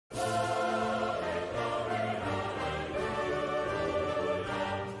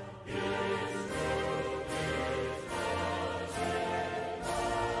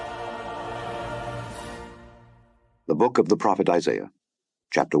The book of the prophet Isaiah,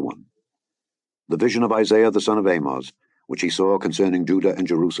 chapter 1. The vision of Isaiah the son of Amoz, which he saw concerning Judah and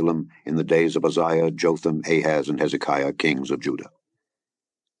Jerusalem in the days of Uzziah, Jotham, Ahaz, and Hezekiah, kings of Judah.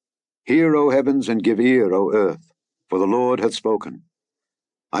 Hear, O heavens, and give ear, O earth, for the Lord hath spoken.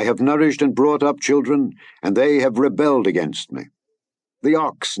 I have nourished and brought up children, and they have rebelled against me. The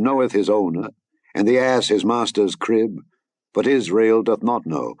ox knoweth his owner, and the ass his master's crib, but Israel doth not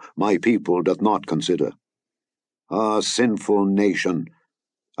know, my people doth not consider. Ah, sinful nation,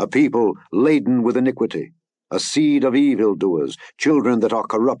 a people laden with iniquity, a seed of evildoers, children that are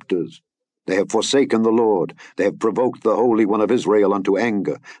corrupters. They have forsaken the Lord, they have provoked the Holy One of Israel unto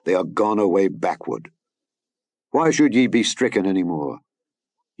anger, they are gone away backward. Why should ye be stricken any more?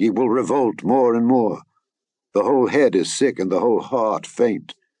 Ye will revolt more and more. The whole head is sick, and the whole heart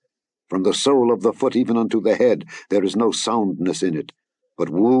faint. From the sole of the foot even unto the head there is no soundness in it, but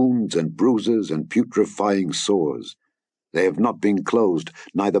wounds and bruises and putrefying sores. They have not been closed,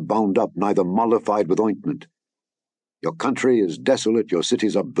 neither bound up, neither mollified with ointment. Your country is desolate, your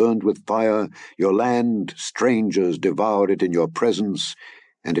cities are burned with fire, your land, strangers devour it in your presence,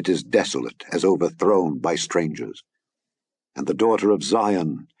 and it is desolate, as overthrown by strangers. And the daughter of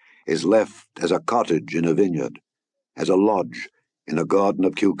Zion is left as a cottage in a vineyard, as a lodge in a garden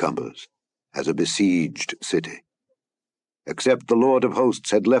of cucumbers, as a besieged city. Except the Lord of hosts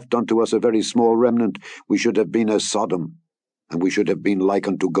had left unto us a very small remnant, we should have been as Sodom, and we should have been like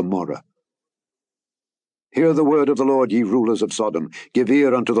unto Gomorrah. Hear the word of the Lord, ye rulers of Sodom. Give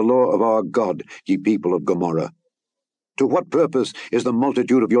ear unto the law of our God, ye people of Gomorrah. To what purpose is the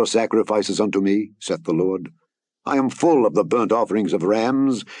multitude of your sacrifices unto me, saith the Lord? I am full of the burnt offerings of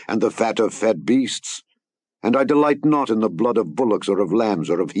rams, and the fat of fed beasts, and I delight not in the blood of bullocks, or of lambs,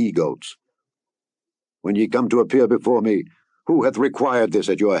 or of he-goats. When ye come to appear before me, who hath required this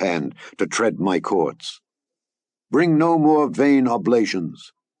at your hand, to tread my courts? Bring no more vain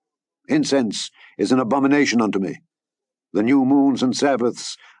oblations. Incense is an abomination unto me. The new moons and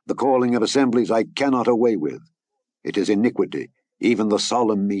Sabbaths, the calling of assemblies, I cannot away with. It is iniquity, even the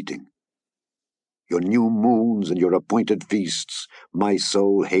solemn meeting. Your new moons and your appointed feasts my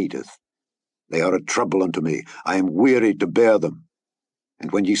soul hateth. They are a trouble unto me. I am weary to bear them.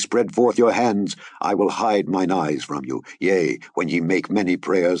 And when ye spread forth your hands, I will hide mine eyes from you. Yea, when ye make many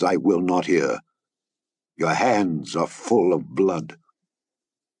prayers, I will not hear. Your hands are full of blood.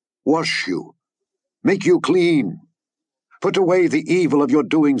 Wash you, make you clean. Put away the evil of your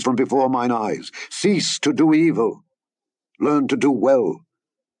doings from before mine eyes. Cease to do evil. Learn to do well.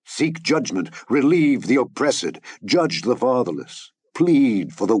 Seek judgment, relieve the oppressed, judge the fatherless,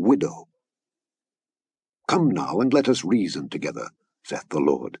 plead for the widow. Come now, and let us reason together, saith the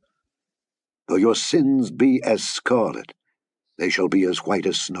Lord. Though your sins be as scarlet, they shall be as white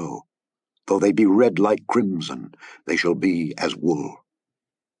as snow. Though they be red like crimson, they shall be as wool.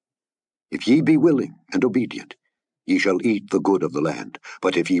 If ye be willing and obedient, ye shall eat the good of the land.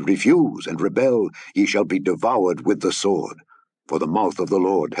 But if ye refuse and rebel, ye shall be devoured with the sword, for the mouth of the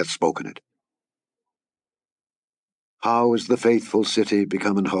Lord hath spoken it. How is the faithful city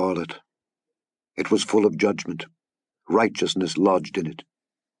become an harlot? It was full of judgment, righteousness lodged in it,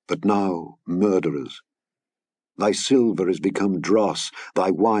 but now murderers. Thy silver is become dross,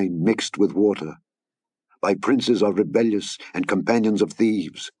 thy wine mixed with water. Thy princes are rebellious, and companions of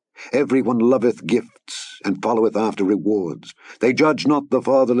thieves. Every one loveth gifts, and followeth after rewards. They judge not the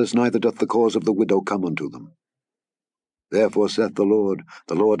fatherless, neither doth the cause of the widow come unto them. Therefore saith the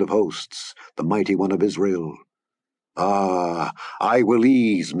Lord of hosts, the mighty one of Israel, Ah, I will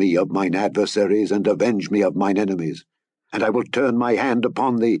ease me of mine adversaries, and avenge me of mine enemies. And I will turn my hand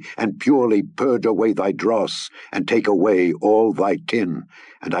upon thee, and purely purge away thy dross, and take away all thy tin.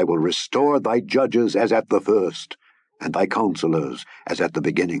 And I will restore thy judges as at the first, and thy counselors as at the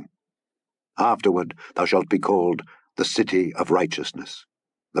beginning. Afterward thou shalt be called the city of righteousness,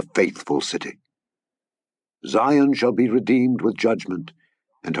 the faithful city. Zion shall be redeemed with judgment,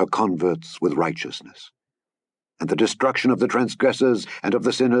 and her converts with righteousness. And the destruction of the transgressors and of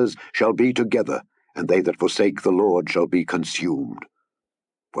the sinners shall be together, and they that forsake the Lord shall be consumed.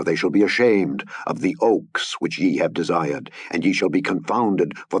 For they shall be ashamed of the oaks which ye have desired, and ye shall be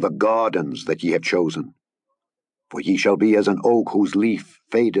confounded for the gardens that ye have chosen. For ye shall be as an oak whose leaf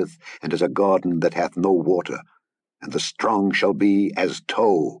fadeth, and as a garden that hath no water. And the strong shall be as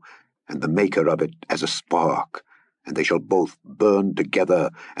tow, and the maker of it as a spark, and they shall both burn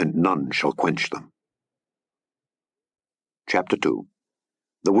together, and none shall quench them. Chapter 2.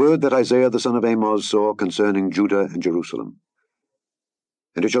 The word that Isaiah the son of Amoz saw concerning Judah and Jerusalem.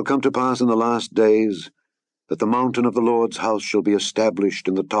 And it shall come to pass in the last days, that the mountain of the Lord's house shall be established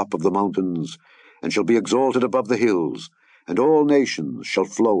in the top of the mountains, and shall be exalted above the hills, and all nations shall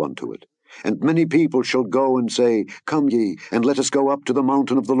flow unto it. And many people shall go and say, Come ye, and let us go up to the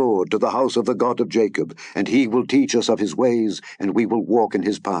mountain of the Lord, to the house of the God of Jacob, and he will teach us of his ways, and we will walk in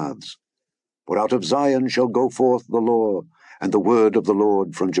his paths. For out of Zion shall go forth the law, and the word of the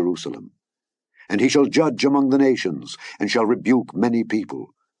Lord from Jerusalem. And he shall judge among the nations, and shall rebuke many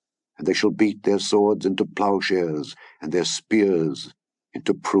people. And they shall beat their swords into plowshares, and their spears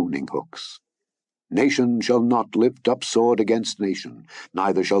into pruning hooks. Nation shall not lift up sword against nation,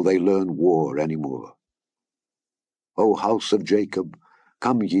 neither shall they learn war any more. O house of Jacob,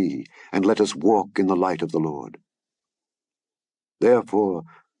 come ye, and let us walk in the light of the Lord. Therefore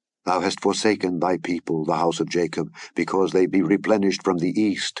thou hast forsaken thy people, the house of Jacob, because they be replenished from the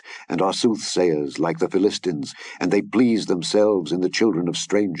east, and are soothsayers like the Philistines, and they please themselves in the children of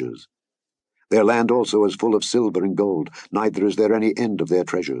strangers. Their land also is full of silver and gold, neither is there any end of their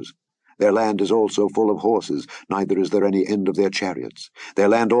treasures. Their land is also full of horses, neither is there any end of their chariots. Their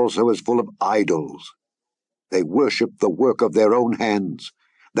land also is full of idols. They worship the work of their own hands,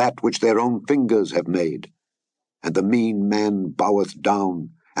 that which their own fingers have made. And the mean man boweth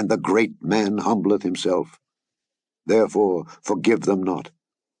down, and the great man humbleth himself. Therefore forgive them not.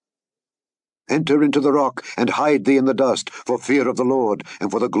 Enter into the rock, and hide thee in the dust, for fear of the Lord, and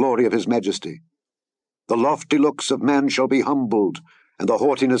for the glory of his majesty. The lofty looks of man shall be humbled, and the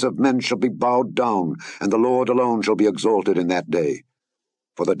haughtiness of men shall be bowed down, and the Lord alone shall be exalted in that day.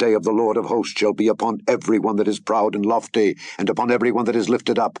 For the day of the Lord of hosts shall be upon every one that is proud and lofty, and upon every one that is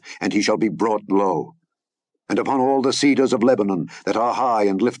lifted up, and he shall be brought low. And upon all the cedars of Lebanon that are high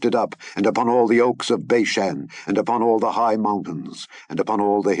and lifted up, and upon all the oaks of Bashan, and upon all the high mountains, and upon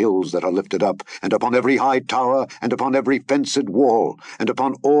all the hills that are lifted up, and upon every high tower, and upon every fenced wall, and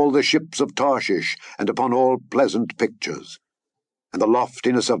upon all the ships of Tarshish, and upon all pleasant pictures. And the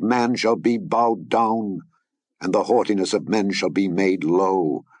loftiness of man shall be bowed down, and the haughtiness of men shall be made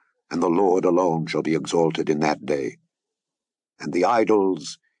low, and the Lord alone shall be exalted in that day. And the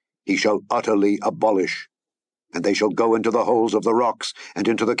idols he shall utterly abolish, and they shall go into the holes of the rocks, and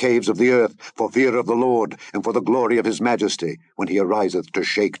into the caves of the earth, for fear of the Lord, and for the glory of his majesty, when he ariseth to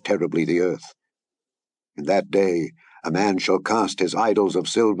shake terribly the earth. In that day a man shall cast his idols of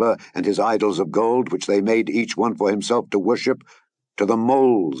silver, and his idols of gold, which they made each one for himself to worship, to the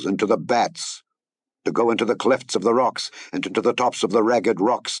moles and to the bats, to go into the clefts of the rocks, and into the tops of the ragged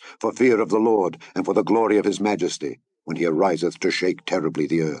rocks, for fear of the Lord, and for the glory of his majesty, when he ariseth to shake terribly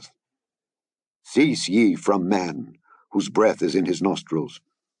the earth. Cease ye from man, whose breath is in his nostrils,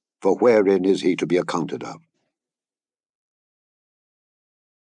 for wherein is he to be accounted of?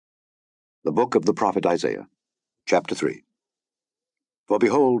 The book of the prophet Isaiah, chapter 3. For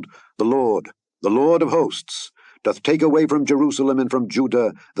behold, the Lord of hosts, doth take away from Jerusalem and from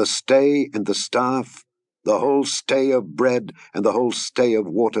Judah the stay and the staff, the whole stay of bread and the whole stay of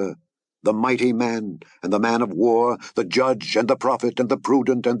water, the mighty man and the man of war, the judge and the prophet and the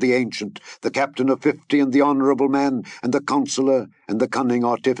prudent and the ancient, the captain of 50 and the honorable man, and the counselor and the cunning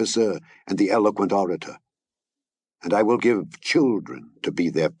artificer and the eloquent orator. And I will give children to be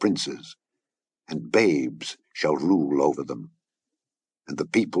their princes, and babes shall rule over them. And the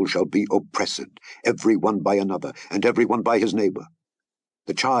people shall be oppressed, every one by another, and every one by his neighbor.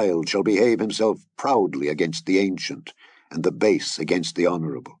 The child shall behave himself proudly against the ancient, and the base against the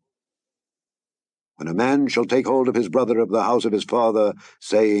honorable. When a man shall take hold of his brother of the house of his father,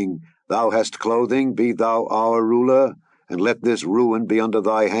 saying, Thou hast clothing, be thou our ruler, and let this ruin be under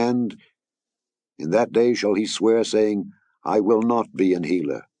thy hand, in that day shall he swear, saying, I will not be an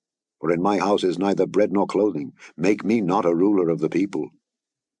healer, for in my house is neither bread nor clothing. Make me not a ruler of the people.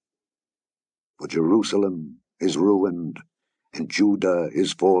 For Jerusalem is ruined, and Judah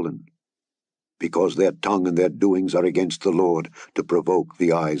is fallen, because their tongue and their doings are against the Lord, to provoke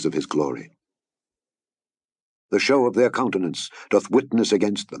the eyes of his glory. The show of their countenance doth witness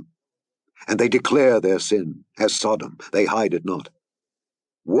against them, and they declare their sin, as Sodom, they hide it not.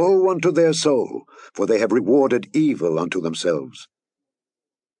 Woe unto their soul, for they have rewarded evil unto themselves.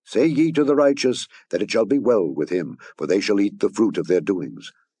 Say ye to the righteous, that it shall be well with him, for they shall eat the fruit of their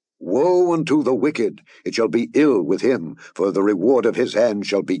doings. Woe unto the wicked, it shall be ill with him, for the reward of his hand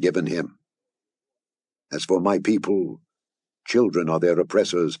shall be given him. As for my people, children are their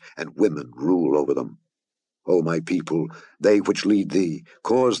oppressors, and women rule over them. O my people, they which lead thee,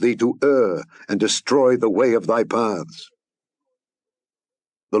 cause thee to err, and destroy the way of thy paths.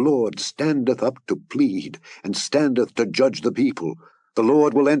 The Lord standeth up to plead, and standeth to judge the people. The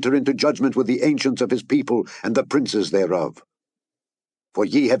Lord will enter into judgment with the ancients of his people, and the princes thereof. For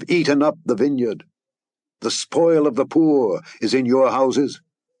ye have eaten up the vineyard. The spoil of the poor is in your houses.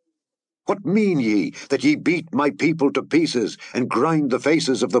 What mean ye, that ye beat my people to pieces, and grind the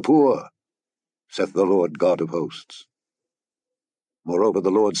faces of the poor? Saith the Lord God of hosts. Moreover the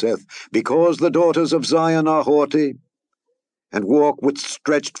Lord saith, Because the daughters of Zion are haughty, and walk with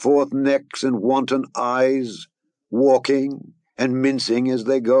stretched forth necks and wanton eyes, walking and mincing as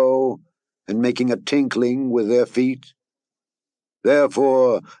they go, and making a tinkling with their feet,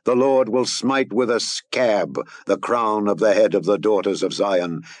 therefore the Lord will smite with a scab the crown of the head of the daughters of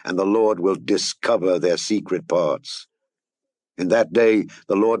Zion, and the Lord will discover their secret parts. In that day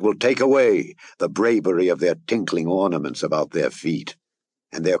the Lord will take away the bravery of their tinkling ornaments about their feet,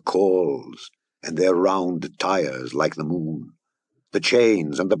 and their calls, and their round tires like the moon, the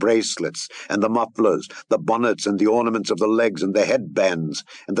chains and the bracelets, and the mufflers, the bonnets and the ornaments of the legs, and the headbands,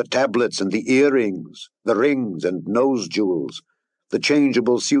 and the tablets and the earrings, the rings and nose jewels, the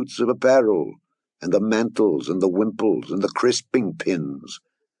changeable suits of apparel, and the mantles and the wimples and the crisping pins,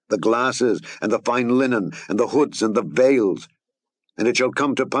 the glasses and the fine linen, and the hoods and the veils. And it shall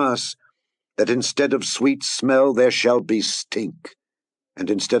come to pass that instead of sweet smell there shall be stink, and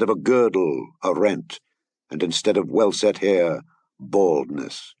instead of a girdle a rent, and instead of well-set hair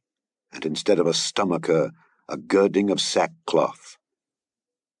baldness, and instead of a stomacher a girding of sackcloth,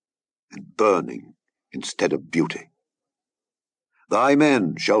 and burning instead of beauty. Thy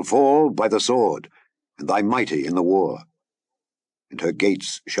men shall fall by the sword, and thy mighty in the war. And her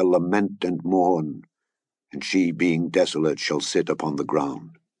gates shall lament and mourn, and she, being desolate, shall sit upon the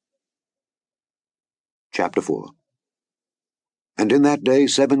ground. Chapter 4. And in that day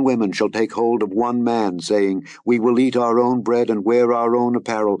 7 women shall take hold of one man, saying, We will eat our own bread and wear our own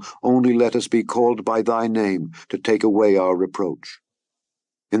apparel, only let us be called by thy name, to take away our reproach.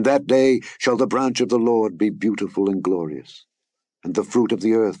 In that day shall the branch of the Lord be beautiful and glorious, and the fruit of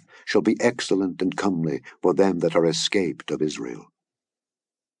the earth shall be excellent and comely for them that are escaped of Israel.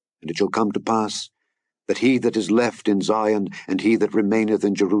 And it shall come to pass that he that is left in Zion and he that remaineth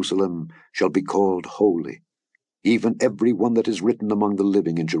in Jerusalem shall be called holy, even every one that is written among the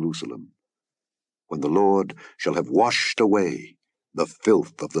living in Jerusalem, when the Lord shall have washed away the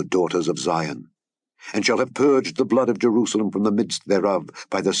filth of the daughters of Zion, and shall have purged the blood of Jerusalem from the midst thereof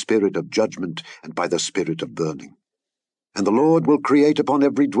by the spirit of judgment and by the spirit of burning. And the Lord will create upon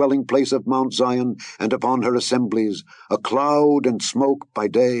every dwelling place of Mount Zion and upon her assemblies a cloud and smoke by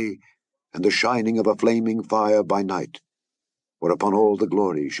day, and the shining of a flaming fire by night, whereupon all the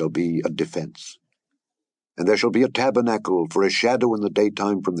glory shall be a defense. And there shall be a tabernacle for a shadow in the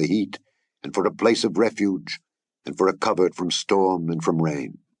daytime from the heat, and for a place of refuge, and for a covert from storm and from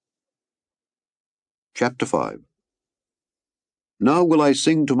rain. Chapter 5. Now will I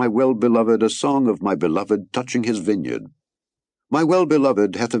sing to my well-beloved a song of my beloved touching his vineyard. My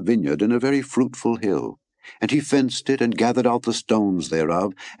well-beloved hath a vineyard in a very fruitful hill, and he fenced it, and gathered out the stones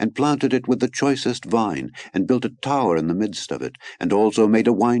thereof, and planted it with the choicest vine, and built a tower in the midst of it, and also made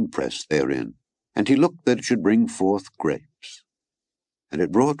a winepress therein. And he looked that it should bring forth grapes. And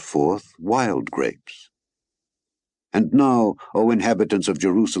it brought forth wild grapes. And now, O inhabitants of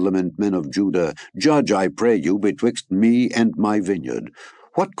Jerusalem and men of Judah, judge, I pray you, betwixt me and my vineyard.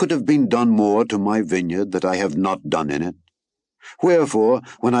 What could have been done more to my vineyard that I have not done in it? Wherefore,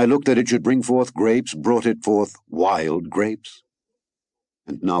 when I looked that it should bring forth grapes, brought it forth wild grapes?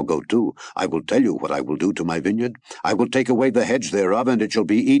 And now go to, I will tell you what I will do to my vineyard. I will take away the hedge thereof, and it shall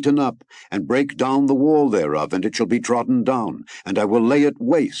be eaten up, and break down the wall thereof, and it shall be trodden down, and I will lay it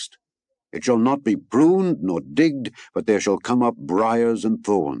waste. It shall not be pruned nor digged, but there shall come up briars and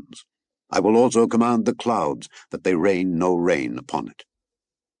thorns. I will also command the clouds, that they rain no rain upon it.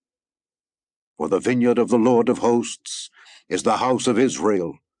 For the vineyard of the Lord of hosts is the house of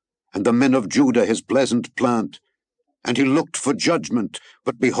Israel, and the men of Judah his pleasant plant. And he looked for judgment,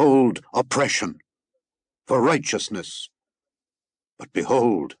 but behold, oppression, for righteousness, but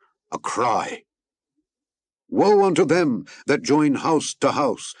behold, a cry. Woe unto them that join house to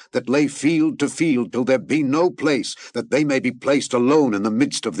house, that lay field to field, till there be no place, that they may be placed alone in the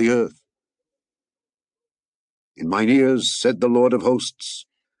midst of the earth. In mine ears, said the Lord of hosts,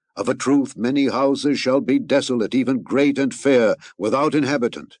 of a truth many houses shall be desolate, even great and fair, without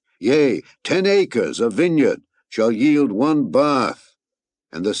inhabitant. Yea, 10 acres of vineyard shall yield 1 bath,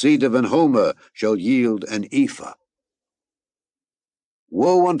 and the seed of an homer shall yield an ephah.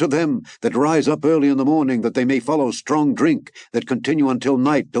 Woe unto them that rise up early in the morning, that they may follow strong drink, that continue until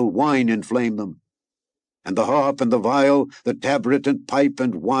night, till wine inflame them. And the harp and the viol, the tabret and pipe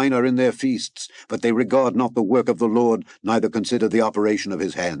and wine are in their feasts, but they regard not the work of the Lord, neither consider the operation of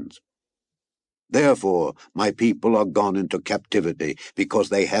his hands. Therefore my people are gone into captivity, because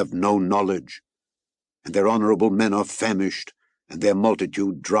they have no knowledge. And their honorable men are famished, and their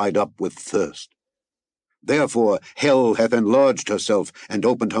multitude dried up with thirst. Therefore hell hath enlarged herself, and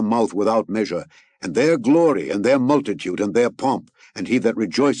opened her mouth without measure, and their glory, and their multitude, and their pomp, and he that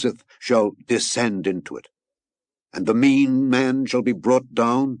rejoiceth shall descend into it. And the mean man shall be brought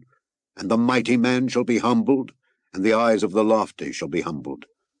down, and the mighty man shall be humbled, and the eyes of the lofty shall be humbled.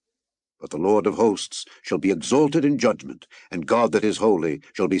 But the Lord of hosts shall be exalted in judgment, and God that is holy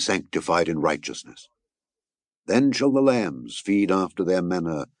shall be sanctified in righteousness. Then shall the lambs feed after their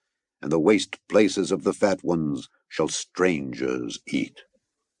manner, and the waste places of the fat ones shall strangers eat.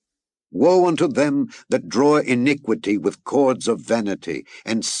 Woe unto them that draw iniquity with cords of vanity,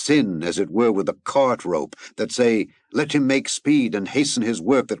 and sin as it were with a cart rope, that say, Let him make speed and hasten his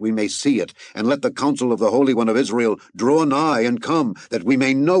work, that we may see it, and let the counsel of the Holy One of Israel draw nigh and come, that we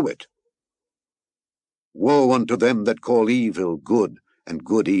may know it. Woe unto them that call evil good, and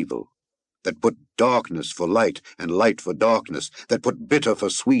good evil, that put darkness for light, and light for darkness, that put bitter for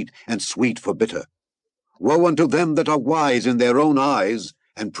sweet, and sweet for bitter. Woe unto them that are wise in their own eyes,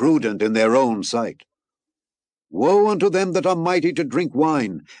 and prudent in their own sight. Woe unto them that are mighty to drink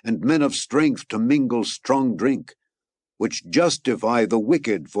wine, and men of strength to mingle strong drink, which justify the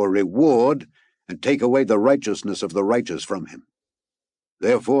wicked for reward, and take away the righteousness of the righteous from him.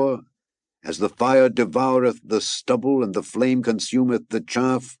 Therefore, as the fire devoureth the stubble, and the flame consumeth the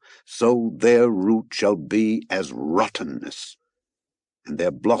chaff, so their root shall be as rottenness, and their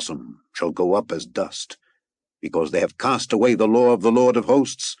blossom shall go up as dust, because they have cast away the law of the Lord of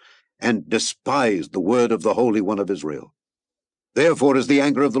hosts, and despised the word of the Holy One of Israel. Therefore is the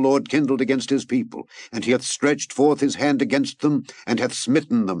anger of the Lord kindled against his people, and he hath stretched forth his hand against them, and hath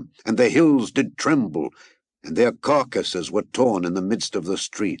smitten them, and the hills did tremble, and their carcasses were torn in the midst of the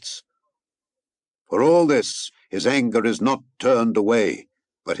streets. For all this his anger is not turned away,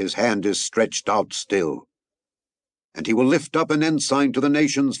 but his hand is stretched out still. And he will lift up an ensign to the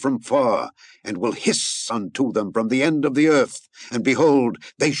nations from far, and will hiss unto them from the end of the earth. And behold,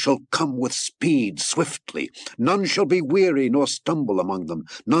 they shall come with speed swiftly. None shall be weary nor stumble among them.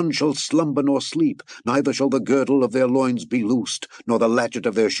 None shall slumber nor sleep. Neither shall the girdle of their loins be loosed, nor the latchet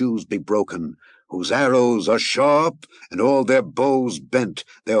of their shoes be broken. Whose arrows are sharp, and all their bows bent.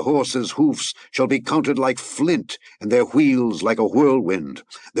 Their horses' hoofs shall be counted like flint, and their wheels like a whirlwind.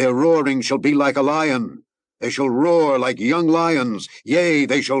 Their roaring shall be like a lion. They shall roar like young lions. Yea,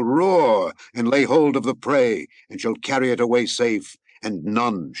 they shall roar, and lay hold of the prey, and shall carry it away safe, and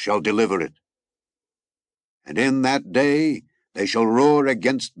none shall deliver it. And in that day they shall roar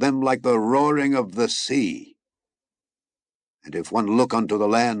against them like the roaring of the sea. And if one look unto the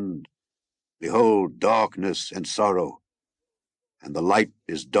land, behold darkness and sorrow, and the light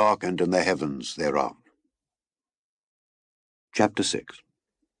is darkened in the heavens thereof. Chapter 6.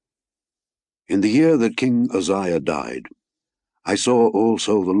 In the year that King Uzziah died, I saw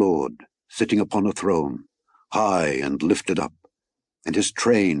also the Lord sitting upon a throne, high and lifted up, and his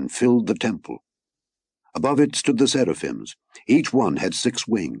train filled the temple. Above it stood the seraphims. Each one had 6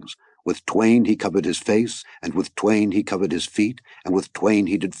 wings. With twain he covered his face, and with twain he covered his feet, and with twain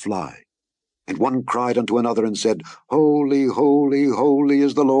he did fly. And one cried unto another, and said, Holy, holy, holy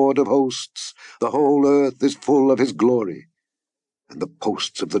is the Lord of hosts. The whole earth is full of his glory. And the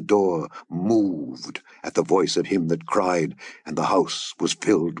posts of the door moved at the voice of him that cried, and the house was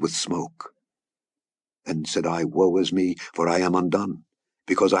filled with smoke. Then said I, Woe is me, for I am undone,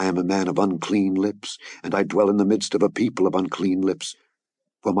 because I am a man of unclean lips, and I dwell in the midst of a people of unclean lips.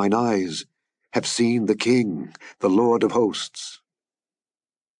 For mine eyes have seen the King, the Lord of hosts.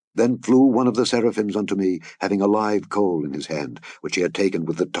 Then flew one of the seraphims unto me, having a live coal in his hand, which he had taken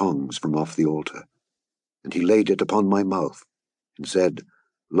with the tongs from off the altar. And he laid it upon my mouth, and said,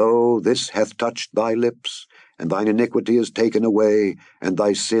 Lo, this hath touched thy lips, and thine iniquity is taken away, and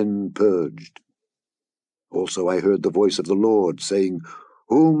thy sin purged. Also I heard the voice of the Lord, saying,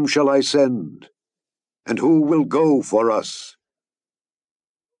 Whom shall I send? And who will go for us?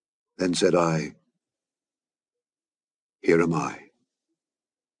 Then said I, Here am I.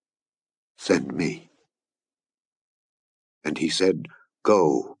 Send me. And he said,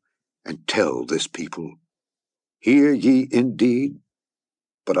 Go, and tell this people, Hear ye indeed,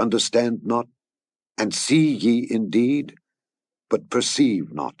 but understand not, and see ye indeed, but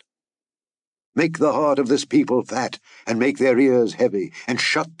perceive not. Make the heart of this people fat, and make their ears heavy, and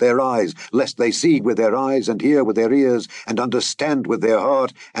shut their eyes, lest they see with their eyes, and hear with their ears, and understand with their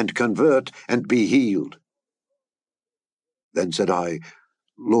heart, and convert, and be healed. Then said I,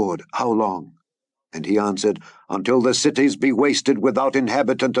 Lord, how long? And he answered, Until the cities be wasted without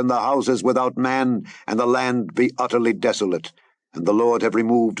inhabitant, and the houses without man, and the land be utterly desolate. And the Lord have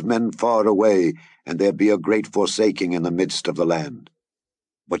removed men far away, and there be a great forsaking in the midst of the land.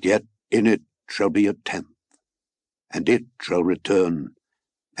 But yet in it shall be a tenth, and it shall return,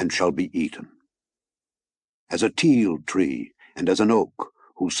 and shall be eaten. As a teil tree, and as an oak,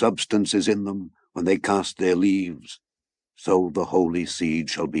 whose substance is in them, when they cast their leaves, so the holy seed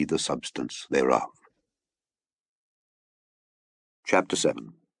shall be the substance thereof. Chapter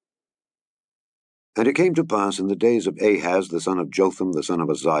 7. And it came to pass in the days of Ahaz the son of Jotham the son of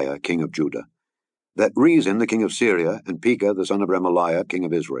Uzziah, king of Judah, that Rezin the king of Syria, and Pekah the son of Remaliah, king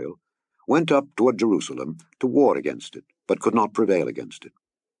of Israel, went up toward Jerusalem to war against it, but could not prevail against it.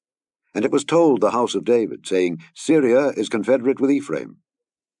 And it was told the house of David, saying, Syria is confederate with Ephraim.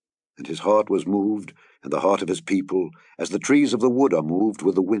 And his heart was moved, and the heart of his people, as the trees of the wood are moved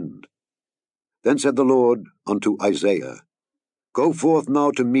with the wind. Then said the Lord unto Isaiah, Go forth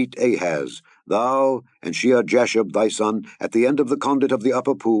now to meet Ahaz, thou and Shear-Jashub thy son, at the end of the conduit of the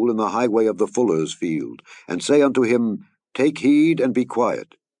upper pool in the highway of the fuller's field, and say unto him, Take heed and be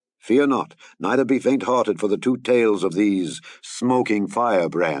quiet. Fear not, neither be faint-hearted for the two tails of these smoking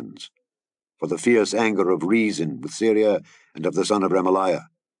firebrands, for the fierce anger of Rezin with Syria and of the son of Remaliah.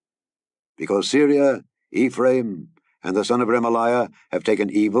 Because Syria, Ephraim, and the son of Remaliah have taken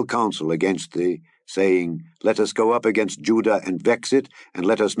evil counsel against thee, saying, Let us go up against Judah and vex it, and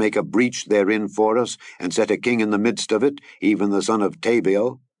let us make a breach therein for us, and set a king in the midst of it, even the son of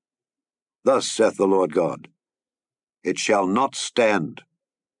Tabiel. Thus saith the Lord God, It shall not stand,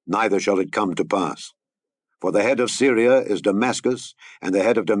 neither shall it come to pass. For the head of Syria is Damascus, and the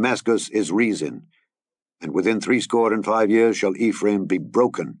head of Damascus is Rezin. And within 65 years shall Ephraim be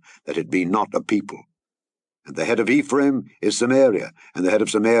broken, that it be not a people. And the head of Ephraim is Samaria, and the head of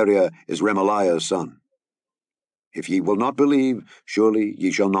Samaria is Remaliah's son. If ye will not believe, surely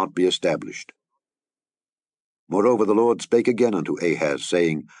ye shall not be established. Moreover the Lord spake again unto Ahaz,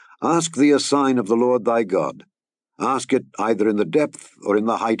 saying, Ask thee a sign of the Lord thy God. Ask it either in the depth or in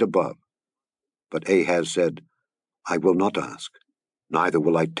the height above. But Ahaz said, I will not ask, neither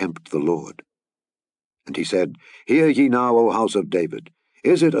will I tempt the Lord. And he said, Hear ye now, O house of David,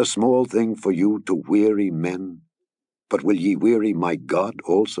 is it a small thing for you to weary men? But will ye weary my God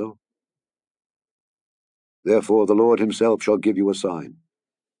also? Therefore the Lord himself shall give you a sign.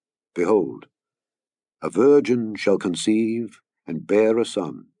 Behold, a virgin shall conceive and bear a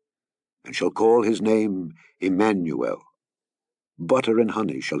son, and shall call his name Emmanuel. Butter and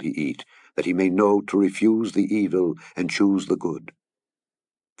honey shall he eat, that he may know to refuse the evil and choose the good.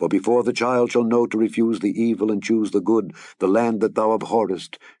 For before the child shall know to refuse the evil and choose the good, the land that thou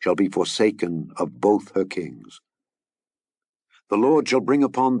abhorrest shall be forsaken of both her kings. The Lord shall bring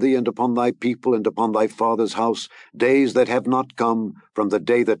upon thee and upon thy people and upon thy father's house days that have not come from the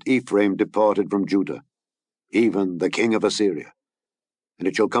day that Ephraim departed from Judah, even the king of Assyria. And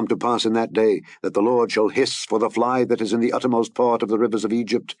it shall come to pass in that day that the Lord shall hiss for the fly that is in the uttermost part of the rivers of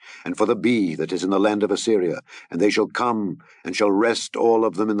Egypt, and for the bee that is in the land of Assyria. And they shall come, and shall rest all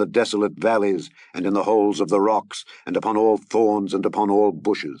of them in the desolate valleys, and in the holes of the rocks, and upon all thorns, and upon all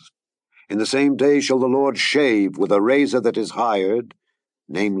bushes. In the same day shall the Lord shave with a razor that is hired,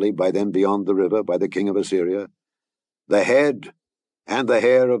 namely by them beyond the river, by the king of Assyria, the head and the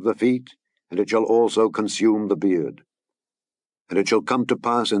hair of the feet, and it shall also consume the beard. And it shall come to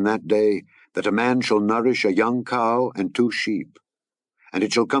pass in that day that a man shall nourish a young cow and 2 sheep. And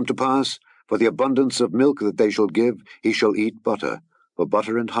it shall come to pass, for the abundance of milk that they shall give, he shall eat butter, for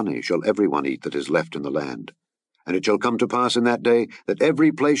butter and honey shall every one eat that is left in the land. And it shall come to pass in that day that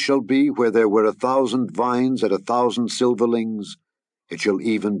every place shall be where there were 1,000 vines and 1,000 silverlings, it shall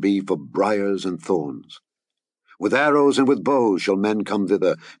even be for briars and thorns. With arrows and with bows shall men come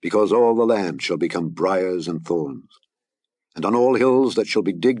thither, because all the land shall become briars and thorns. And on all hills that shall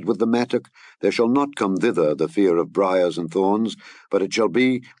be digged with the mattock, there shall not come thither the fear of briars and thorns, but it shall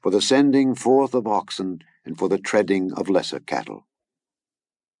be for the sending forth of oxen, and for the treading of lesser cattle.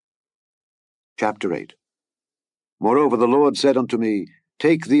 Chapter 8. Moreover the Lord said unto me,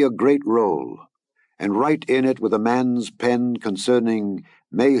 Take thee a great roll, and write in it with a man's pen concerning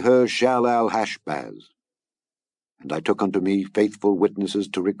Maher-shalal-Hashbaz. And I took unto me faithful witnesses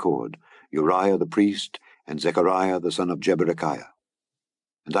to record, Uriah the priest, and Zechariah the son of Jeberechiah.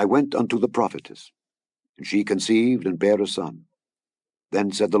 And I went unto the prophetess, and she conceived and bare a son.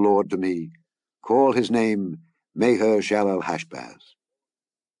 Then said the Lord to me, Call his name Maher-shalal-Hashbaz.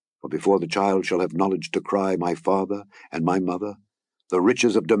 For before the child shall have knowledge to cry, My father and my mother, the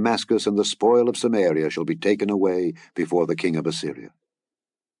riches of Damascus and the spoil of Samaria shall be taken away before the king of Assyria.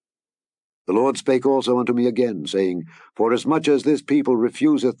 The Lord spake also unto me again, saying, Forasmuch as this people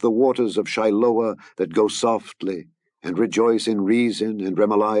refuseth the waters of Shiloah that go softly, and rejoice in Rezin and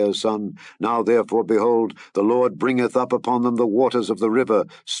Remaliah's son. Now therefore, behold, the Lord bringeth up upon them the waters of the river,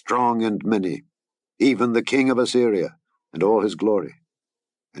 strong and many, even the king of Assyria, and all his glory.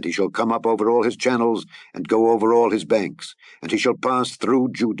 And he shall come up over all his channels, and go over all his banks. And he shall pass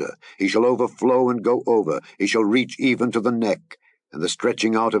through Judah. He shall overflow and go over. He shall reach even to the neck, and the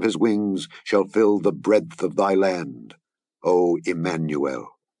stretching out of his wings shall fill the breadth of thy land, O Emmanuel.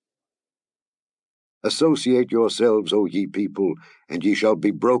 Associate yourselves, O ye people, and ye shall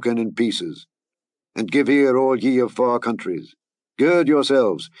be broken in pieces. And give ear, all ye of far countries. Gird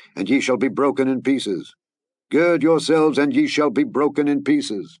yourselves, and ye shall be broken in pieces. Gird yourselves, and ye shall be broken in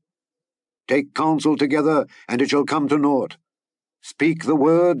pieces. Take counsel together, and it shall come to naught. Speak the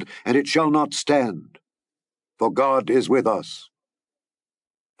word, and it shall not stand. For God is with us.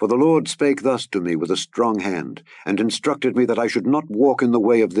 For the Lord spake thus to me with a strong hand, and instructed me that I should not walk in the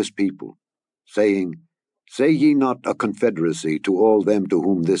way of this people, saying, Say ye not a confederacy to all them to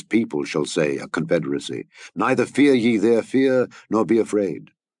whom this people shall say a confederacy. Neither fear ye their fear, nor be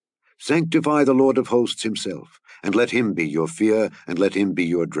afraid. Sanctify the Lord of hosts himself, and let him be your fear, and let him be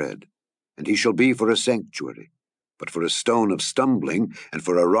your dread. And he shall be for a sanctuary, but for a stone of stumbling, and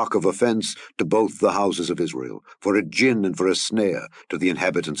for a rock of offense to both the houses of Israel, for a gin and for a snare to the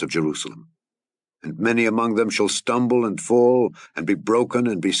inhabitants of Jerusalem. And many among them shall stumble and fall, and be broken,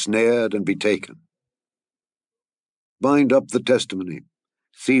 and be snared, and be taken. Bind up the testimony,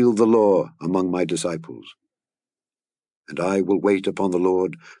 seal the law among my disciples. And I will wait upon the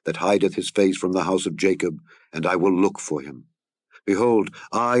Lord, that hideth his face from the house of Jacob, and I will look for him. Behold,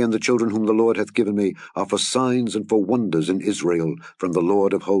 I and the children whom the Lord hath given me are for signs and for wonders in Israel from the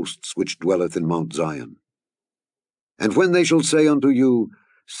Lord of hosts, which dwelleth in Mount Zion. And when they shall say unto you,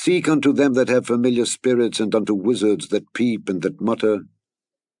 Seek unto them that have familiar spirits, and unto wizards that peep and that mutter,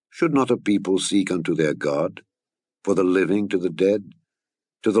 should not a people seek unto their God, for the living to the dead,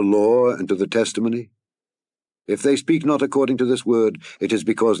 to the law and to the testimony? If they speak not according to this word, it is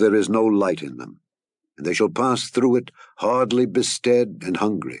because there is no light in them. And they shall pass through it hardly bestead and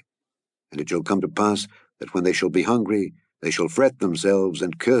hungry. And it shall come to pass that when they shall be hungry, they shall fret themselves,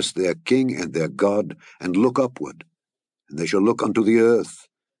 and curse their king and their God, and look upward. And they shall look unto the earth,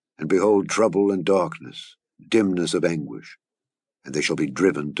 and behold trouble and darkness, dimness of anguish, and they shall be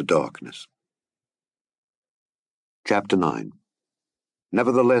driven to darkness. Chapter 9.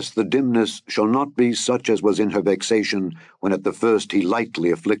 Nevertheless the dimness shall not be such as was in her vexation, when at the first he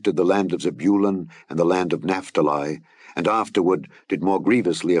lightly afflicted the land of Zebulun and the land of Naphtali, and afterward did more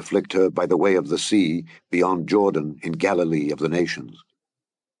grievously afflict her by the way of the sea, beyond Jordan, in Galilee of the nations.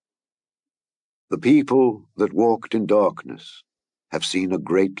 The people that walked in darkness have seen a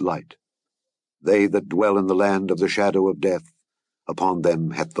great light. They that dwell in the land of the shadow of death, upon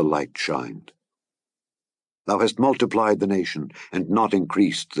them hath the light shined. Thou hast multiplied the nation, and not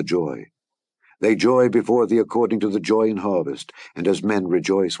increased the joy. They joy before thee according to the joy in harvest, and as men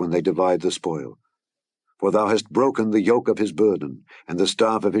rejoice when they divide the spoil. For thou hast broken the yoke of his burden, and the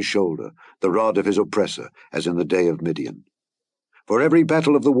staff of his shoulder, the rod of his oppressor, as in the day of Midian. For every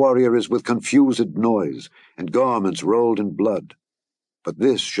battle of the warrior is with confused noise, and garments rolled in blood. But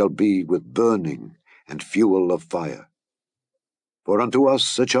this shall be with burning and fuel of fire. For unto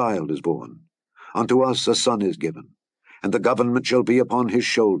us a child is born, unto us a son is given, and the government shall be upon his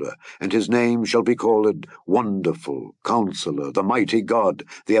shoulder, and his name shall be called Wonderful, Counselor, the Mighty God,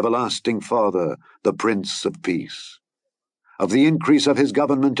 the Everlasting Father, the Prince of Peace. Of the increase of his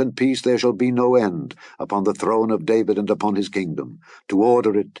government and peace there shall be no end, upon the throne of David and upon his kingdom, to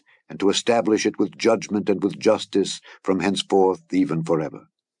order it, and to establish it with judgment and with justice from henceforth even forever.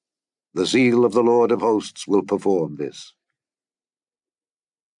 The zeal of the Lord of hosts will perform this.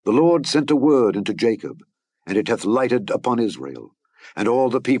 The Lord sent a word into Jacob, and it hath lighted upon Israel. And all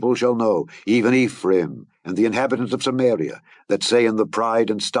the people shall know, even Ephraim, and the inhabitants of Samaria, that say in the pride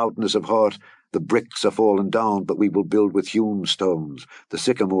and stoutness of heart, The bricks are fallen down, but we will build with hewn stones. The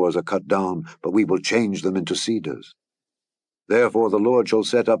sycamores are cut down, but we will change them into cedars. Therefore the Lord shall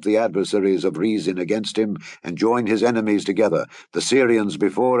set up the adversaries of Rezin against him, and join his enemies together, the Syrians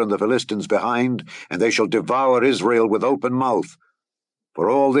before and the Philistines behind, and they shall devour Israel with open mouth. For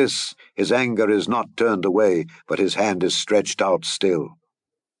all this his anger is not turned away, but his hand is stretched out still.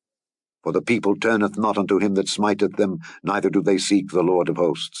 For the people turneth not unto him that smiteth them, neither do they seek the Lord of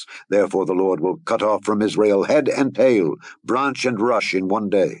hosts. Therefore the Lord will cut off from Israel head and tail, branch and rush in one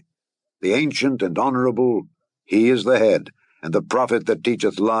day. The ancient and honorable, he is the head, and the prophet that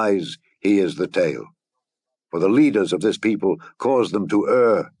teacheth lies, he is the tail. For the leaders of this people cause them to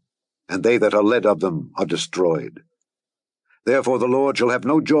err, and they that are led of them are destroyed. Therefore the Lord shall have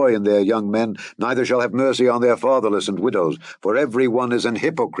no joy in their young men, neither shall have mercy on their fatherless and widows. For every one is an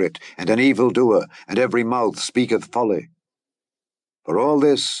hypocrite and an evildoer, and every mouth speaketh folly. For all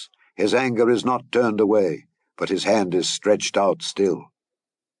this his anger is not turned away, but his hand is stretched out still.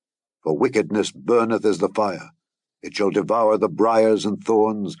 For wickedness burneth as the fire. It shall devour the briars and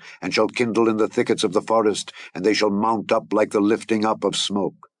thorns, and shall kindle in the thickets of the forest, and they shall mount up like the lifting up of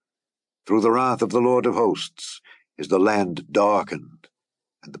smoke. Through the wrath of the Lord of hosts is the land darkened,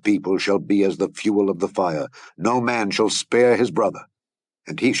 and the people shall be as the fuel of the fire. No man shall spare his brother.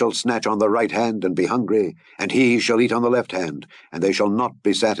 And he shall snatch on the right hand and be hungry, and he shall eat on the left hand, and they shall not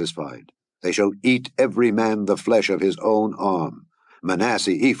be satisfied. They shall eat every man the flesh of his own arm, Manasseh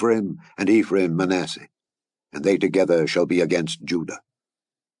Ephraim, and Ephraim Manasseh, and they together shall be against Judah.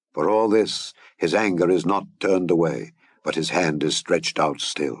 For all this his anger is not turned away, but his hand is stretched out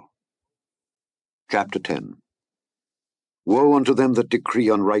still. Chapter 10. Woe unto them that decree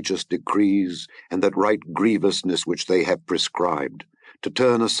unrighteous decrees, and that write grievousness which they have prescribed, to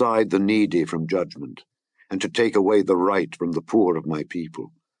turn aside the needy from judgment, and to take away the right from the poor of my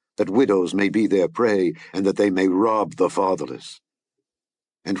people, that widows may be their prey, and that they may rob the fatherless.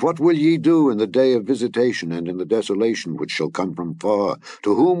 And what will ye do in the day of visitation, and in the desolation which shall come from far?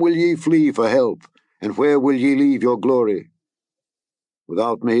 To whom will ye flee for help, and where will ye leave your glory?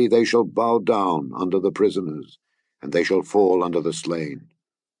 Without me they shall bow down under the prisoners, and they shall fall under the slain.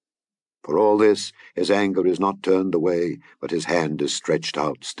 For all this his anger is not turned away, but his hand is stretched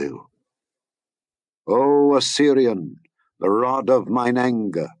out still. O Assyrian, the rod of mine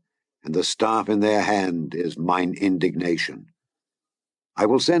anger, and the staff in their hand is mine indignation. I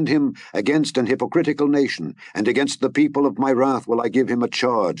will send him against an hypocritical nation, and against the people of my wrath will I give him a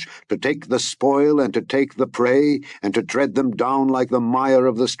charge, to take the spoil and to take the prey, and to tread them down like the mire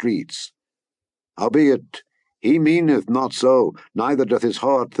of the streets. Howbeit, he meaneth not so, neither doth his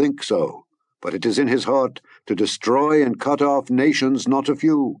heart think so, but it is in his heart to destroy and cut off nations not a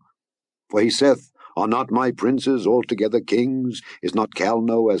few. For he saith, Are not my princes altogether kings? Is not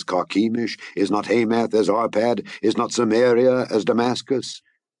Calno as Carchemish? Is not Hamath as Arpad? Is not Samaria as Damascus?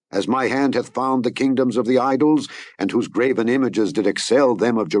 As my hand hath found the kingdoms of the idols, and whose graven images did excel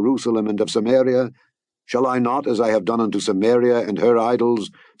them of Jerusalem and of Samaria, shall I not, as I have done unto Samaria and her idols,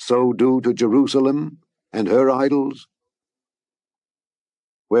 so do to Jerusalem and her idols?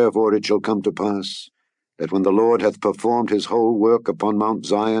 Wherefore it shall come to pass, that when the Lord hath performed his whole work upon Mount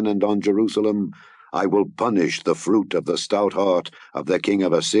Zion and on Jerusalem, I will punish the fruit of the stout heart of the king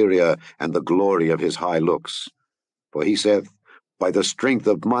of Assyria, and the glory of his high looks. For he saith, By the strength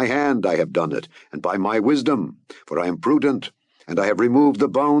of my hand I have done it, and by my wisdom, for I am prudent, and I have removed the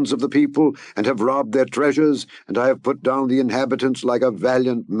bounds of the people, and have robbed their treasures, and I have put down the inhabitants like a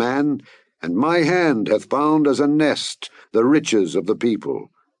valiant man, and my hand hath found as a nest the riches of the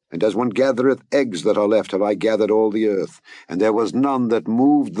people. And as one gathereth eggs that are left have I gathered all the earth, and there was none that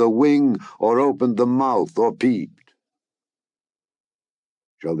moved the wing, or opened the mouth, or peeped.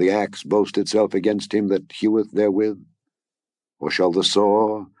 Shall the axe boast itself against him that heweth therewith? Or shall the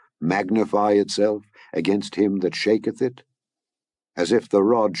saw magnify itself against him that shaketh it? As if the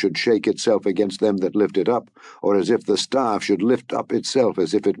rod should shake itself against them that lift it up, or as if the staff should lift up itself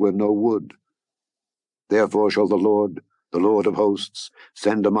as if it were no wood. Therefore shall the Lord of hosts,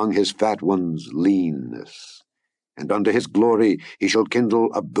 send among his fat ones leanness, and unto his glory he shall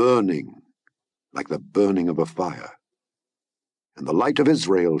kindle a burning, like the burning of a fire. And the light of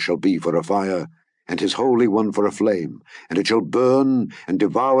Israel shall be for a fire, and his Holy One for a flame, and it shall burn and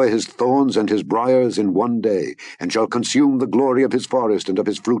devour his thorns and his briars in one day, and shall consume the glory of his forest and of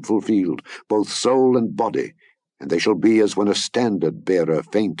his fruitful field, both soul and body, and they shall be as when a standard-bearer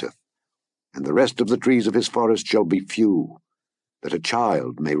fainteth. And the rest of the trees of his forest shall be few, that a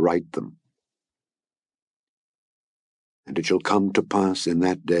child may write them. And it shall come to pass in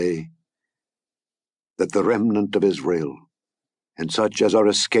that day that the remnant of Israel, and such as are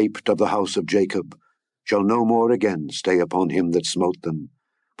escaped of the house of Jacob, shall no more again stay upon him that smote them,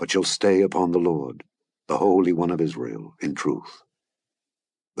 but shall stay upon the Lord, the Holy One of Israel, in truth.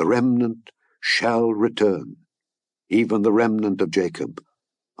 The remnant shall return, even the remnant of Jacob,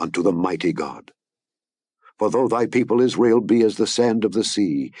 unto the mighty God. For though thy people Israel be as the sand of the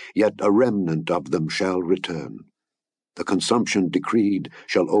sea, yet a remnant of them shall return. The consumption decreed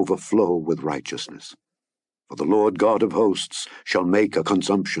shall overflow with righteousness. For the Lord God of hosts shall make a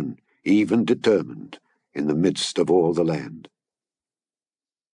consumption, even determined, in the midst of all the land.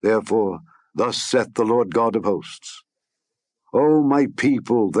 Therefore, thus saith the Lord God of hosts, O my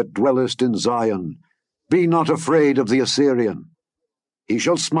people that dwellest in Zion, be not afraid of the Assyrian. He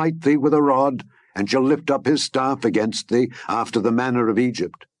shall smite thee with a rod, and shall lift up his staff against thee after the manner of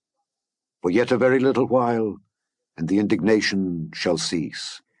Egypt. For yet a very little while, and the indignation shall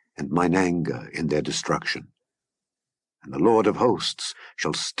cease, and mine anger in their destruction. And the Lord of hosts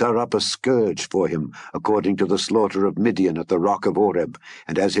shall stir up a scourge for him, according to the slaughter of Midian at the rock of Oreb.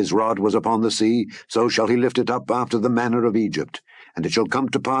 And as his rod was upon the sea, so shall he lift it up after the manner of Egypt. And it shall come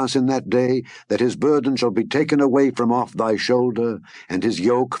to pass in that day, that his burden shall be taken away from off thy shoulder, and his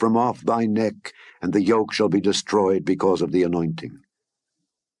yoke from off thy neck, and the yoke shall be destroyed because of the anointing.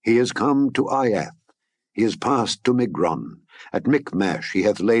 He is come to Iath, he is passed to Migron. At Michmash he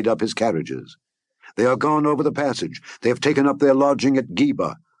hath laid up his carriages. They are gone over the passage. They have taken up their lodging at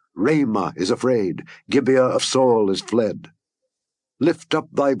Geba. Ramah is afraid. Gibeah of Saul is fled. Lift up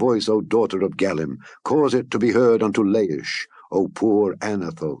thy voice, O daughter of Galim. Cause it to be heard unto Laish, O poor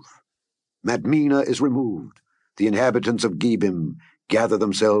Anathoth. Madmenah is removed. The inhabitants of Gebim gather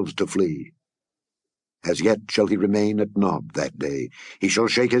themselves to flee. As yet shall he remain at Nob that day. He shall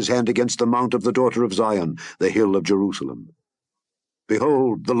shake his hand against the mount of the daughter of Zion, the hill of Jerusalem.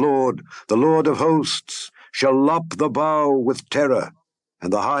 Behold, the Lord of hosts, shall lop the bough with terror,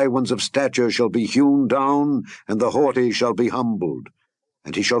 and the high ones of stature shall be hewn down, and the haughty shall be humbled.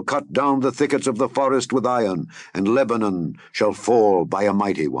 And he shall cut down the thickets of the forest with iron, and Lebanon shall fall by a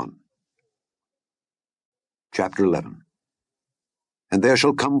mighty one. Chapter 11. And there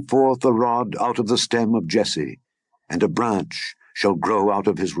shall come forth a rod out of the stem of Jesse, and a branch shall grow out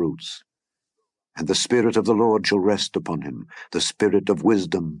of his roots. And the Spirit of the Lord shall rest upon him, the Spirit of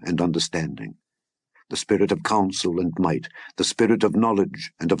wisdom and understanding, the Spirit of counsel and might, the Spirit of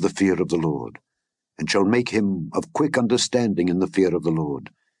knowledge and of the fear of the Lord, and shall make him of quick understanding in the fear of the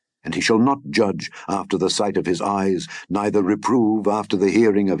Lord. And he shall not judge after the sight of his eyes, neither reprove after the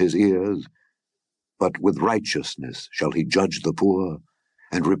hearing of his ears. But with righteousness shall he judge the poor,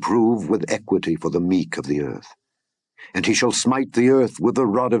 and reprove with equity for the meek of the earth. And he shall smite the earth with the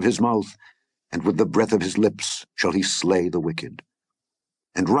rod of his mouth, and with the breath of his lips shall he slay the wicked.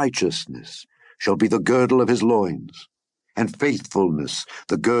 And righteousness shall be the girdle of his loins, and faithfulness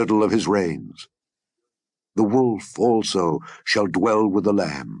the girdle of his reins. The wolf also shall dwell with the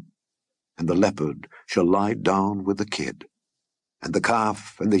lamb, and the leopard shall lie down with the kid, and the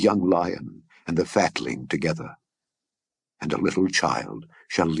calf and the young lion and the fatling together. And a little child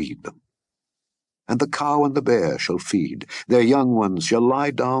shall lead them. And the cow and the bear shall feed, their young ones shall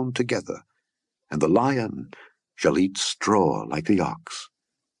lie down together. And the lion shall eat straw like the ox.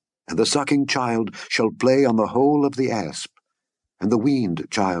 And the sucking child shall play on the hole of the asp, and the weaned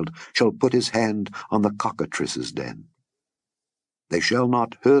child shall put his hand on the cockatrice's den. They shall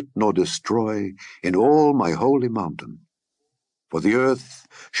not hurt nor destroy in all my holy mountain. For the earth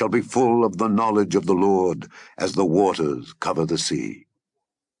shall be full of the knowledge of the Lord, as the waters cover the sea.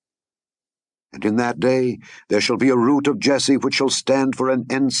 And in that day there shall be a root of Jesse which shall stand for an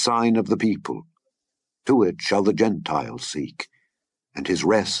ensign of the people. To it shall the Gentiles seek, and his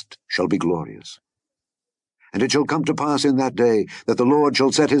rest shall be glorious. And it shall come to pass in that day that the Lord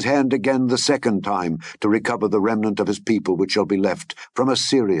shall set his hand again the second time to recover the remnant of his people which shall be left from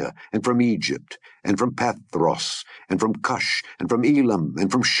Assyria, and from Egypt, and from Pathros, and from Cush, and from Elam,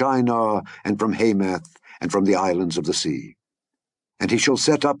 and from Shinar, and from Hamath, and from the islands of the sea. And he shall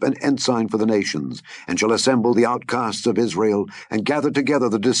set up an ensign for the nations, and shall assemble the outcasts of Israel, and gather together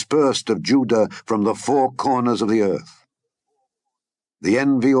the dispersed of Judah from the four corners of the earth. The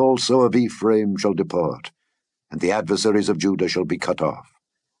envy also of Ephraim shall depart, and the adversaries of Judah shall be cut off.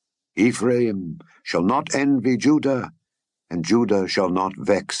 Ephraim shall not envy Judah, and Judah shall not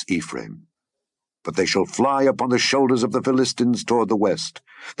vex Ephraim. But they shall fly upon the shoulders of the Philistines toward the west.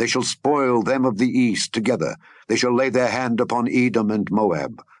 They shall spoil them of the east together. They shall lay their hand upon Edom and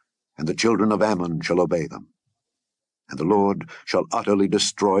Moab, and the children of Ammon shall obey them. And the Lord shall utterly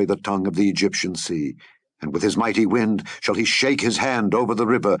destroy the tongue of the Egyptian sea, and with his mighty wind shall he shake his hand over the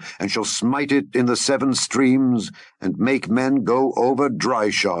river, and shall smite it in the 7 streams, and make men go over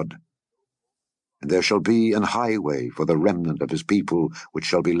dryshod. And there shall be an highway for the remnant of his people which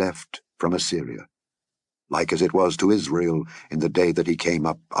shall be left from Assyria, like as it was to Israel in the day that he came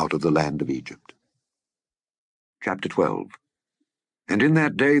up out of the land of Egypt. Chapter 12. And in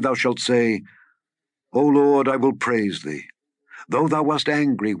that day thou shalt say, O Lord, I will praise thee. Though thou wast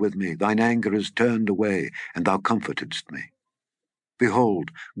angry with me, thine anger is turned away, and thou comfortedst me.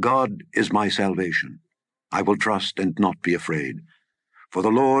 Behold, God is my salvation. I will trust and not be afraid. For the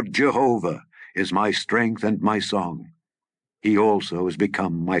Lord Jehovah is my strength and my song. He also is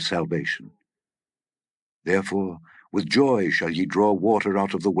become my salvation. Therefore with joy shall ye draw water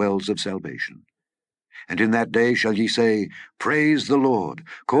out of the wells of salvation. And in that day shall ye say, Praise the Lord,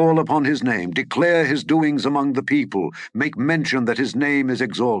 call upon his name, declare his doings among the people, make mention that his name is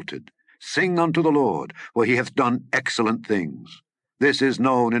exalted. Sing unto the Lord, for he hath done excellent things. This is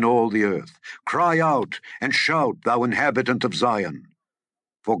known in all the earth. Cry out and shout, thou inhabitant of Zion,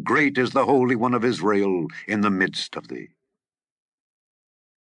 for great is the Holy One of Israel in the midst of thee.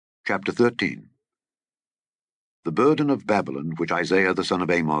 Chapter 13. The burden of Babylon, which Isaiah the son of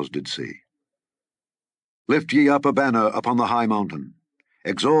Amoz did see. Lift ye up a banner upon the high mountain.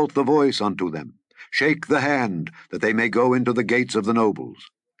 Exalt the voice unto them. Shake the hand, that they may go into the gates of the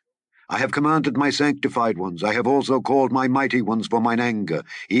nobles. I have commanded my sanctified ones. I have also called my mighty ones for mine anger,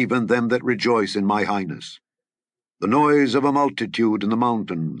 even them that rejoice in my highness. The noise of a multitude in the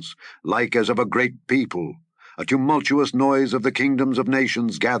mountains, like as of a great people, a tumultuous noise of the kingdoms of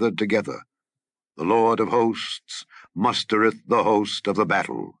nations gathered together. The Lord of hosts mustereth the host of the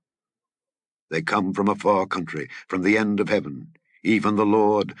battle. They come from a far country, from the end of heaven, even the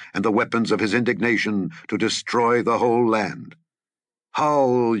Lord, and the weapons of his indignation, to destroy the whole land.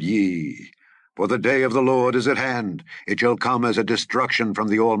 Howl ye, for the day of the Lord is at hand. It shall come as a destruction from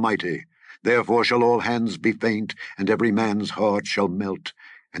the Almighty. Therefore shall all hands be faint, and every man's heart shall melt,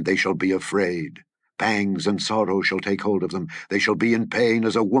 and they shall be afraid. Pangs and sorrow shall take hold of them. They shall be in pain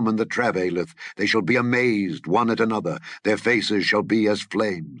as a woman that travaileth. They shall be amazed one at another. Their faces shall be as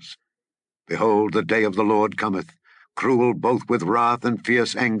flames. Behold, the day of the Lord cometh, cruel both with wrath and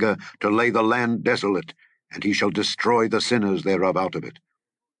fierce anger, to lay the land desolate, and he shall destroy the sinners thereof out of it.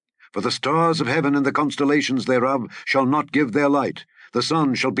 For the stars of heaven and the constellations thereof shall not give their light. The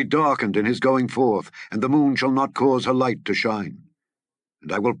sun shall be darkened in his going forth, and the moon shall not cause her light to shine.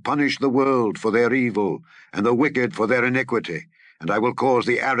 And I will punish the world for their evil, and the wicked for their iniquity, and I will cause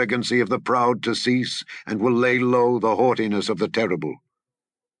the arrogancy of the proud to cease, and will lay low the haughtiness of the terrible.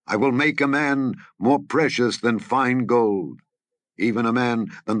 I will make a man more precious than fine gold, even a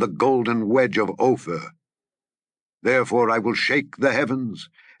man than the golden wedge of Ophir. Therefore I will shake the heavens,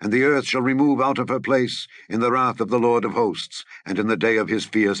 and the earth shall remove out of her place in the wrath of the Lord of hosts, and in the day of his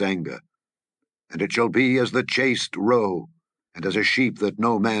fierce anger. And it shall be as the chased roe, and as a sheep that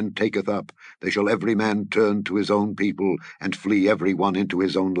no man taketh up. They shall every man turn to his own people, and flee every one into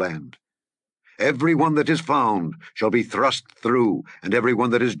his own land. Every one that is found shall be thrust through, and every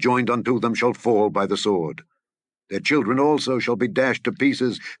one that is joined unto them shall fall by the sword. Their children also shall be dashed to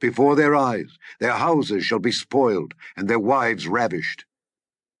pieces before their eyes. Their houses shall be spoiled, and their wives ravished.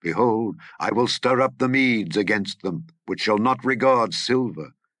 Behold, I will stir up the Medes against them, which shall not regard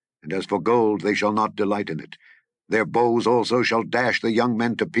silver, and as for gold they shall not delight in it. Their bows also shall dash the young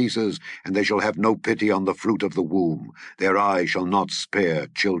men to pieces, and they shall have no pity on the fruit of the womb. Their eye shall not spare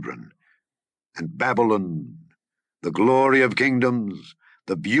children. And Babylon, the glory of kingdoms,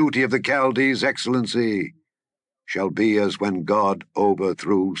 the beauty of the Chaldees' excellency, shall be as when God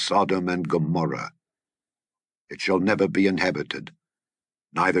overthrew Sodom and Gomorrah. It shall never be inhabited,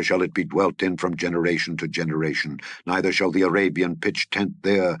 neither shall it be dwelt in from generation to generation. Neither shall the Arabian pitch tent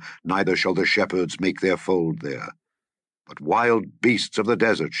there, neither shall the shepherds make their fold there. But wild beasts of the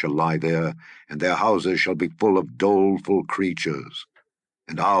desert shall lie there, and their houses shall be full of doleful creatures.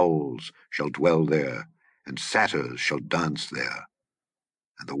 And owls shall dwell there, and satyrs shall dance there.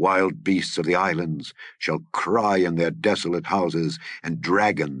 And the wild beasts of the islands shall cry in their desolate houses, and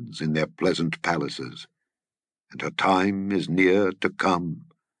dragons in their pleasant palaces. And her time is near to come,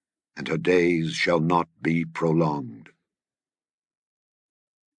 and her days shall not be prolonged.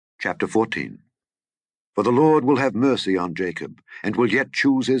 Chapter 14. For the Lord will have mercy on Jacob, and will yet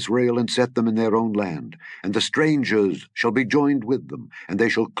choose Israel, and set them in their own land. And the strangers shall be joined with them, and they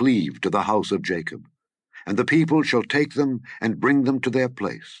shall cleave to the house of Jacob. And the people shall take them, and bring them to their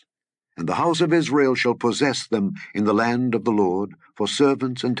place. And the house of Israel shall possess them in the land of the Lord, for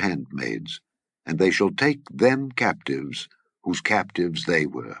servants and handmaids. And they shall take them captives, whose captives they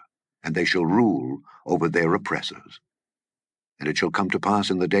were, and they shall rule over their oppressors. And it shall come to pass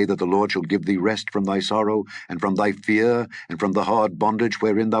in the day that the Lord shall give thee rest from thy sorrow, and from thy fear, and from the hard bondage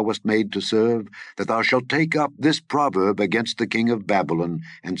wherein thou wast made to serve, that thou shalt take up this proverb against the king of Babylon,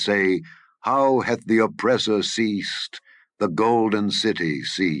 and say, How hath the oppressor ceased, the golden city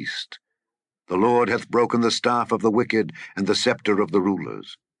ceased? The Lord hath broken the staff of the wicked, and the scepter of the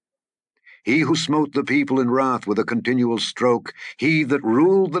rulers. He who smote the people in wrath with a continual stroke, he that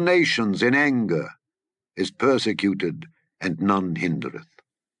ruled the nations in anger, is persecuted, and none hindereth.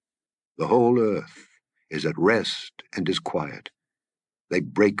 The whole earth is at rest and is quiet. They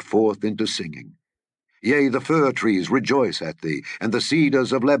break forth into singing. Yea, the fir trees rejoice at thee, and the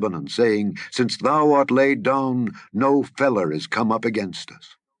cedars of Lebanon, saying, Since thou art laid down, no feller is come up against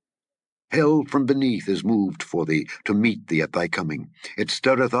us. Hell from beneath is moved for thee, to meet thee at thy coming. It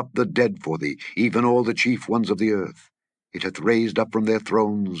stirreth up the dead for thee, even all the chief ones of the earth. It hath raised up from their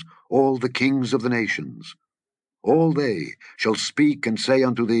thrones all the kings of the nations. All they shall speak and say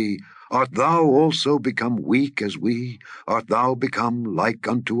unto thee, Art thou also become weak as we? Art thou become like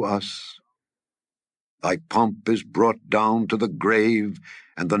unto us? Thy pomp is brought down to the grave,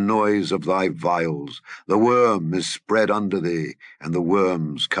 and the noise of thy vials. The worm is spread under thee, and the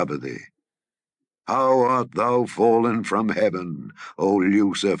worms cover thee. How art thou fallen from heaven, O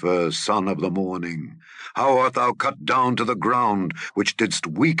Lucifer, son of the morning? How art thou cut down to the ground, which didst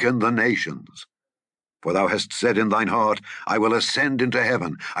weaken the nations? For thou hast said in thine heart, I will ascend into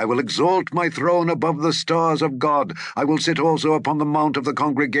heaven. I will exalt my throne above the stars of God. I will sit also upon the mount of the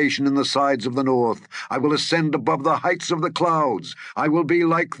congregation in the sides of the north. I will ascend above the heights of the clouds. I will be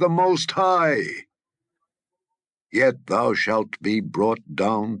like the Most High. Yet thou shalt be brought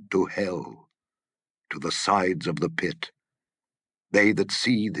down to hell, to the sides of the pit. They that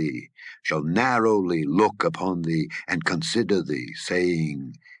see thee shall narrowly look upon thee and consider thee,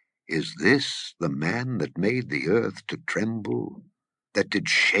 saying, Is this the man that made the earth to tremble, that did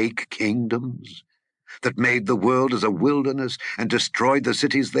shake kingdoms, that made the world as a wilderness, and destroyed the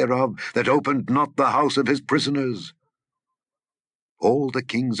cities thereof, that opened not the house of his prisoners? All the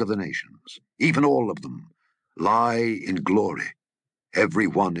kings of the nations, even all of them, lie in glory, every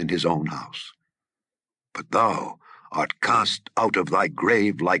one in his own house. But thou art cast out of thy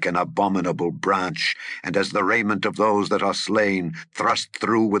grave like an abominable branch, and as the raiment of those that are slain, thrust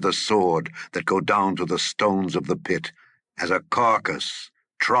through with a sword, that go down to the stones of the pit, as a carcass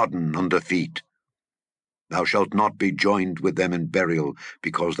trodden under feet. Thou shalt not be joined with them in burial,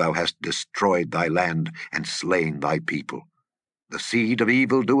 because thou hast destroyed thy land and slain thy people. The seed of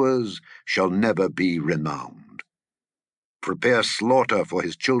evildoers shall never be renowned. Prepare slaughter for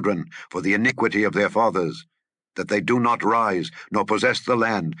his children, for the iniquity of their fathers, that they do not rise, nor possess the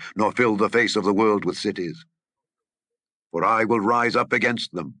land, nor fill the face of the world with cities. For I will rise up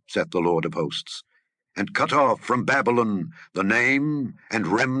against them, saith the Lord of hosts, and cut off from Babylon the name, and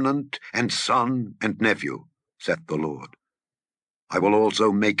remnant, and son, and nephew, saith the Lord. I will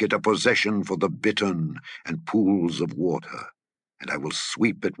also make it a possession for the bittern and pools of water, and I will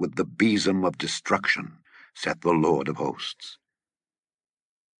sweep it with the besom of destruction, saith the Lord of hosts.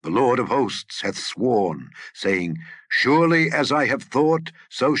 The Lord of hosts hath sworn, saying, Surely as I have thought,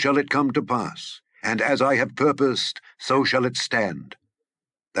 so shall it come to pass, and as I have purposed, so shall it stand,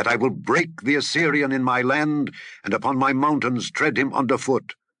 that I will break the Assyrian in my land, and upon my mountains tread him under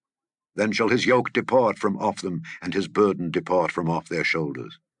foot. Then shall his yoke depart from off them, and his burden depart from off their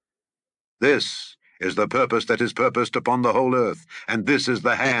shoulders. This is the purpose that is purposed upon the whole earth, and this is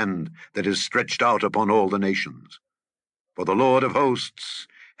the hand that is stretched out upon all the nations. For the Lord of hosts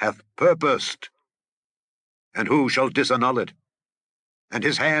hath purposed, and who shall disannul it? And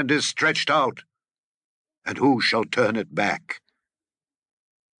his hand is stretched out, and who shall turn it back?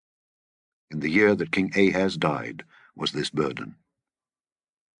 In the year that King Ahaz died was this burden.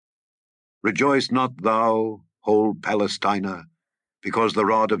 Rejoice not thou, whole Palestina, because the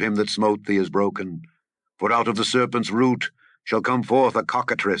rod of him that smote thee is broken. For out of the serpent's root shall come forth a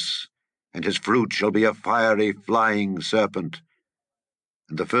cockatrice, and his fruit shall be a fiery flying serpent.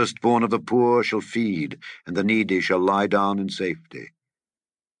 And the firstborn of the poor shall feed, and the needy shall lie down in safety.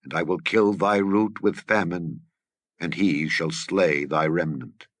 And I will kill thy root with famine, and he shall slay thy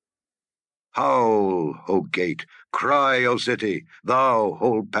remnant. Howl, O gate, cry, O city, thou,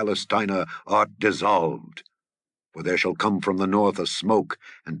 whole Palestina, art dissolved. For there shall come from the north a smoke,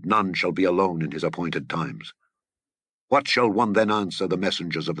 and none shall be alone in his appointed times. What shall one then answer the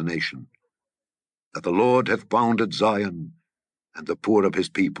messengers of the nation? That the Lord hath founded Zion, and the poor of his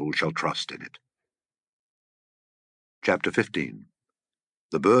people shall trust in it. Chapter 15.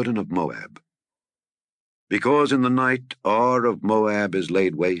 The burden of Moab. Because in the night Ar of Moab is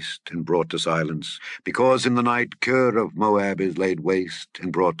laid waste and brought to silence, because in the night Kir of Moab is laid waste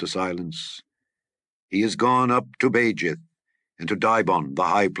and brought to silence, he is gone up to Bajith, and to Dibon, the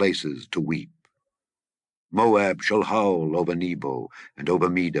high places, to weep. Moab shall howl over Nebo and over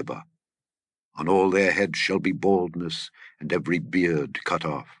Medeba. On all their heads shall be baldness, and every beard cut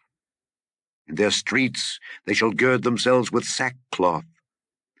off. In their streets they shall gird themselves with sackcloth.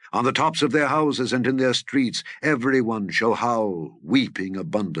 On the tops of their houses and in their streets every one shall howl, weeping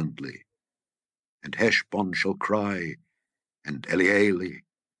abundantly. And Heshbon shall cry, and Elealeh,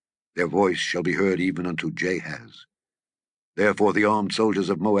 their voice shall be heard even unto Jahaz. Therefore the armed soldiers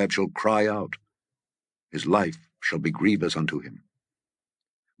of Moab shall cry out. His life shall be grievous unto him.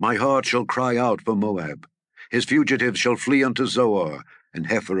 My heart shall cry out for Moab. His fugitives shall flee unto Zoar. an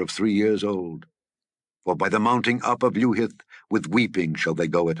heifer of 3 years old. For by the mounting up of Luhith, with weeping shall they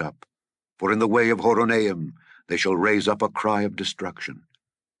go it up. For in the way of Horonaim they shall raise up a cry of destruction.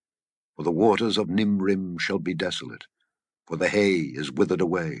 For the waters of Nimrim shall be desolate, for the hay is withered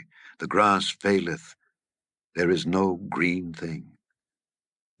away, the grass faileth, there is no green thing.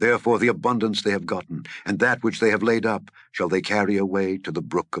 Therefore the abundance they have gotten, and that which they have laid up, shall they carry away to the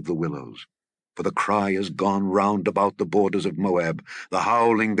brook of the willows. For the cry is gone round about the borders of Moab, the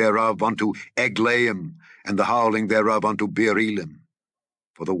howling thereof unto Eglaim, and the howling thereof unto Beer-elim.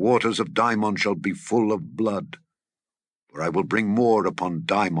 For the waters of Dimon shall be full of blood. For I will bring more upon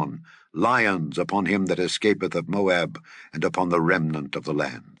Dimon, lions upon him that escapeth of Moab, and upon the remnant of the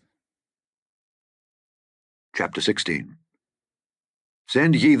land. Chapter 16.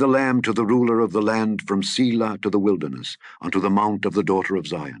 Send ye the lamb to the ruler of the land from Selah to the wilderness, unto the mount of the daughter of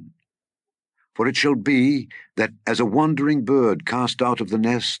Zion. For it shall be that as a wandering bird cast out of the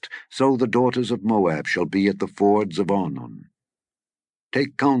nest, so the daughters of Moab shall be at the fords of Arnon.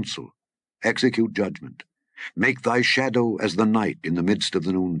 Take counsel, execute judgment. Make thy shadow as the night in the midst of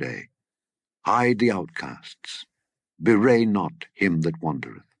the noonday. Hide the outcasts. Bewray not him that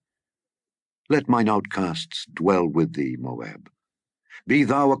wandereth. Let mine outcasts dwell with thee, Moab. Be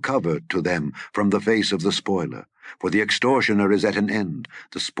thou a cover to them from the face of the spoiler, for the extortioner is at an end,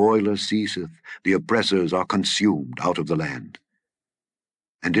 the spoiler ceaseth, the oppressors are consumed out of the land.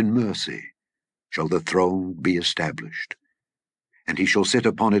 And in mercy shall the throne be established, and he shall sit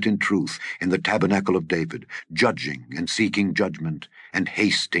upon it in truth in the tabernacle of David, judging and seeking judgment, and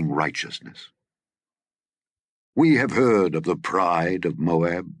hasting righteousness. We have heard of the pride of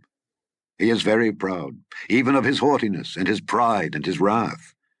Moab. He is very proud, even of his haughtiness, and his pride, and his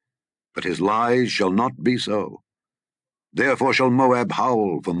wrath. But his lies shall not be so. Therefore shall Moab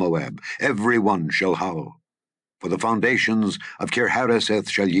howl for Moab, every one shall howl. For the foundations of Kir-hareseth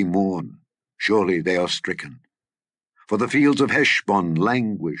shall ye mourn, surely they are stricken. For the fields of Heshbon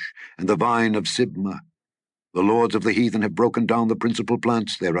languish, and the vine of Sibmah. The lords of the heathen have broken down the principal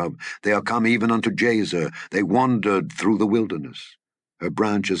plants thereof. They are come even unto Jazer, they wandered through the wilderness. Her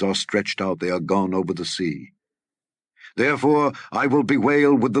branches are stretched out, they are gone over the sea. Therefore I will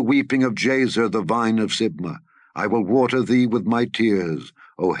bewail with the weeping of Jazer the vine of Sibmah. I will water thee with my tears,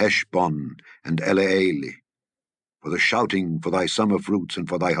 O Heshbon and Elealeh. For the shouting for thy summer fruits and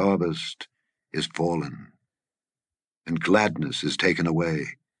for thy harvest is fallen. And gladness is taken away,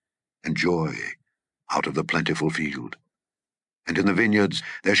 and joy out of the plentiful field. And in the vineyards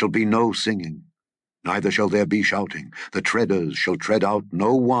there shall be no singing, neither shall there be shouting. The treaders shall tread out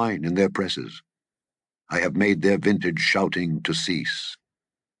no wine in their presses. I have made their vintage shouting to cease.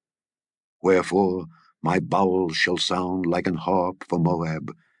 Wherefore my bowels shall sound like an harp for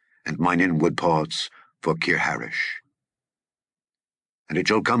Moab, and mine inward parts for Kir-haresh. And it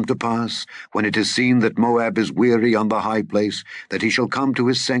shall come to pass, when it is seen that Moab is weary on the high place, that he shall come to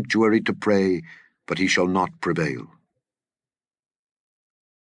his sanctuary to pray, but he shall not prevail.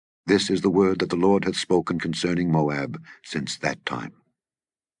 This is the word that the Lord hath spoken concerning Moab since that time.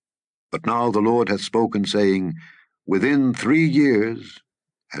 But now the Lord hath spoken, saying, Within 3 years,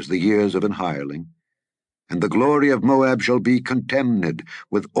 as the years of an hireling, and the glory of Moab shall be contemned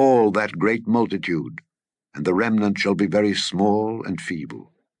with all that great multitude, and the remnant shall be very small and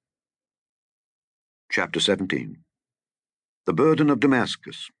feeble. Chapter 17. The burden of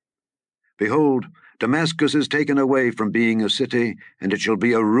Damascus. Behold, Damascus is taken away from being a city, and it shall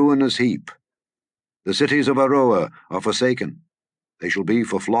be a ruinous heap. The cities of Aroah are forsaken. They shall be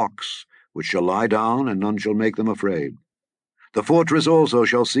for flocks, which shall lie down, and none shall make them afraid. The fortress also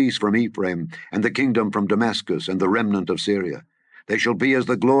shall cease from Ephraim, and the kingdom from Damascus, and the remnant of Syria. They shall be as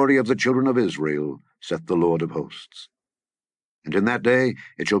the glory of the children of Israel, saith the Lord of hosts. And in that day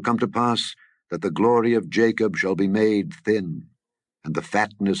it shall come to pass that the glory of Jacob shall be made thin, and the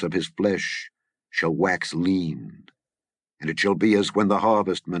fatness of his flesh shall wax lean. And it shall be as when the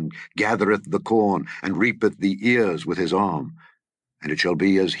harvestman gathereth the corn, and reapeth the ears with his arm. And it shall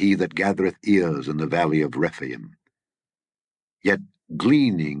be as he that gathereth ears in the valley of Rephaim. Yet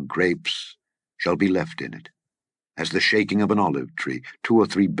gleaning grapes shall be left in it, as the shaking of an olive tree, 2 or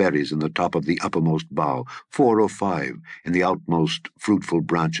 3 berries in the top of the uppermost bough, 4 or 5 in the outmost fruitful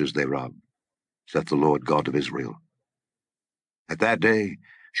branches thereof, saith the Lord God of Israel. At that day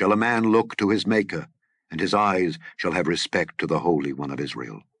shall a man look to his Maker, and his eyes shall have respect to the Holy One of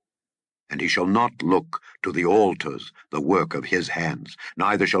Israel. And he shall not look to the altars, the work of his hands,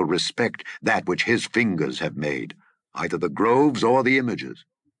 neither shall respect that which his fingers have made, either the groves or the images.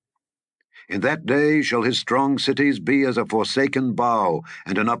 In that day shall his strong cities be as a forsaken bough,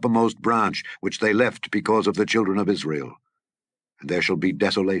 and an uppermost branch, which they left because of the children of Israel. and there shall be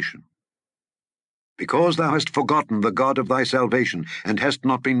desolation. Because thou hast forgotten the God of thy salvation, and hast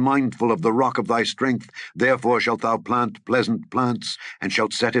not been mindful of the rock of thy strength, therefore shalt thou plant pleasant plants, and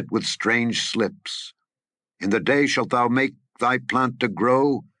shalt set it with strange slips. In the day shalt thou make thy plant to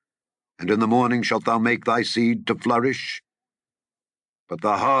grow, and in the morning shalt thou make thy seed to flourish. But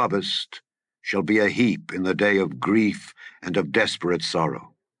the harvest shall be a heap in the day of grief and of desperate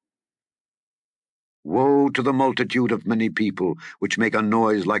sorrow. Woe to the multitude of many people, which make a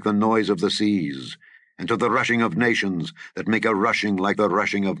noise like the noise of the seas, and to the rushing of nations, that make a rushing like the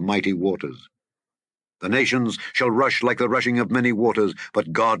rushing of mighty waters. The nations shall rush like the rushing of many waters,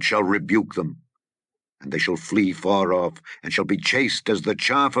 but God shall rebuke them. And they shall flee far off, and shall be chased as the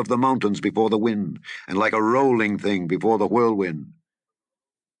chaff of the mountains before the wind, and like a rolling thing before the whirlwind.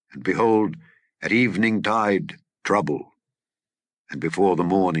 And behold, at evening tide, trouble, and before the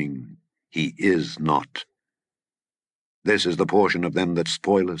morning he is not. This is the portion of them that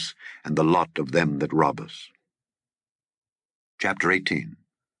spoil us, and the lot of them that rob us. Chapter 18.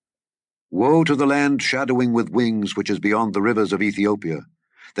 Woe to the land shadowing with wings, which is beyond the rivers of Ethiopia,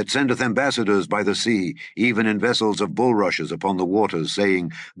 that sendeth ambassadors by the sea, even in vessels of bulrushes upon the waters,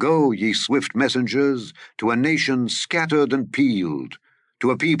 saying, Go, ye swift messengers, to a nation scattered and peeled,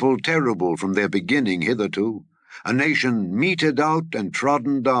 to a people terrible from their beginning hitherto, a nation meted out and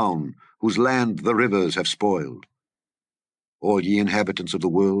trodden down, whose land the rivers have spoiled. All ye inhabitants of the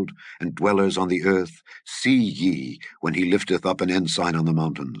world, and dwellers on the earth, see ye, when he lifteth up an ensign on the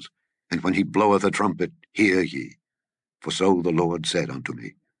mountains, and when he bloweth a trumpet, hear ye. For so the Lord said unto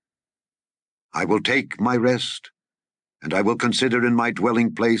me, I will take my rest, and I will consider in my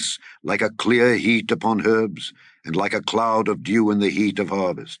dwelling place like a clear heat upon herbs, and like a cloud of dew in the heat of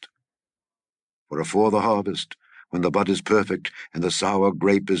harvest. For afore the harvest, when the bud is perfect, and the sour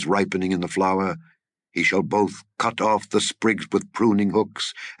grape is ripening in the flower, he shall both cut off the sprigs with pruning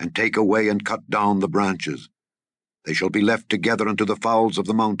hooks, and take away and cut down the branches. They shall be left together unto the fowls of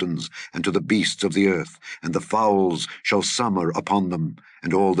the mountains, and to the beasts of the earth, and the fowls shall summer upon them,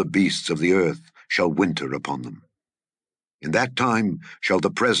 and all the beasts of the earth shall winter upon them. In that time shall the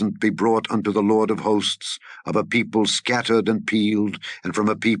present be brought unto the Lord of hosts, of a people scattered and peeled, and from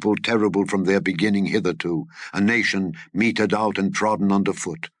a people terrible from their beginning hitherto, a nation meted out and trodden under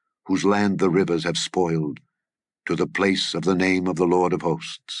foot, whose land the rivers have spoiled, to the place of the name of the Lord of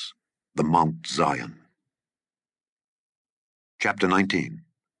hosts, the Mount Zion. Chapter 19.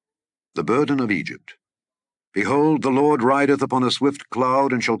 The burden of Egypt. Behold, the Lord rideth upon a swift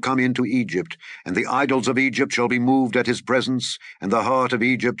cloud, and shall come into Egypt, and the idols of Egypt shall be moved at his presence, and the heart of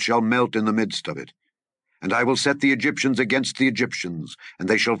Egypt shall melt in the midst of it. And I will set the Egyptians against the Egyptians, and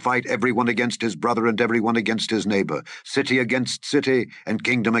they shall fight every one against his brother, and every one against his neighbor, city against city, and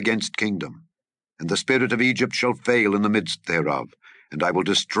kingdom against kingdom. And the spirit of Egypt shall fail in the midst thereof, and I will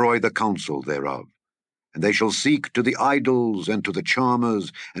destroy the counsel thereof. And they shall seek to the idols, and to the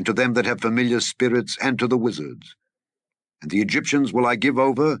charmers, and to them that have familiar spirits, and to the wizards. And the Egyptians will I give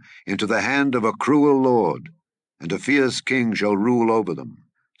over into the hand of a cruel lord, and a fierce king shall rule over them,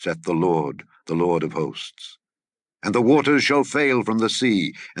 saith the Lord of hosts. And the waters shall fail from the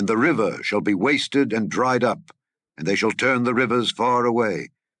sea, and the river shall be wasted and dried up, and they shall turn the rivers far away,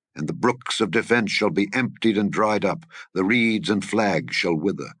 and the brooks of defense shall be emptied and dried up, the reeds and flags shall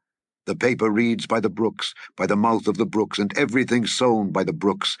wither. The paper reeds by the brooks, by the mouth of the brooks, and everything sown by the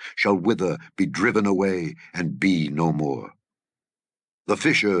brooks shall wither, be driven away, and be no more. The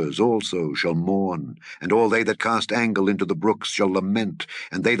fishers also shall mourn, and all they that cast angle into the brooks shall lament,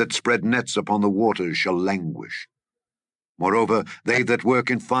 and they that spread nets upon the waters shall languish. Moreover, they that work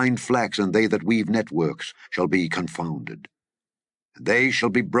in fine flax, and they that weave networks, shall be confounded. And they shall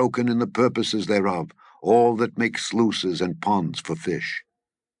be broken in the purposes thereof, all that make sluices and ponds for fish.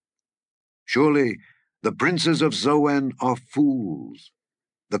 Surely the princes of Zoan are fools.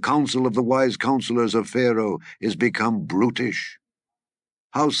 The counsel of the wise counselors of Pharaoh is become brutish.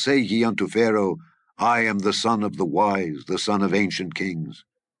 How say ye unto Pharaoh, I am the son of the wise, the son of ancient kings?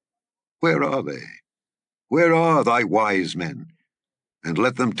 Where are they? Where are thy wise men? And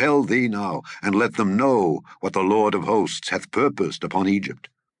let them tell thee now, and let them know what the Lord of hosts hath purposed upon Egypt.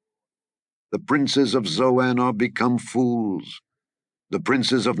 The princes of Zoan are become fools. The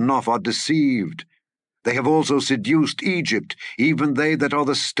princes of Noph are deceived. They have also seduced Egypt, even they that are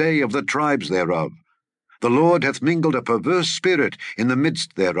the stay of the tribes thereof. The Lord hath mingled a perverse spirit in the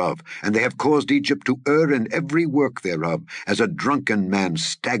midst thereof, and they have caused Egypt to err in every work thereof, as a drunken man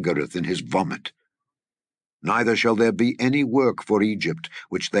staggereth in his vomit. Neither shall there be any work for Egypt,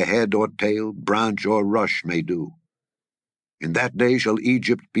 which the head or tail, branch or rush may do. In that day shall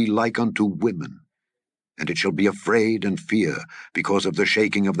Egypt be like unto women. And it shall be afraid and fear, because of the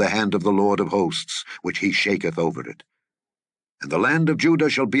shaking of the hand of the Lord of hosts, which he shaketh over it. And the land of Judah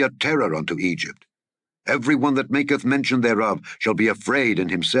shall be a terror unto Egypt. Every one that maketh mention thereof shall be afraid in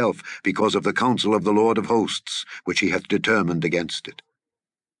himself, because of the counsel of the Lord of hosts, which he hath determined against it.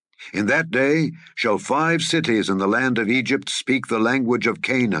 In that day shall 5 cities in the land of Egypt speak the language of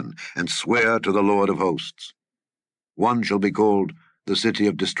Canaan, and swear to the Lord of hosts. One shall be called the city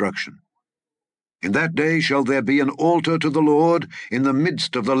of destruction. In that day shall there be an altar to the Lord in the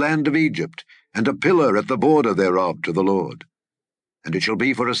midst of the land of Egypt, and a pillar at the border thereof to the Lord. And it shall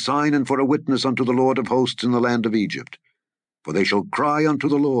be for a sign and for a witness unto the Lord of hosts in the land of Egypt. For they shall cry unto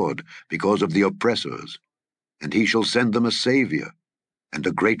the Lord because of the oppressors, and he shall send them a Saviour, and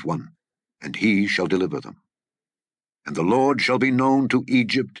a great one, and he shall deliver them. And the Lord shall be known to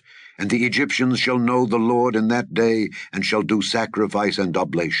Egypt, and the Egyptians shall know the Lord in that day, and shall do sacrifice and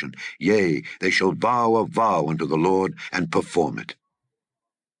oblation. Yea, they shall vow a vow unto the Lord, and perform it.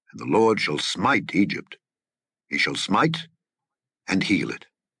 And the Lord shall smite Egypt. He shall smite and heal it.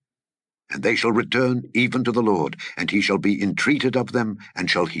 And they shall return even to the Lord, and he shall be entreated of them, and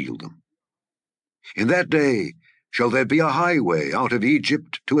shall heal them. In that day shall there be a highway out of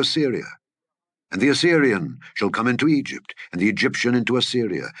Egypt to Assyria. And the Assyrian shall come into Egypt, and the Egyptian into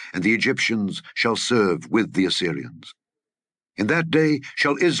Assyria, and the Egyptians shall serve with the Assyrians. In that day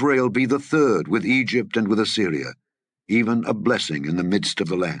shall Israel be the third with Egypt and with Assyria, even a blessing in the midst of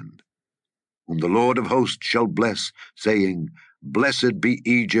the land, whom the Lord of hosts shall bless, saying, Blessed be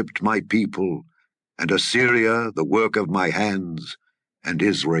Egypt, my people, and Assyria, the work of my hands, and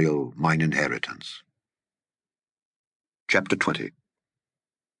Israel, mine inheritance. Chapter 20.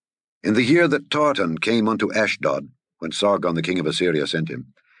 In the year that Tartan came unto Ashdod, when Sargon the king of Assyria sent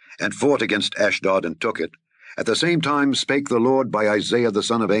him, and fought against Ashdod and took it, at the same time spake the Lord by Isaiah the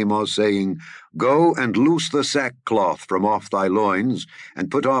son of Amoz, saying, Go and loose the sackcloth from off thy loins,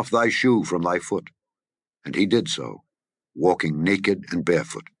 and put off thy shoe from thy foot. And he did so, walking naked and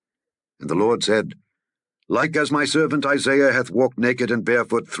barefoot. And the Lord said, Like as my servant Isaiah hath walked naked and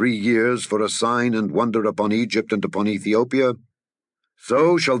barefoot 3 years for a sign and wonder upon Egypt and upon Ethiopia,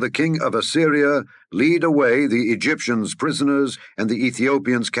 so shall the king of Assyria lead away the Egyptians prisoners and the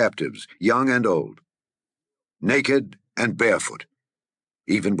Ethiopians captives, young and old, naked and barefoot,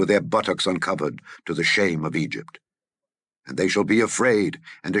 even with their buttocks uncovered, to the shame of Egypt. And they shall be afraid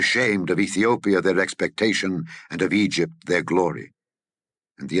and ashamed of Ethiopia their expectation, and of Egypt their glory.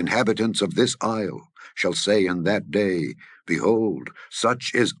 And the inhabitants of this isle shall say in that day, Behold,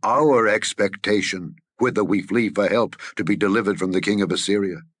 such is our expectation, whither we flee for help to be delivered from the king of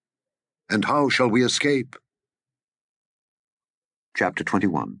Assyria. And how shall we escape? Chapter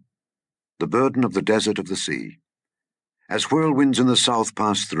 21. The burden of the desert of the sea. As whirlwinds in the south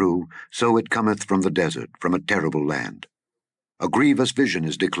pass through, so it cometh from the desert, from a terrible land. A grievous vision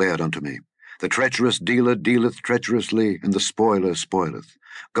is declared unto me. The treacherous dealer dealeth treacherously, and the spoiler spoileth.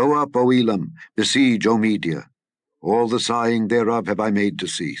 Go up, O Elam, besiege, O Media. All the sighing thereof have I made to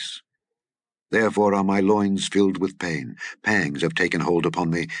cease. Therefore are my loins filled with pain. Pangs have taken hold upon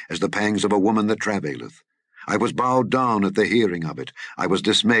me, as the pangs of a woman that travaileth. I was bowed down at the hearing of it. I was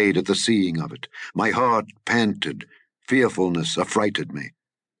dismayed at the seeing of it. My heart panted. Fearfulness affrighted me.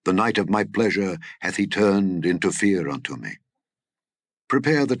 The night of my pleasure hath he turned into fear unto me.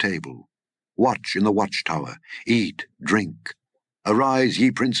 Prepare the table. Watch in the watchtower. Eat, drink. Arise,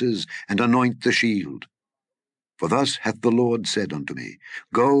 ye princes, and anoint the shield. For thus hath the Lord said unto me,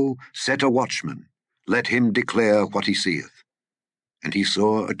 Go, set a watchman, let him declare what he seeth. And he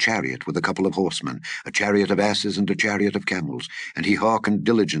saw a chariot with a couple of horsemen, a chariot of asses and a chariot of camels, and he hearkened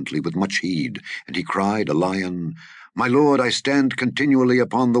diligently with much heed, and he cried, a lion, My Lord, I stand continually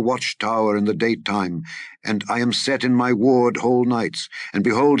upon the watchtower in the daytime, and I am set in my ward whole nights, and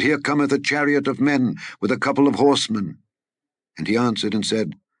behold, here cometh a chariot of men with a couple of horsemen. And he answered and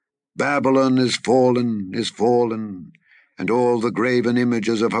said, Babylon is fallen, and all the graven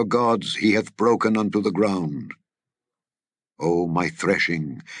images of her gods he hath broken unto the ground. O my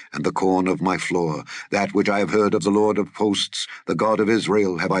threshing, and the corn of my floor, that which I have heard of the Lord of hosts, the God of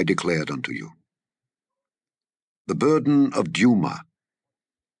Israel, have I declared unto you. The burden of Duma.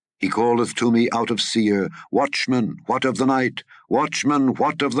 He calleth to me out of Seir, Watchman, what of the night? Watchman,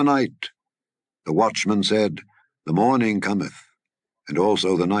 what of the night? The watchman said, The morning cometh, and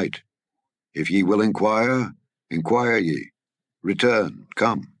also the night. If ye will inquire, inquire ye. Return,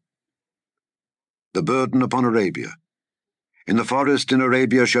 come. The burden upon Arabia. In the forest in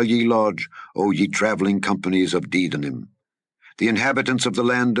Arabia shall ye lodge, O ye travelling companies of Dedanim. The inhabitants of the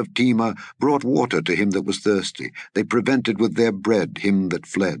land of Tema brought water to him that was thirsty. They prevented with their bread him that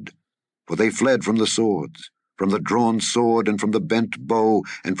fled. for they fled from the swords, from the drawn sword, and from the bent bow,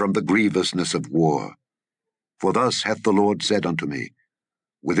 and from the grievousness of war. For thus hath the Lord said unto me,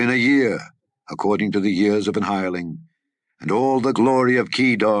 Within a year, according to the years of an hireling, and all the glory of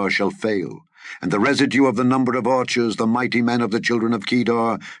Kedar shall fail, and the residue of the number of archers, the mighty men of the children of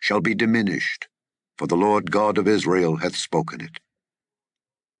Kedar, shall be diminished, for the Lord God of Israel hath spoken it.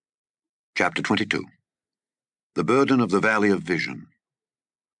 Chapter 22. The burden of the valley of vision.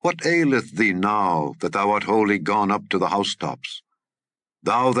 What aileth thee now, that thou art wholly gone up to the housetops?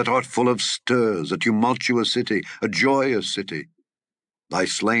 Thou that art full of stirs, a tumultuous city, a joyous city. Thy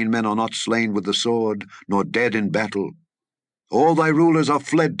slain men are not slain with the sword, nor dead in battle. All thy rulers are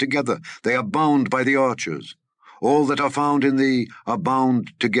fled together, they are bound by the archers. All that are found in thee are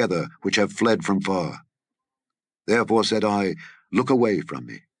bound together, which have fled from far. Therefore said I, Look away from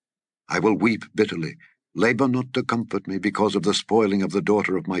me. I will weep bitterly. Labour not to comfort me because of the spoiling of the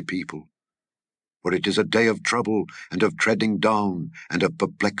daughter of my people. For it is a day of trouble, and of treading down, and of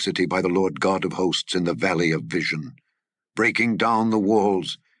perplexity by the Lord God of hosts in the valley of vision, breaking down the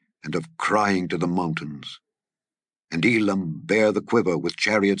walls, and of crying to the mountains. And Elam bare the quiver with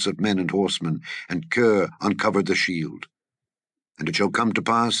chariots of men and horsemen, and Kir uncovered the shield. And it shall come to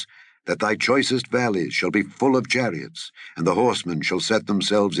pass that thy choicest valleys shall be full of chariots, and the horsemen shall set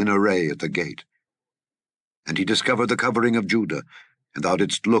themselves in array at the gate. And he discovered the covering of Judah, and thou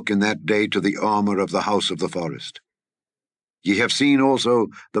didst look in that day to the armour of the house of the forest. Ye have seen also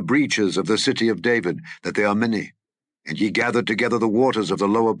the breaches of the city of David, that they are many, and ye gathered together the waters of the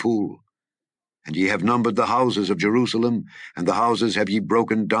lower pool. And ye have numbered the houses of Jerusalem, and the houses have ye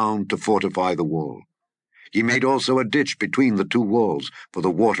broken down to fortify the wall. Ye made also a ditch between the two walls for the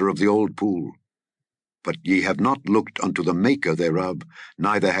water of the old pool. But ye have not looked unto the maker thereof,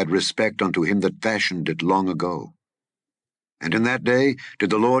 neither had respect unto him that fashioned it long ago. And in that day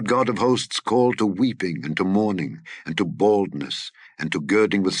did the Lord God of hosts call to weeping, and to mourning, and to baldness, and to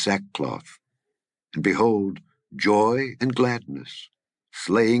girding with sackcloth. And behold, joy and gladness,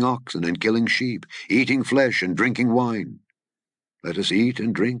 slaying oxen and killing sheep, eating flesh and drinking wine. Let us eat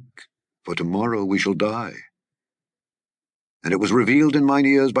and drink, for tomorrow we shall die. And it was revealed in mine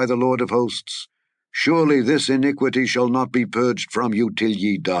ears by the Lord of hosts, Surely this iniquity shall not be purged from you till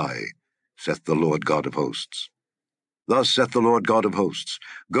ye die, saith the Lord God of hosts. Thus saith the Lord God of hosts,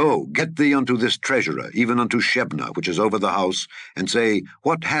 Go, get thee unto this treasurer, even unto Shebna, which is over the house, and say,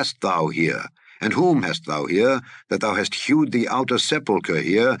 What hast thou here? And whom hast thou here, that thou hast hewed thee out a sepulchre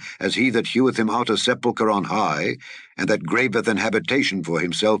here, as he that heweth him out a sepulchre on high, and that graveth an habitation for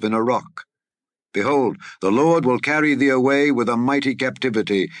himself in a rock? Behold, the Lord will carry thee away with a mighty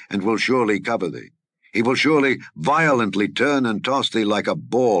captivity, and will surely cover thee. He will surely violently turn and toss thee like a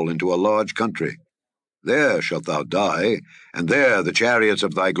ball into a large country. There shalt thou die, and there the chariots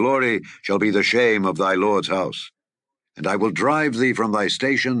of thy glory shall be the shame of thy Lord's house. And I will drive thee from thy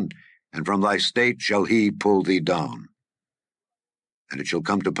station, and from thy state shall he pull thee down. And it shall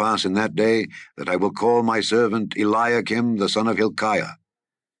come to pass in that day that I will call my servant Eliakim the son of Hilkiah,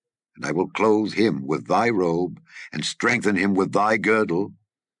 and I will clothe him with thy robe, and strengthen him with thy girdle,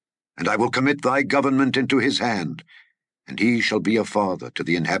 and I will commit thy government into his hand, and he shall be a father to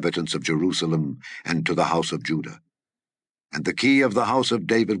the inhabitants of Jerusalem and to the house of Judah. And the key of the house of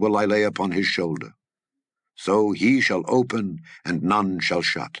David will I lay upon his shoulder. So he shall open, and none shall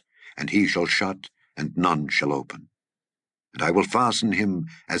shut, and he shall shut, and none shall open. And I will fasten him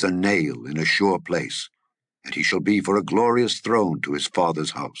as a nail in a sure place, and he shall be for a glorious throne to his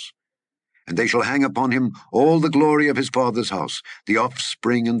father's house. And they shall hang upon him all the glory of his father's house, the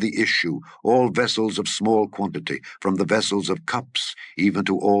offspring and the issue, all vessels of small quantity, from the vessels of cups even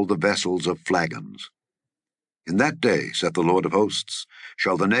to all the vessels of flagons. In that day, saith the Lord of hosts,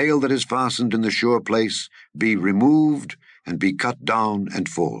 shall the nail that is fastened in the sure place be removed, and be cut down and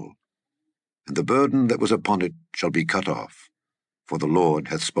fall. And the burden that was upon it shall be cut off, for the Lord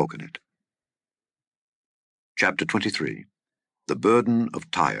hath spoken it. Chapter 23. The burden of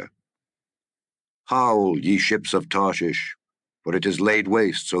Tyre. Howl, ye ships of Tarshish, for it is laid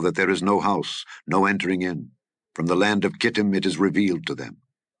waste, so that there is no house, no entering in. From the land of Kittim it is revealed to them.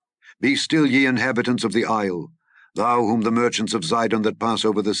 Be still, ye inhabitants of the isle, thou whom the merchants of Zidon that pass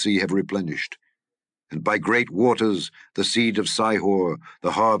over the sea have replenished. And by great waters the seed of Sihor,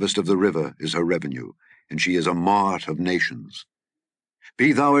 the harvest of the river, is her revenue, and she is a mart of nations.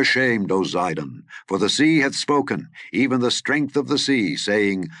 Be thou ashamed, O Zidon, for the sea hath spoken, even the strength of the sea,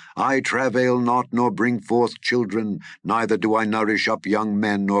 saying, I travail not, nor bring forth children, neither do I nourish up young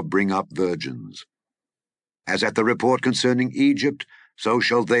men, nor bring up virgins. As at the report concerning Egypt, so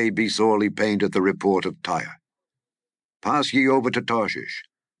shall they be sorely pained at the report of Tyre. Pass ye over to Tarshish.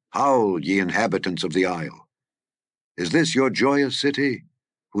 Howl, ye inhabitants of the isle. Is this your joyous city,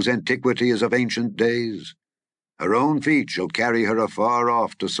 whose antiquity is of ancient days? Her own feet shall carry her afar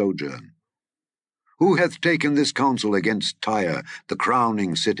off to sojourn. Who hath taken this counsel against Tyre, the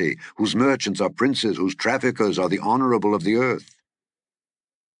crowning city, whose merchants are princes, whose traffickers are the honorable of the earth?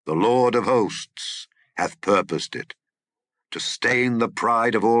 The Lord of hosts hath purposed it, to stain the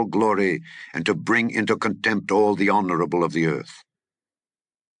pride of all glory, and to bring into contempt all the honorable of the earth.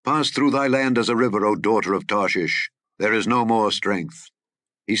 Pass through thy land as a river, O daughter of Tarshish. There is no more strength.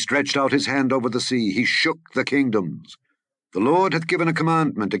 He stretched out his hand over the sea. He shook the kingdoms. The Lord hath given a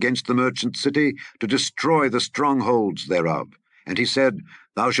commandment against the merchant city to destroy the strongholds thereof. And he said,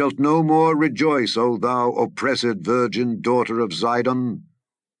 Thou shalt no more rejoice, O thou oppressed virgin daughter of Zidon.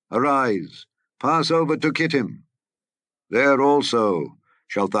 Arise, pass over to Kittim. There also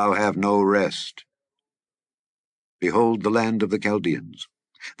shalt thou have no rest. Behold the land of the Chaldeans.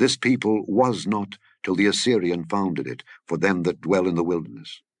 This people was not till the Assyrian founded it, for them that dwell in the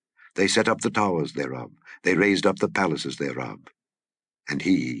wilderness. They set up the towers thereof, they raised up the palaces thereof, and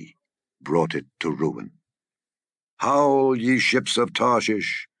he brought it to ruin. Howl, ye ships of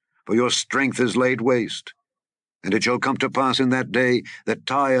Tarshish, for your strength is laid waste. And it shall come to pass in that day that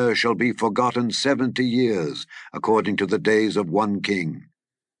Tyre shall be forgotten 70 years, according to the days of one king.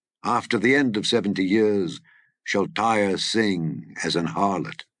 After the end of 70 years shall Tyre sing as an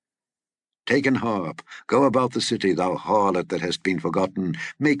harlot. Take an harp, go about the city, thou harlot that hast been forgotten.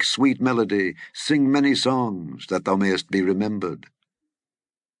 Make sweet melody, sing many songs, that thou mayest be remembered.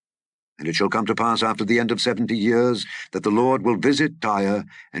 And it shall come to pass after the end of 70 years, that the Lord will visit Tyre,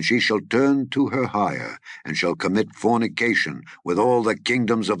 and she shall turn to her hire, and shall commit fornication with all the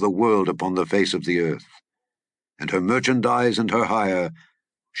kingdoms of the world upon the face of the earth. And her merchandise and her hire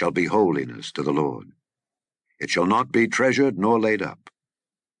shall be holiness to the Lord. It shall not be treasured nor laid up.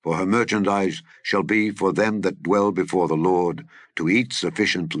 For her merchandise shall be for them that dwell before the Lord, to eat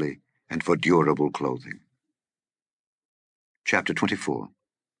sufficiently, and for durable clothing. Chapter 24.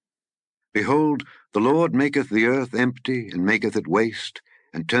 Behold, the Lord maketh the earth empty, and maketh it waste,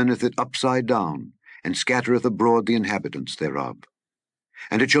 and turneth it upside down, and scattereth abroad the inhabitants thereof.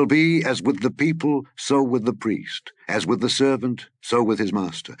 And it shall be as with the people, so with the priest, as with the servant, so with his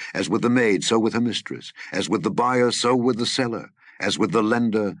master, as with the maid, so with her mistress, as with the buyer, so with the seller, as with the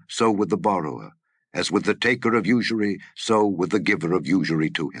lender, so with the borrower, as with the taker of usury, so with the giver of usury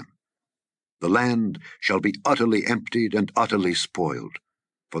to him. The land shall be utterly emptied and utterly spoiled,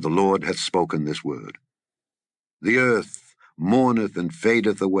 for the Lord hath spoken this word. The earth mourneth and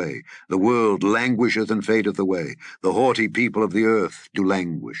fadeth away, the world languisheth and fadeth away, the haughty people of the earth do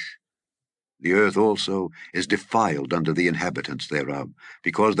languish. The earth also is defiled under the inhabitants thereof,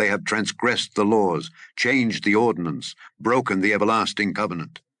 because they have transgressed the laws, changed the ordinance, broken the everlasting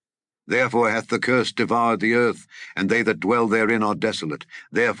covenant. Therefore hath the curse devoured the earth, and they that dwell therein are desolate.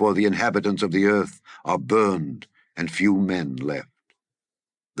 Therefore the inhabitants of the earth are burned, and few men left.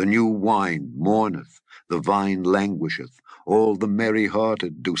 The new wine mourneth, the vine languisheth, all the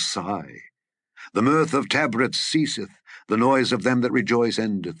merry-hearted do sigh. The mirth of tabrets ceaseth, the noise of them that rejoice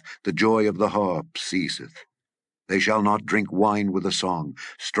endeth, the joy of the harp ceaseth. They shall not drink wine with a song,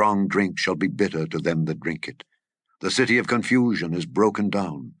 strong drink shall be bitter to them that drink it. The city of confusion is broken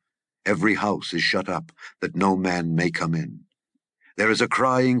down, every house is shut up, that no man may come in. There is a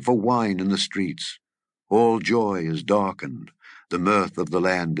crying for wine in the streets, all joy is darkened, the mirth of the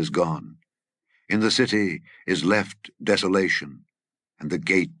land is gone. In the city is left desolation, and the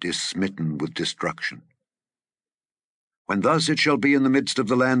gate is smitten with destruction. When thus it shall be in the midst of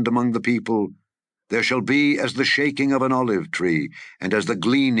the land among the people, there shall be as the shaking of an olive tree, and as the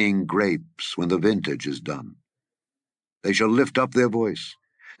gleaning grapes when the vintage is done. They shall lift up their voice,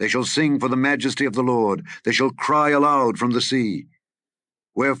 they shall sing for the majesty of the Lord, they shall cry aloud from the sea.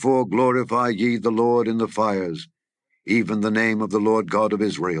 Wherefore glorify ye the Lord in the fires, even the name of the Lord God of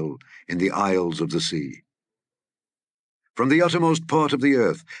Israel in the isles of the sea. From the uttermost part of the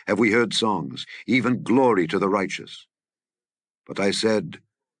earth have we heard songs, even glory to the righteous. But I said,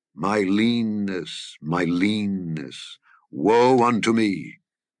 my leanness, woe unto me!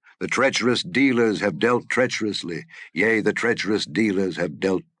 The treacherous dealers have dealt treacherously, yea, the treacherous dealers have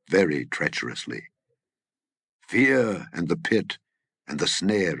dealt very treacherously. Fear and the pit and the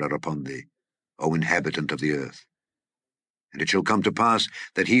snare are upon thee, O inhabitant of the earth. And it shall come to pass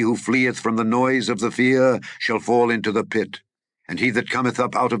that he who fleeth from the noise of the fear shall fall into the pit, and he that cometh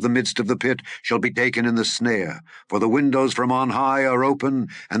up out of the midst of the pit shall be taken in the snare. For the windows from on high are open,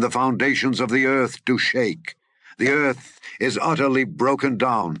 and the foundations of the earth do shake. The earth is utterly broken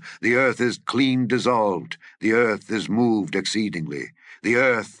down, the earth is clean dissolved, the earth is moved exceedingly. The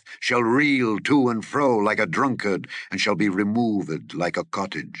earth shall reel to and fro like a drunkard, and shall be removed like a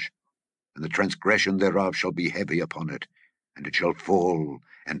cottage. And the transgression thereof shall be heavy upon it, and it shall fall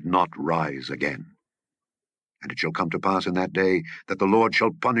and not rise again. And it shall come to pass in that day that the Lord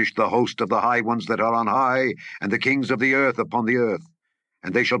shall punish the host of the high ones that are on high, and the kings of the earth upon the earth.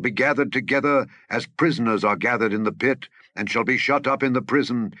 And they shall be gathered together as prisoners are gathered in the pit, and shall be shut up in the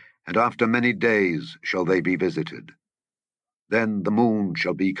prison, and after many days shall they be visited. Then the moon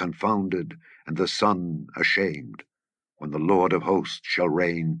shall be confounded, and the sun ashamed, when the Lord of hosts shall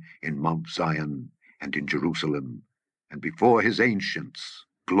reign in Mount Zion and in Jerusalem, and before his ancients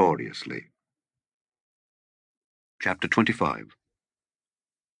gloriously. Chapter 25.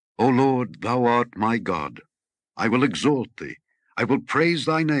 O Lord, thou art my God. I will exalt thee. I will praise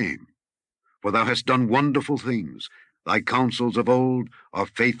thy name. For thou hast done wonderful things. Thy counsels of old are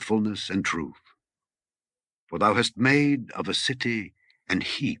faithfulness and truth. For thou hast made of a city an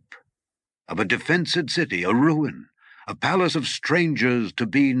heap, of a defenced city a ruin, a palace of strangers to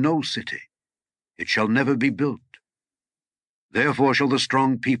be no city. It shall never be built. Therefore shall the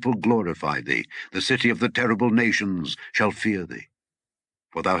strong people glorify thee. The city of the terrible nations shall fear thee.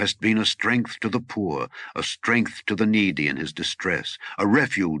 For thou hast been a strength to the poor, a strength to the needy in his distress, a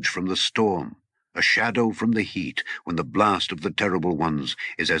refuge from the storm, a shadow from the heat, when the blast of the terrible ones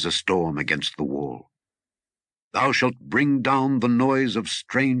is as a storm against the wall. Thou shalt bring down the noise of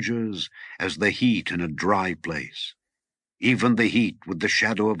strangers as the heat in a dry place, even the heat with the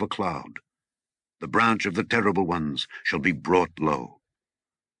shadow of a cloud. The branch of the terrible ones shall be brought low.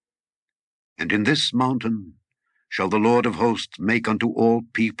 And in this mountain shall the Lord of hosts make unto all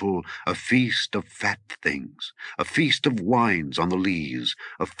people a feast of fat things, a feast of wines on the lees,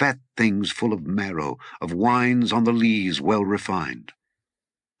 of fat things full of marrow, of wines on the lees well refined.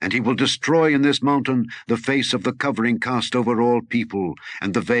 And he will destroy in this mountain the face of the covering cast over all people,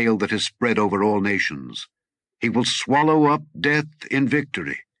 and the veil that is spread over all nations. He will swallow up death in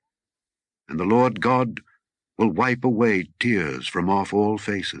victory. And the Lord God will wipe away tears from off all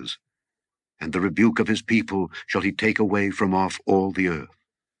faces, and the rebuke of his people shall he take away from off all the earth,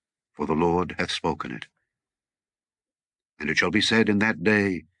 for the Lord hath spoken it. And it shall be said in that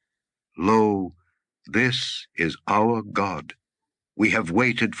day, Lo, this is our God. We have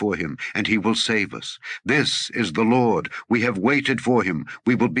waited for him, and he will save us. This is the Lord. We have waited for him.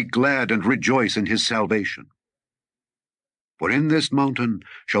 We will be glad and rejoice in his salvation. For in this mountain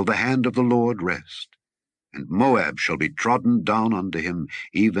shall the hand of the Lord rest, and Moab shall be trodden down unto him,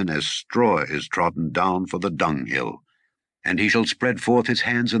 even as straw is trodden down for the dunghill. And he shall spread forth his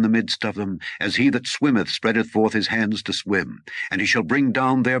hands in the midst of them, as he that swimmeth spreadeth forth his hands to swim. And he shall bring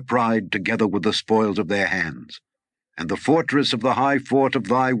down their pride together with the spoils of their hands. And the fortress of the high fort of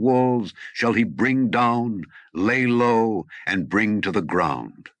thy walls shall he bring down, lay low, and bring to the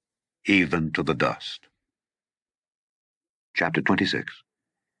ground, even to the dust. Chapter 26.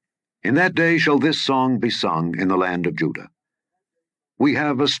 In that day shall this song be sung in the land of Judah. We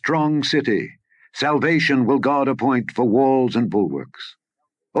have a strong city. Salvation will God appoint for walls and bulwarks.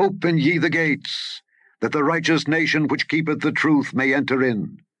 Open ye the gates, that the righteous nation which keepeth the truth may enter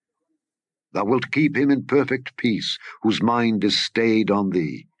in. Thou wilt keep him in perfect peace, whose mind is stayed on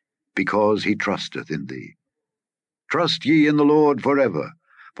thee, because he trusteth in thee. Trust ye in the Lord forever,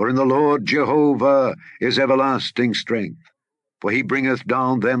 for in the Lord Jehovah is everlasting strength. For he bringeth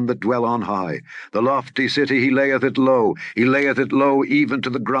down them that dwell on high. The lofty city he layeth it low. He layeth it low even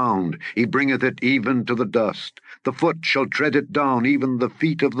to the ground. He bringeth it even to the dust. The foot shall tread it down, even the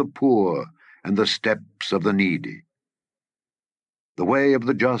feet of the poor, and the steps of the needy. The way of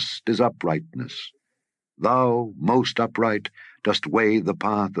the just is uprightness. Thou, most upright, dost weigh the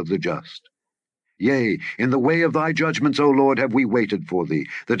path of the just. Yea, in the way of thy judgments, O Lord, have we waited for thee.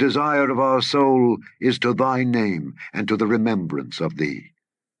 The desire of our soul is to thy name, and to the remembrance of thee.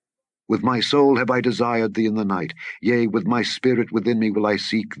 With my soul have I desired thee in the night. Yea, with my spirit within me will I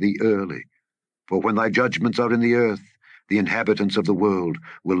seek thee early. For when thy judgments are in the earth, the inhabitants of the world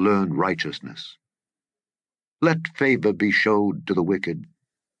will learn righteousness. Let favor be showed to the wicked,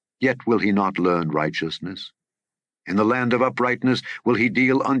 yet will he not learn righteousness. In the land of uprightness will he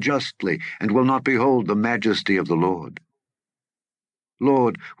deal unjustly, and will not behold the majesty of the Lord.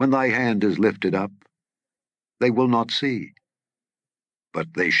 Lord, when thy hand is lifted up, they will not see.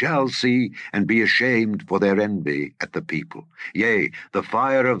 But they shall see, and be ashamed for their envy at the people. Yea, the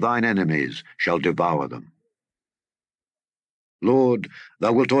fire of thine enemies shall devour them. Lord,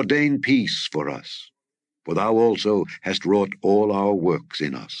 thou wilt ordain peace for us, for thou also hast wrought all our works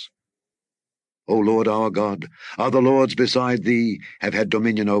in us. O Lord our God, other lords beside thee have had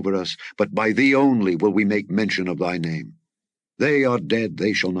dominion over us, but by thee only will we make mention of thy name. They are dead,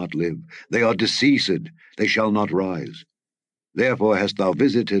 they shall not live. They are deceased, they shall not rise. Therefore hast thou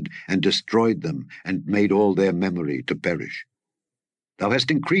visited and destroyed them, and made all their memory to perish. Thou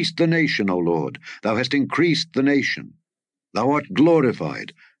hast increased the nation, O Lord, thou hast increased the nation. Thou art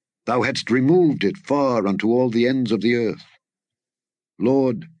glorified, thou hadst removed it far unto all the ends of the earth.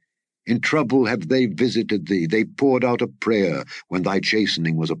 Lord, in trouble have they visited thee, they poured out a prayer when thy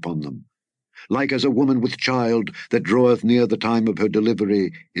chastening was upon them. Like as a woman with child that draweth near the time of her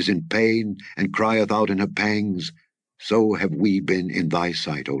delivery is in pain, and crieth out in her pangs, so have we been in thy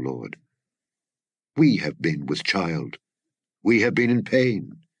sight, O Lord. We have been with child, we have been in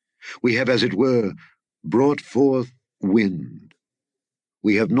pain, we have, as it were, brought forth wind.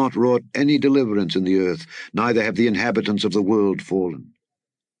 We have not wrought any deliverance in the earth, neither have the inhabitants of the world fallen.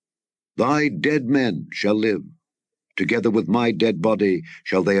 Thy dead men shall live, together with my dead body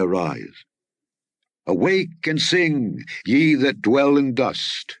shall they arise. Awake and sing, ye that dwell in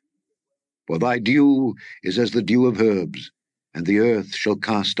dust, for thy dew is as the dew of herbs, and the earth shall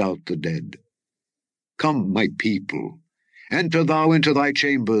cast out the dead. Come, my people, enter thou into thy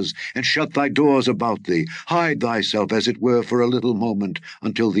chambers, and shut thy doors about thee. Hide thyself, as it were, for a little moment,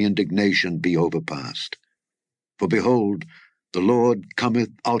 until the indignation be overpast. For behold, the Lord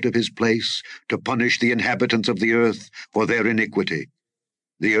cometh out of his place to punish the inhabitants of the earth for their iniquity.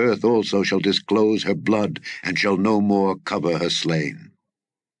 The earth also shall disclose her blood, and shall no more cover her slain.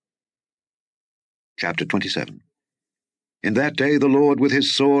 Chapter 27. In that day the Lord with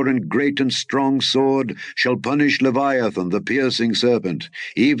his sore and great and strong sword shall punish Leviathan, the piercing serpent,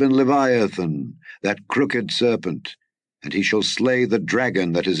 even Leviathan, that crooked serpent, and he shall slay the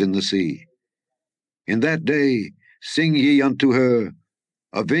dragon that is in the sea. In that day sing ye unto her,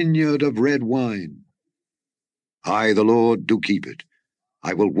 a vineyard of red wine. I, the Lord, do keep it.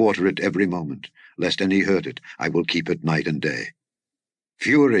 I will water it every moment, lest any hurt it. I will keep it night and day.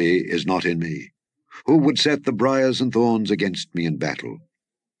 Fury is not in me. Who would set the briars and thorns against me in battle?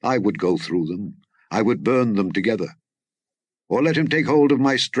 I would go through them. I would burn them together. Or let him take hold of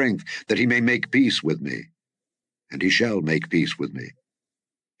my strength, that he may make peace with me. And he shall make peace with me.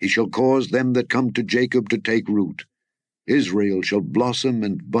 He shall cause them that come to Jacob to take root. Israel shall blossom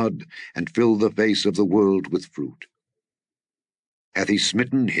and bud, and fill the face of the world with fruit. Hath he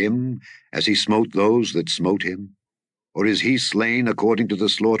smitten him as he smote those that smote him? Or is he slain according to the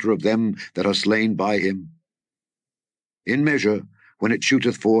slaughter of them that are slain by him? In measure, when it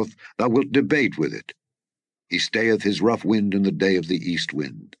shooteth forth, thou wilt debate with it. He stayeth his rough wind in the day of the east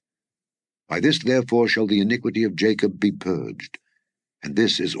wind. By this therefore shall the iniquity of Jacob be purged, and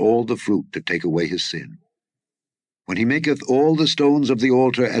this is all the fruit to take away his sin. When he maketh all the stones of the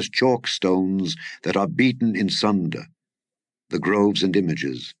altar as chalk stones that are beaten in sunder, the groves and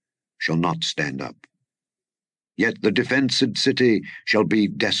images shall not stand up. Yet the defenced city shall be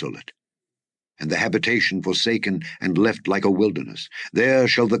desolate, and the habitation forsaken and left like a wilderness. There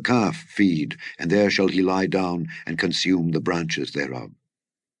shall the calf feed, and there shall he lie down and consume the branches thereof.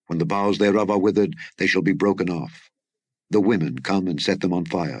 When the boughs thereof are withered, they shall be broken off. The women come and set them on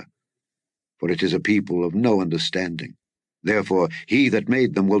fire. For it is a people of no understanding. Therefore he that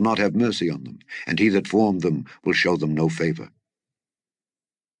made them will not have mercy on them, and he that formed them will show them no favor.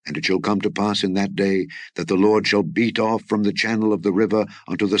 And it shall come to pass in that day that the Lord shall beat off from the channel of the river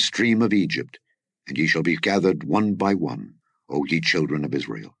unto the stream of Egypt, and ye shall be gathered one by one, O ye children of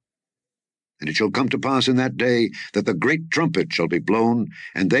Israel. And it shall come to pass in that day that the great trumpet shall be blown,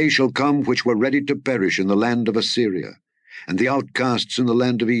 and they shall come which were ready to perish in the land of Assyria, and the outcasts in the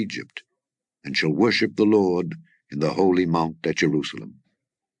land of Egypt, and shall worship the Lord in the holy mount at Jerusalem.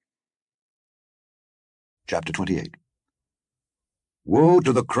 Chapter 28. Woe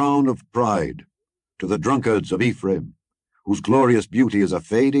to the crown of pride, to the drunkards of Ephraim, whose glorious beauty is a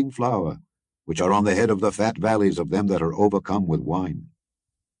fading flower, which are on the head of the fat valleys of them that are overcome with wine.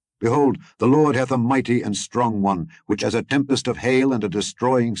 Behold, the Lord hath a mighty and strong one, which as a tempest of hail and a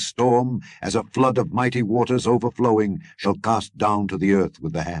destroying storm, as a flood of mighty waters overflowing, shall cast down to the earth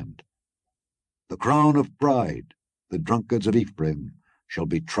with the hand. The crown of pride, the drunkards of Ephraim, shall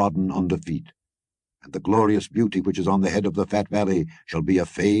be trodden under feet, and the glorious beauty which is on the head of the fat valley shall be a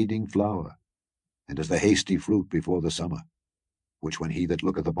fading flower, and as the hasty fruit before the summer, which when he that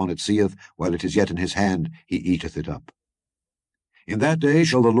looketh upon it seeth, while it is yet in his hand, he eateth it up. In that day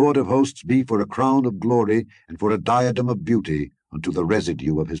shall the Lord of hosts be for a crown of glory, and for a diadem of beauty unto the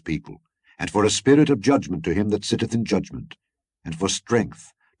residue of his people, and for a spirit of judgment to him that sitteth in judgment, and for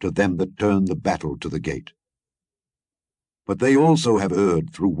strength to them that turn the battle to the gate. But they also have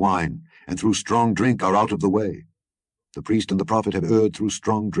erred through wine, and through strong drink are out of the way. The priest and the prophet have erred through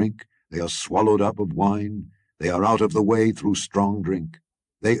strong drink, they are swallowed up of wine, They are out of the way through strong drink.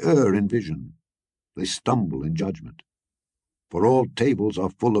 They err in vision. They stumble in judgment. For all tables are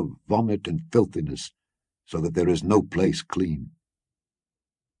full of vomit and filthiness, so that there is no place clean.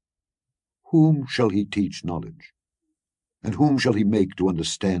 Whom shall he teach knowledge? And whom shall he make to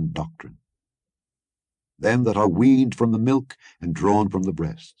understand doctrine? Them that are weaned from the milk and drawn from the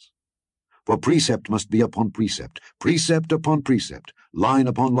breasts. For precept must be upon precept, precept upon precept, line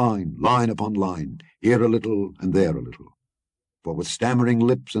upon line, line upon line, here a little and there a little. For with stammering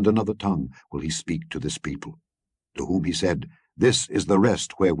lips and another tongue will he speak to this people, to whom he said, This is the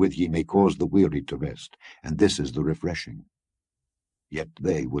rest wherewith ye may cause the weary to rest, and this is the refreshing. Yet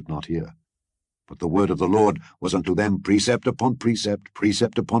they would not hear. But the word of the Lord was unto them precept upon precept,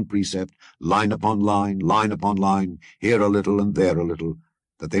 precept upon precept, line upon line, line upon line, here a little and there a little,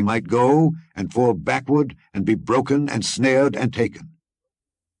 that they might go and fall backward and be broken and snared and taken.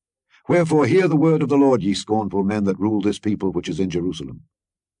 Wherefore hear the word of the Lord, ye scornful men that rule this people which is in Jerusalem.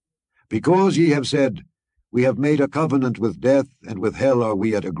 Because ye have said, We have made a covenant with death, and with hell are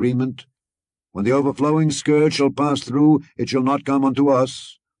we at agreement, when the overflowing scourge shall pass through, it shall not come unto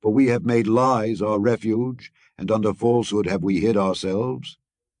us, for we have made lies our refuge, and under falsehood have we hid ourselves.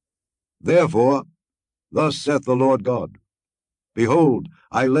 Therefore, thus saith the Lord God, Behold,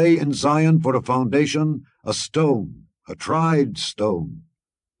 I lay in Zion for a foundation a stone, a tried stone,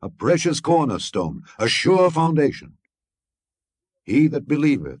 a precious cornerstone, a sure foundation. He that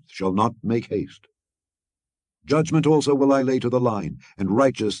believeth shall not make haste. Judgment also will I lay to the line, and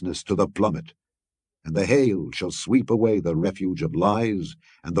righteousness to the plummet. And the hail shall sweep away the refuge of lies,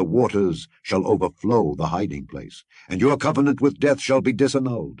 and the waters shall overflow the hiding place. And your covenant with death shall be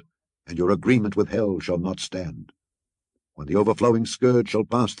disannulled, and your agreement with hell shall not stand. When the overflowing scourge shall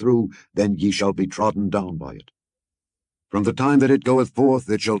pass through, then ye shall be trodden down by it. From the time that it goeth forth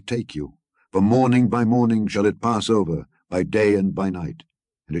it shall take you, for morning by morning shall it pass over, by day and by night,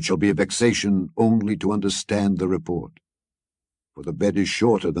 and it shall be a vexation only to understand the report. For the bed is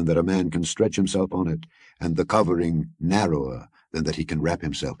shorter than that a man can stretch himself on it, and the covering narrower than that he can wrap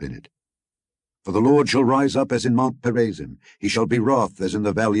himself in it. For the Lord shall rise up as in Mount Perazim, he shall be wroth as in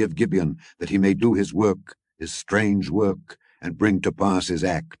the valley of Gibeon, that he may do his work, his strange work, and bring to pass his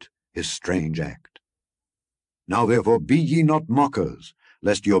act, his strange act. Now therefore be ye not mockers,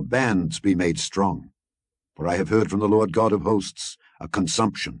 lest your bands be made strong. For I have heard from the Lord God of hosts a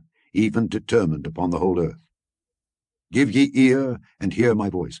consumption, even determined upon the whole earth. Give ye ear, and hear my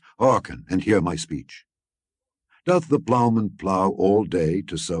voice. Hearken, and hear my speech. Doth the plowman plow all day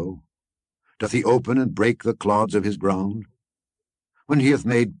to sow? Doth he open and break the clods of his ground? When he hath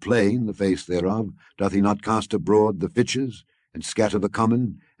made plain the face thereof, doth he not cast abroad the fitches, and scatter the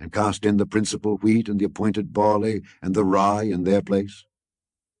cummin, and cast in the principal wheat, and the appointed barley, and the rye in their place?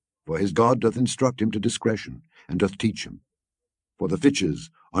 For his God doth instruct him to discretion, and doth teach him. For the fitches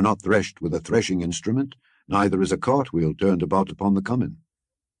are not threshed with a threshing instrument, neither is a cartwheel turned about upon the cummin.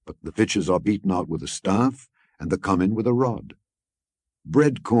 But the fitches are beaten out with a staff, and the cummin with a rod.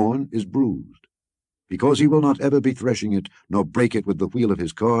 Bread corn is bruised, because he will not ever be threshing it, nor break it with the wheel of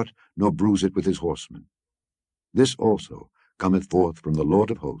his cart, nor bruise it with his horsemen. This also cometh forth from the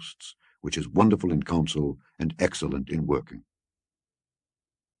Lord of hosts, which is wonderful in counsel, and excellent in working.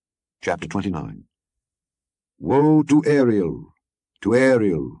 Chapter 29. Woe to Ariel,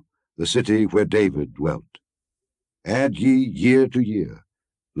 the city where David dwelt! Add ye year to year,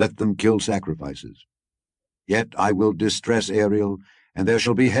 let them kill sacrifices. Yet I will distress Ariel, and there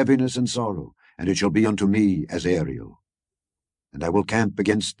shall be heaviness and sorrow, and it shall be unto me as Ariel. And I will camp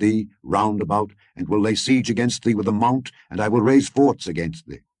against thee round about, and will lay siege against thee with a mount, and I will raise forts against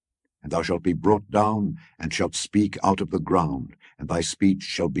thee. And thou shalt be brought down, and shalt speak out of the ground, and thy speech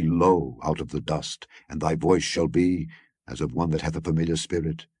shall be low out of the dust, and thy voice shall be as of one that hath a familiar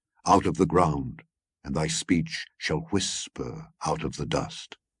spirit, out of the ground, and thy speech shall whisper out of the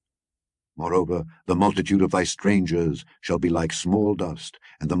dust. Moreover, the multitude of thy strangers shall be like small dust,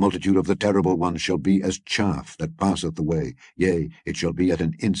 and the multitude of the terrible ones shall be as chaff that passeth away, yea, it shall be at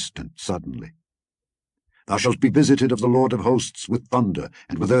an instant suddenly. Thou shalt be visited of the Lord of hosts with thunder,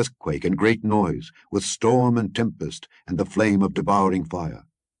 and with earthquake and great noise, with storm and tempest, and the flame of devouring fire.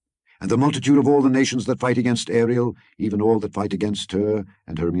 And the multitude of all the nations that fight against Ariel, even all that fight against her,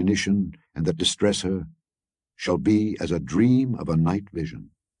 and her munition, and that distress her, shall be as a dream of a night vision.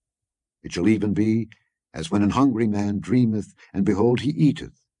 It shall even be as when an hungry man dreameth, and behold, he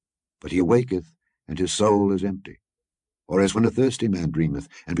eateth, but he awaketh, and his soul is empty. Or as when a thirsty man dreameth,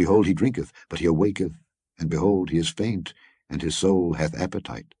 and behold, he drinketh, but he awaketh, and behold, he is faint, and his soul hath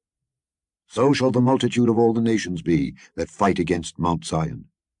appetite. So shall the multitude of all the nations be that fight against Mount Zion.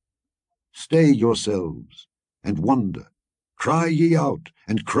 Stay yourselves, and wonder. Cry ye out,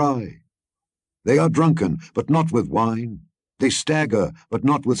 and cry. They are drunken, but not with wine. They stagger, but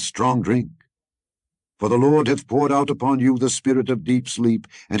not with strong drink. For the Lord hath poured out upon you the spirit of deep sleep,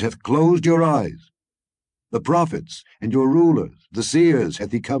 and hath closed your eyes. The prophets and your rulers, the seers,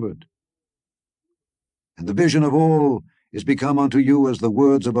 hath he covered. And the vision of all is become unto you as the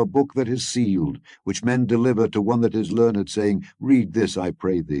words of a book that is sealed, which men deliver to one that is learned, saying, Read this, I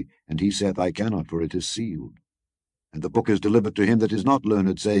pray thee. And he saith, I cannot, for it is sealed. And the book is delivered to him that is not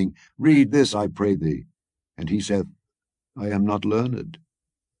learned, saying, Read this, I pray thee. And he saith, I am not learned.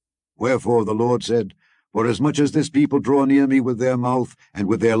 Wherefore the Lord said, Forasmuch as this people draw near me with their mouth, and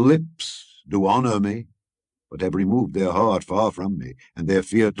with their lips do honour me, but have removed their heart far from me, and their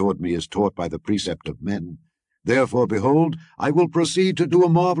fear toward me is taught by the precept of men. Therefore, behold, I will proceed to do a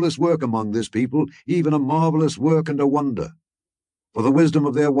marvelous work among this people, even a marvelous work and a wonder. For the wisdom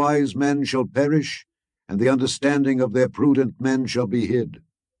of their wise men shall perish, and the understanding of their prudent men shall be hid.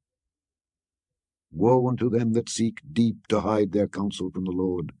 Woe unto them that seek deep to hide their counsel from the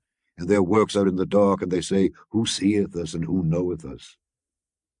Lord, and their works are in the dark, and they say, Who seeth us, and who knoweth us?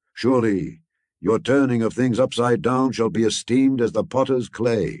 Surely your turning of things upside down shall be esteemed as the potter's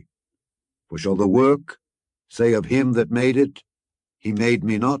clay. For shall the work say of him that made it, He made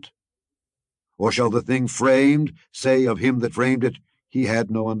me not? Or shall the thing framed say of him that framed it, He had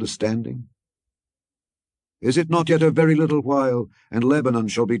no understanding? Is it not yet a very little while, and Lebanon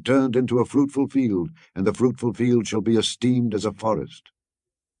shall be turned into a fruitful field, and the fruitful field shall be esteemed as a forest?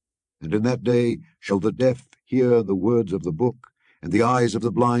 And in that day shall the deaf hear the words of the book, and the eyes of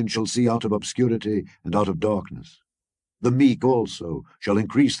the blind shall see out of obscurity and out of darkness. The meek also shall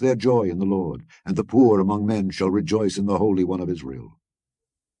increase their joy in the Lord, and the poor among men shall rejoice in the Holy One of Israel.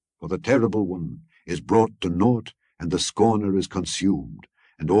 For the terrible one is brought to naught, and the scorner is consumed,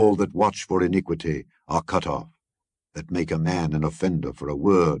 and all that watch for iniquity are cut off, that make a man an offender for a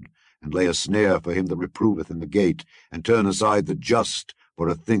word, and lay a snare for him that reproveth in the gate, and turn aside the just for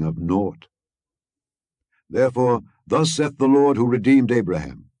a thing of naught. Therefore thus saith the Lord who redeemed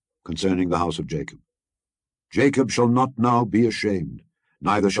Abraham concerning the house of Jacob, Jacob shall not now be ashamed,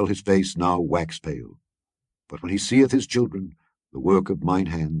 neither shall his face now wax pale. But when he seeth his children, the work of mine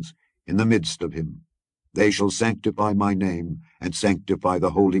hands, in the midst of him, they shall sanctify my name, and sanctify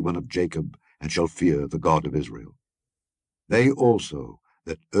the Holy One of Jacob, and shall fear the God of Israel. They also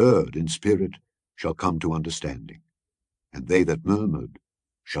that erred in spirit shall come to understanding, and they that murmured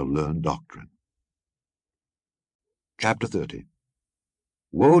shall learn doctrine. Chapter 30.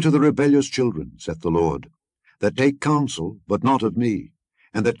 Woe to the rebellious children, saith the Lord, that take counsel, but not of me,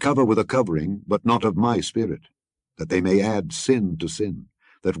 and that cover with a covering, but not of my spirit, that they may add sin to sin,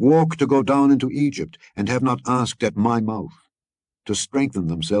 that walk to go down into Egypt, and have not asked at my mouth, to strengthen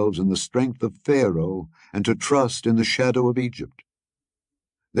themselves in the strength of Pharaoh, and to trust in the shadow of Egypt.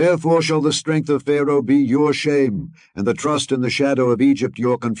 Therefore shall the strength of Pharaoh be your shame, and the trust in the shadow of Egypt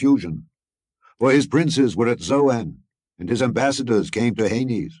your confusion. For his princes were at Zoan, and his ambassadors came to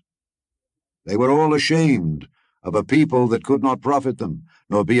Hanes. They were all ashamed of a people that could not profit them,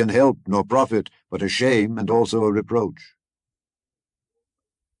 nor be an help nor profit, but a shame and also a reproach.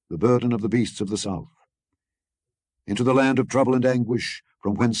 The burden of the beasts of the south. Into the land of trouble and anguish,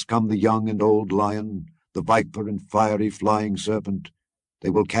 from whence come the young and old lion, the viper and fiery flying serpent, they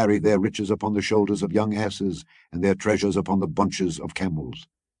will carry their riches upon the shoulders of young asses, and their treasures upon the bunches of camels,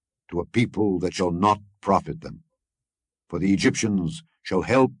 to a people that shall not profit them. For the Egyptians shall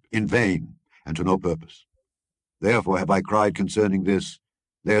help in vain, and to no purpose. Therefore have I cried concerning this,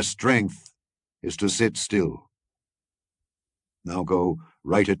 their strength is to sit still. Now go,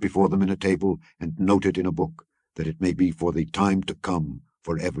 write it before them in a table, and note it in a book, that it may be for the time to come,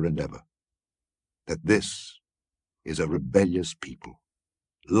 for ever and ever. That this is a rebellious people,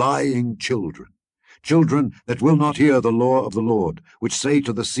 lying children, children that will not hear the law of the Lord, which say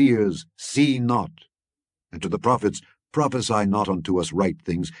to the seers, See not, and to the prophets, Prophesy not unto us right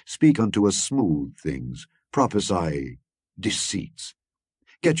things, speak unto us smooth things, prophesy deceits.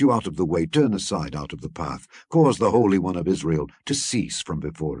 Get you out of the way, turn aside out of the path, cause the Holy One of Israel to cease from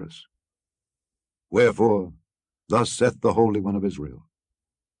before us. Wherefore, thus saith the Holy One of Israel,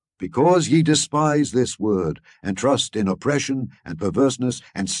 Because ye despise this word, and trust in oppression and perverseness,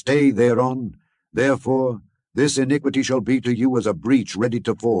 and stay thereon, therefore this iniquity shall be to you as a breach ready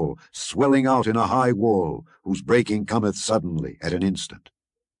to fall, swelling out in a high wall, whose breaking cometh suddenly at an instant.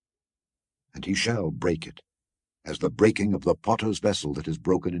 And he shall break it, as the breaking of the potter's vessel that is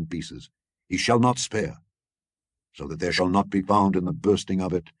broken in pieces. He shall not spare, so that there shall not be found in the bursting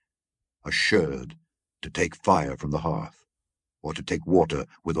of it a sherd to take fire from the hearth, or to take water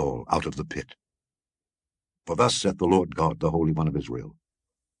withal out of the pit. For thus saith the Lord God, the Holy One of Israel,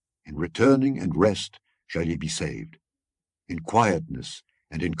 In returning and rest shall ye be saved. In quietness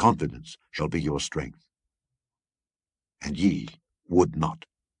and in confidence shall be your strength. And ye would not,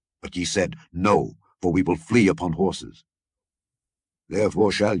 but ye said, No, for we will flee upon horses.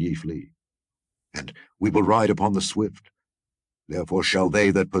 Therefore shall ye flee, and we will ride upon the swift. Therefore shall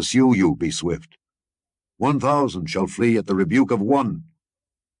they that pursue you be swift. 1,000 shall flee at the rebuke of one.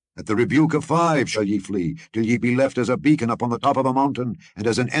 At the rebuke of 5 shall ye flee, till ye be left as a beacon upon the top of a mountain, and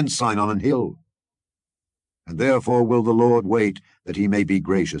as an ensign on an hill. And therefore will the Lord wait, that he may be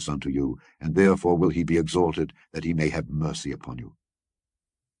gracious unto you, and therefore will he be exalted, that he may have mercy upon you.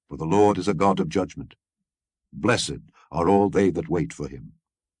 For the Lord is a God of judgment. Blessed are all they that wait for him.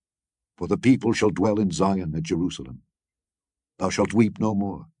 For the people shall dwell in Zion at Jerusalem. Thou shalt weep no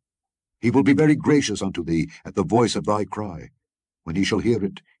more. He will be very gracious unto thee at the voice of thy cry. When he shall hear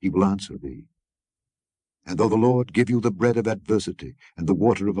it, he will answer thee. And though the Lord give you the bread of adversity and the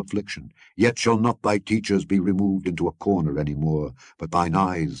water of affliction, yet shall not thy teachers be removed into a corner any more, but thine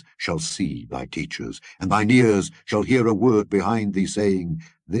eyes shall see thy teachers, and thine ears shall hear a word behind thee, saying,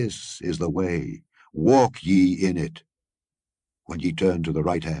 This is the way, walk ye in it, when ye turn to the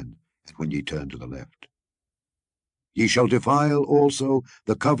right hand, and when ye turn to the left. Ye shall defile also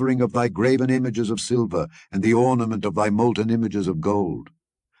the covering of thy graven images of silver, and the ornament of thy molten images of gold.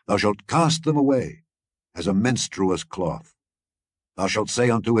 Thou shalt cast them away, as a menstruous cloth. Thou shalt say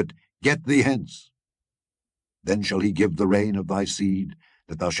unto it, Get thee hence. Then shall he give the rain of thy seed,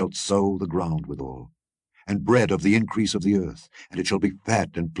 that thou shalt sow the ground withal, and bread of the increase of the earth, and it shall be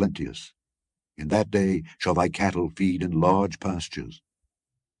fat and plenteous. In that day shall thy cattle feed in large pastures.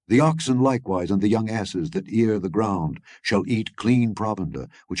 The oxen likewise and the young asses that ear the ground shall eat clean provender,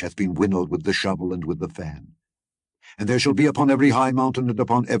 which hath been winnowed with the shovel and with the fan. And there shall be upon every high mountain and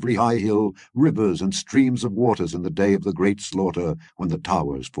upon every high hill rivers and streams of waters in the day of the great slaughter, when the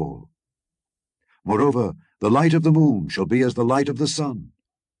towers fall. Moreover, the light of the moon shall be as the light of the sun,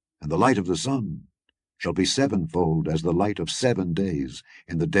 and the light of the sun shall be sevenfold as the light of 7 days,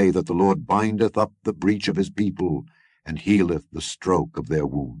 in the day that the Lord bindeth up the breach of his people, and healeth the stroke of their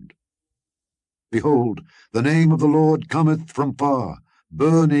wound. Behold, the name of the Lord cometh from far,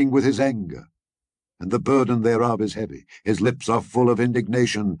 burning with his anger, and the burden thereof is heavy. His lips are full of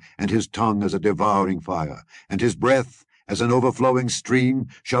indignation, and his tongue as a devouring fire, and his breath as an overflowing stream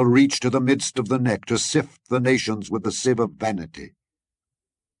shall reach to the midst of the neck, to sift the nations with the sieve of vanity.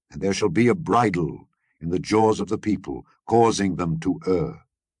 And there shall be a bridle in the jaws of the people, causing them to err.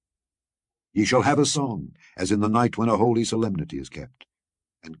 Ye shall have a song, as in the night when a holy solemnity is kept,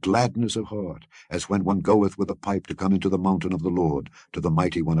 and gladness of heart, as when one goeth with a pipe to come into the mountain of the Lord, to the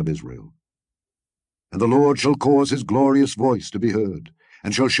mighty one of Israel. And the Lord shall cause his glorious voice to be heard,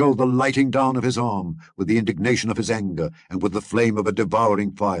 and shall show the lighting down of his arm, with the indignation of his anger, and with the flame of a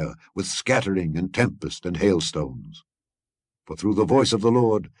devouring fire, with scattering and tempest and hailstones. For through the voice of the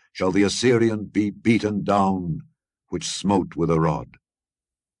Lord shall the Assyrian be beaten down, which smote with a rod.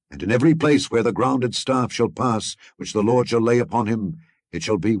 And in every place where the grounded staff shall pass, which the Lord shall lay upon him, it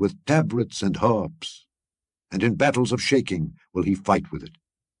shall be with tabrets and harps, and in battles of shaking will he fight with it.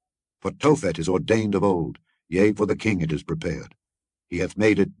 For Tophet is ordained of old, yea, for the king it is prepared. He hath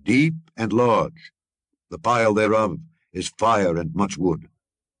made it deep and large. The pile thereof is fire and much wood.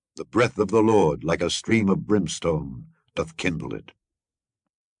 The breath of the Lord, like a stream of brimstone, doth kindle it.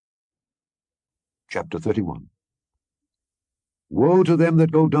 Chapter 31. Woe to them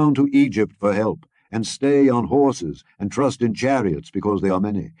that go down to Egypt for help, and stay on horses, and trust in chariots, because they are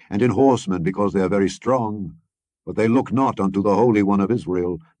many, and in horsemen, because they are very strong. But they look not unto the Holy One of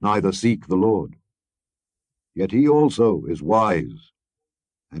Israel, neither seek the Lord. Yet he also is wise,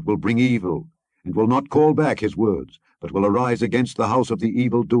 and will bring evil, and will not call back his words, but will arise against the house of the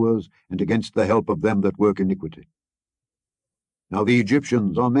evildoers, and against the help of them that work iniquity. Now the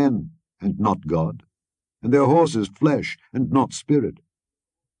Egyptians are men, and not God, and their horses flesh, and not spirit.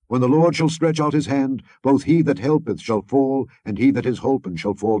 When the Lord shall stretch out his hand, both he that helpeth shall fall, and he that is holpen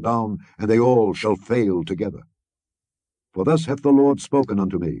shall fall down, and they all shall fail together. For thus hath the Lord spoken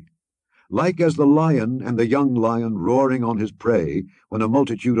unto me, like as the lion and the young lion roaring on his prey, when a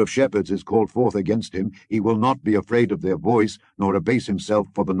multitude of shepherds is called forth against him, he will not be afraid of their voice, nor abase himself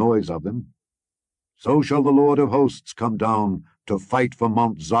for the noise of them. So shall the Lord of hosts come down to fight for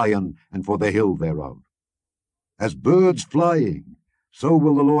Mount Zion, and for the hill thereof. As birds flying, so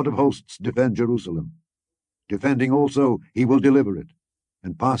will the Lord of hosts defend Jerusalem. Defending also he will deliver it,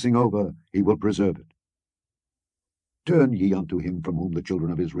 and passing over he will preserve it. Turn ye unto him from whom the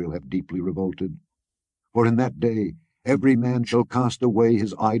children of Israel have deeply revolted. For in that day Every man shall cast away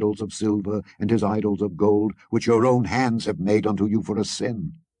his idols of silver and his idols of gold, which your own hands have made unto you for a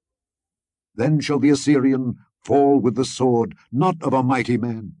sin. Then shall the Assyrian fall with the sword, not of a mighty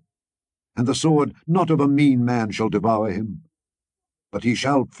man, and the sword not of a mean man shall devour him. But he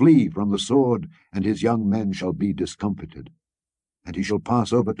shall flee from the sword, and his young men shall be discomfited. And he shall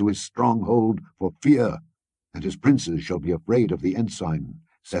pass over to his stronghold for fear, and his princes shall be afraid of the ensign,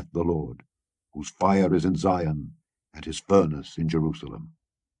 saith the Lord, whose fire is in Zion, and his furnace in Jerusalem.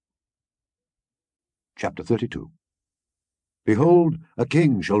 Chapter 32. Behold, a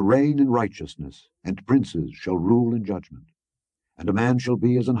king shall reign in righteousness, and princes shall rule in judgment. And a man shall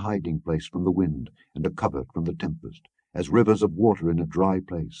be as an hiding place from the wind, and a covert from the tempest, as rivers of water in a dry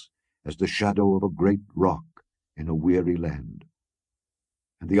place, as the shadow of a great rock in a weary land.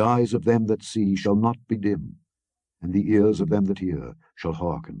 And the eyes of them that see shall not be dim, and the ears of them that hear shall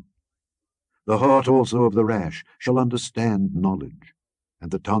hearken. The heart also of the rash shall understand knowledge, and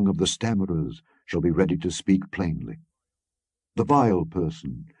the tongue of the stammerers shall be ready to speak plainly. The vile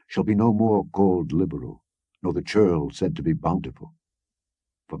person shall be no more called liberal, nor the churl said to be bountiful.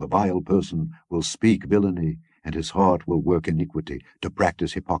 For the vile person will speak villainy, and his heart will work iniquity, to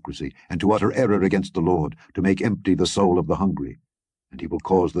practice hypocrisy, and to utter error against the Lord, to make empty the soul of the hungry, and he will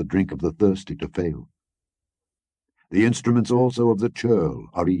cause the drink of the thirsty to fail. The instruments also of the churl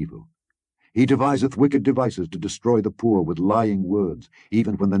are evil. He deviseth wicked devices to destroy the poor with lying words,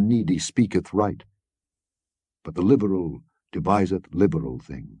 even when the needy speaketh right. But the liberal deviseth liberal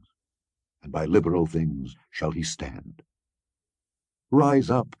things, and by liberal things shall he stand. Rise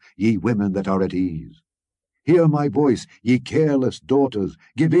up, ye women that are at ease. Hear my voice, ye careless daughters,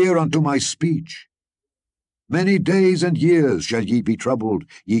 give ear unto my speech. Many days and years shall ye be troubled,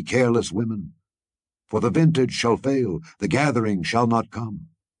 ye careless women. For the vintage shall fail, the gathering shall not come.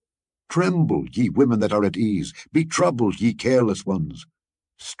 Tremble, ye women that are at ease, be troubled, ye careless ones.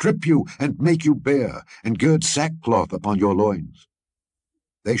 Strip you, and make you bare, and gird sackcloth upon your loins.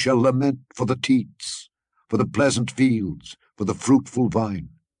 They shall lament for the teats, for the pleasant fields, for the fruitful vine.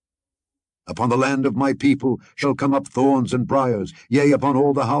 Upon the land of my people shall come up thorns and briars, yea, upon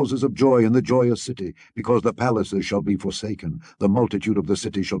all the houses of joy in the joyous city, because the palaces shall be forsaken, the multitude of the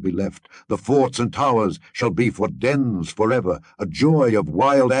city shall be left, the forts and towers shall be for dens forever, a joy of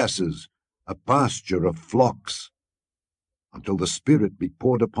wild asses, a pasture of flocks, until the Spirit be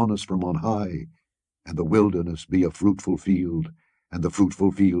poured upon us from on high, and the wilderness be a fruitful field, and the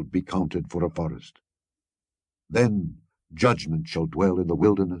fruitful field be counted for a forest. Then judgment shall dwell in the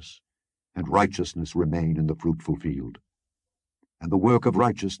wilderness, and righteousness remain in the fruitful field. And the work of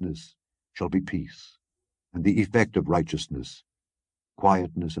righteousness shall be peace, and the effect of righteousness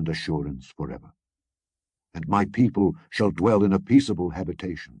quietness and assurance forever. And my people shall dwell in a peaceable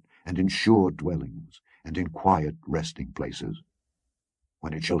habitation, and in sure dwellings, and in quiet resting places.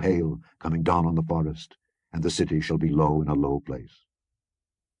 When it shall hail, coming down on the forest, and the city shall be low in a low place.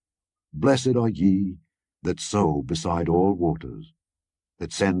 Blessed are ye that sow beside all waters,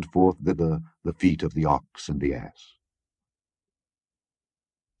 that send forth thither the feet of the ox and the ass.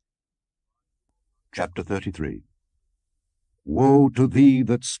 Chapter 33. Woe to thee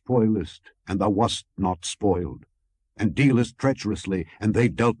that spoilest, and thou wast not spoiled, and dealest treacherously, and they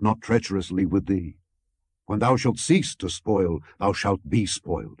dealt not treacherously with thee. When thou shalt cease to spoil, thou shalt be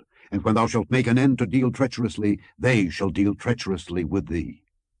spoiled, and when thou shalt make an end to deal treacherously, they shall deal treacherously with thee.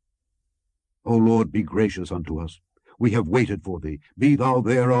 O Lord, be gracious unto us. We have waited for thee. Be thou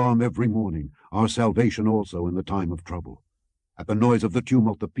their arm every morning, our salvation also in the time of trouble. At the noise of the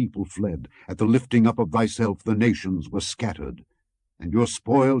tumult the people fled. At the lifting up of thyself the nations were scattered. And your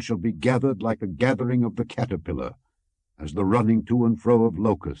spoil shall be gathered like the gathering of the caterpillar. As the running to and fro of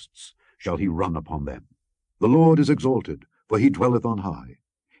locusts shall he run upon them. The Lord is exalted, for he dwelleth on high.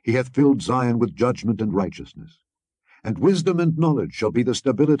 He hath filled Zion with judgment and righteousness. And wisdom and knowledge shall be the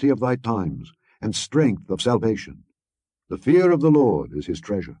stability of thy times, and strength of salvation. The fear of the Lord is his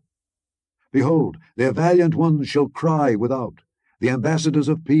treasure. Behold, their valiant ones shall cry without. The ambassadors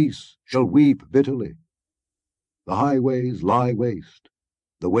of peace shall weep bitterly. The highways lie waste.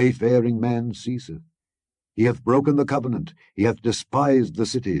 The wayfaring man ceaseth. He hath broken the covenant. He hath despised the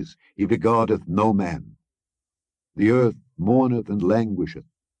cities. He regardeth no man. The earth mourneth and languisheth.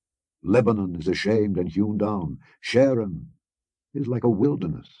 Lebanon is ashamed and hewn down. Sharon is like a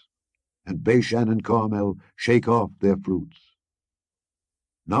wilderness, and Bashan and Carmel shake off their fruits.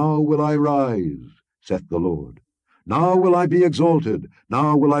 Now will I rise, saith the Lord. Now will I be exalted.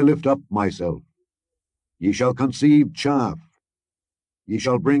 Now will I lift up myself. Ye shall conceive chaff. Ye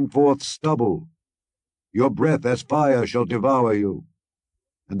shall bring forth stubble. Your breath as fire shall devour you,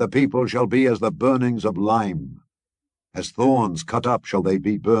 and the people shall be as the burnings of lime. As thorns cut up shall they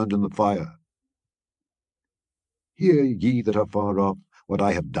be burned in the fire. Hear, ye that are far off, what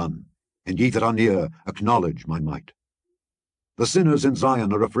I have done, and ye that are near, acknowledge my might. The sinners in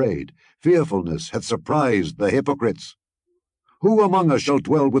Zion are afraid. Fearfulness hath surprised the hypocrites. Who among us shall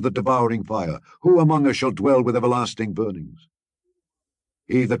dwell with the devouring fire? Who among us shall dwell with everlasting burnings?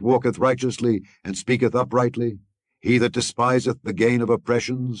 He that walketh righteously, and speaketh uprightly, he that despiseth the gain of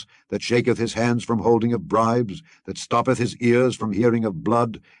oppressions, that shaketh his hands from holding of bribes, that stoppeth his ears from hearing of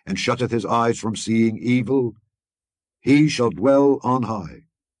blood, and shutteth his eyes from seeing evil, he shall dwell on high.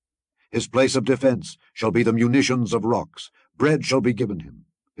 His place of defence shall be the munitions of rocks. Bread shall be given him.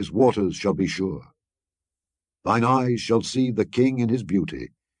 His waters shall be sure. Thine eyes shall see the king in his beauty.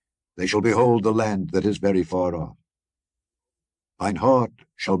 They shall behold the land that is very far off. Thine heart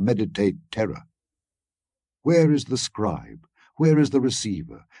shall meditate terror. Where is the scribe? Where is the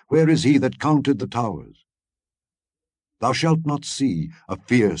receiver? Where is he that counted the towers? Thou shalt not see a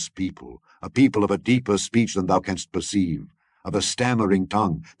fierce people, a people of a deeper speech than thou canst perceive, of a stammering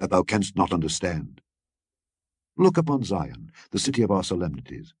tongue that thou canst not understand. Look upon Zion, the city of our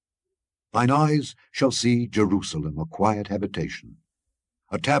solemnities. Thine eyes shall see Jerusalem, a quiet habitation,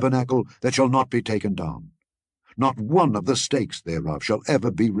 a tabernacle that shall not be taken down. Not one of the stakes thereof shall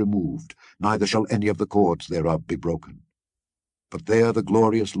ever be removed, neither shall any of the cords thereof be broken. But there the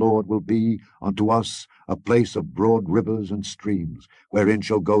glorious Lord will be unto us a place of broad rivers and streams, wherein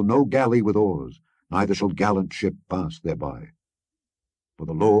shall go no galley with oars, neither shall gallant ship pass thereby. For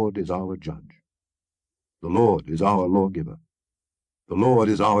the Lord is our judge. The Lord is our lawgiver. The Lord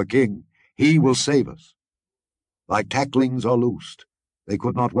is our king. He will save us. Thy tacklings are loosed. They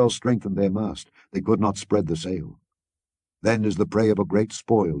could not well strengthen their mast. They could not spread the sail. Then is the prey of a great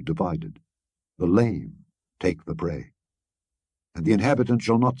spoil divided. The lame take the prey. And the inhabitant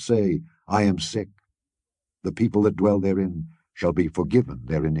shall not say, I am sick. The people that dwell therein shall be forgiven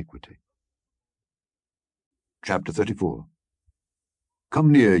their iniquity. Chapter 34.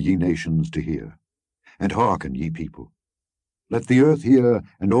 Come near, ye nations, to hear, and hearken, ye people. Let the earth hear,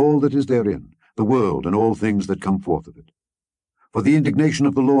 and all that is therein, the world, and all things that come forth of it. For the indignation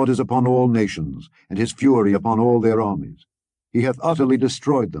of the Lord is upon all nations, and his fury upon all their armies. He hath utterly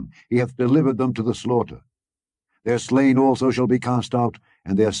destroyed them, he hath delivered them to the slaughter. Their slain also shall be cast out,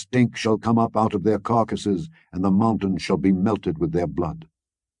 and their stink shall come up out of their carcasses, and the mountains shall be melted with their blood.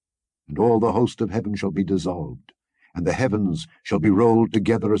 And all the host of heaven shall be dissolved, and the heavens shall be rolled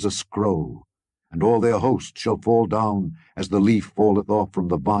together as a scroll, and all their host shall fall down, as the leaf falleth off from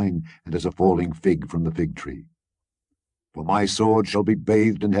the vine, and as a falling fig from the fig tree. For my sword shall be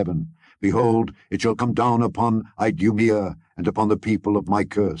bathed in heaven. Behold, it shall come down upon Idumea, and upon the people of my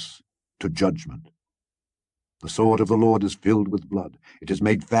curse, to judgment. The sword of the Lord is filled with blood. It is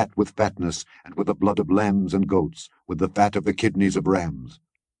made fat with fatness, and with the blood of lambs and goats, with the fat of the kidneys of rams.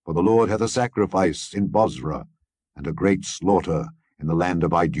 For the Lord hath a sacrifice in Bozrah, and a great slaughter in the land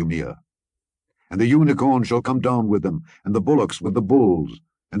of Idumea. And the unicorn shall come down with them, and the bullocks with the bulls,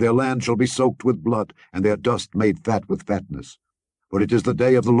 and their land shall be soaked with blood, and their dust made fat with fatness. For it is the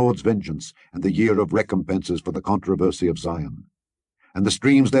day of the Lord's vengeance, and the year of recompenses for the controversy of Zion. And the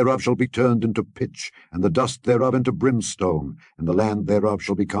streams thereof shall be turned into pitch, and the dust thereof into brimstone, and the land thereof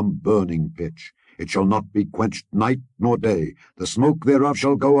shall become burning pitch. It shall not be quenched night nor day. The smoke thereof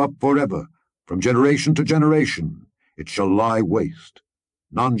shall go up forever, from generation to generation. It shall lie waste.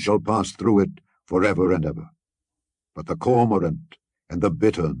 None shall pass through it forever and ever. But the cormorant and the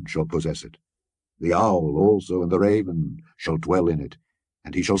bittern shall possess it. The owl also and the raven shall dwell in it,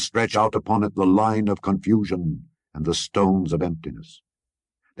 and he shall stretch out upon it the line of confusion, and the stones of emptiness.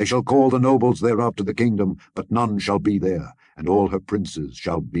 They shall call the nobles thereof to the kingdom, but none shall be there, and all her princes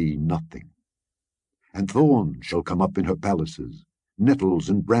shall be nothing. And thorns shall come up in her palaces, nettles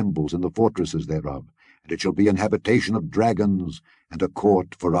and brambles in the fortresses thereof, and it shall be an habitation of dragons, and a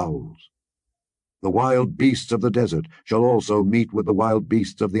court for owls. The wild beasts of the desert shall also meet with the wild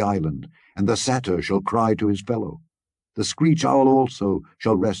beasts of the island, and the satyr shall cry to his fellow. The screech owl also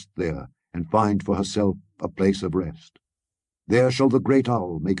shall rest there, and find for herself a place of rest. There shall the great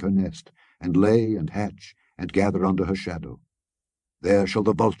owl make her nest, and lay and hatch, and gather under her shadow. There shall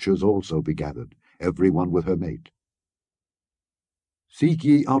the vultures also be gathered, every one with her mate. Seek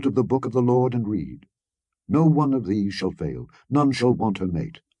ye out of the book of the Lord, and read. No one of these shall fail, none shall want her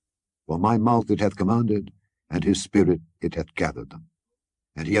mate. For my mouth it hath commanded, and his spirit it hath gathered them.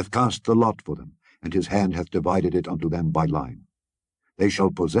 And he hath cast the lot for them, and his hand hath divided it unto them by line. They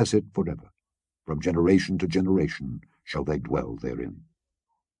shall possess it forever. From generation to generation shall they dwell therein.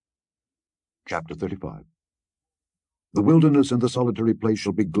 Chapter 35. The wilderness and the solitary place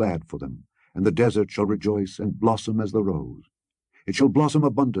shall be glad for them, and the desert shall rejoice and blossom as the rose. It shall blossom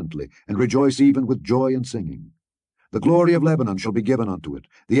abundantly, and rejoice even with joy and singing. The glory of Lebanon shall be given unto it,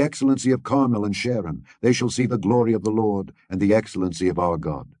 the excellency of Carmel and Sharon. They shall see the glory of the Lord, and the excellency of our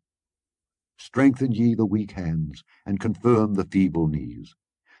God. Strengthen ye the weak hands, and confirm the feeble knees.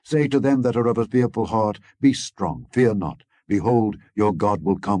 Say to them that are of a fearful heart, Be strong, fear not. Behold, your God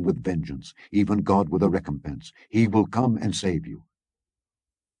will come with vengeance, even God with a recompense. He will come and save you.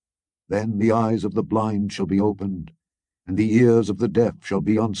 Then the eyes of the blind shall be opened, and the ears of the deaf shall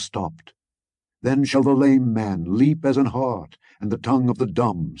be unstopped. Then shall the lame man leap as an hart, and the tongue of the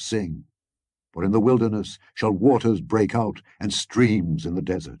dumb sing. For in the wilderness shall waters break out, and streams in the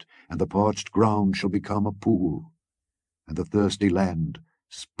desert, and the parched ground shall become a pool, and the thirsty land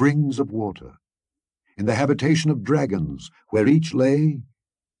springs of water. In the habitation of dragons, where each lay,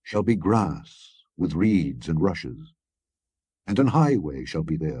 shall be grass with reeds and rushes. And an highway shall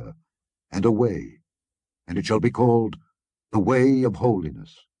be there, and a way, and it shall be called the way of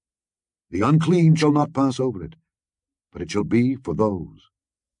holiness. The unclean shall not pass over it, but it shall be for those.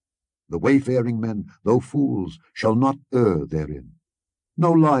 The wayfaring men, though fools, shall not err therein.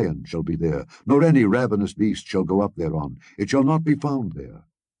 No lion shall be there, nor any ravenous beast shall go up thereon. It shall not be found there.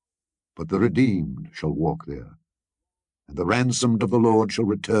 But the redeemed shall walk there. And the ransomed of the Lord shall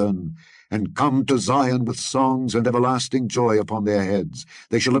return, and come to Zion with songs and everlasting joy upon their heads.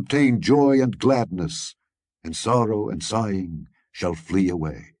 They shall obtain joy and gladness, and sorrow and sighing shall flee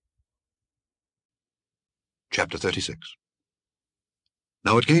away. Chapter 36.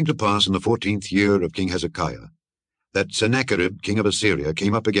 Now it came to pass in the 14th year of King Hezekiah, that Sennacherib king of Assyria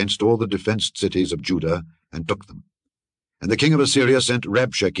came up against all the defenced cities of Judah, and took them. And the king of Assyria sent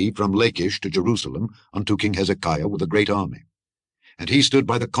Rabshakeh from Lachish to Jerusalem unto King Hezekiah with a great army. And he stood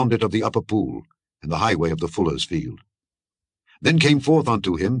by the conduit of the upper pool, and the highway of the fuller's field. Then came forth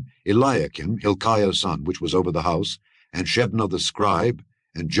unto him Eliakim, Hilkiah's son, which was over the house, and Shebna the scribe,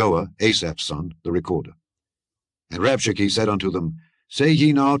 and Joah, Asaph's son, the recorder. And Rabshakeh said unto them, Say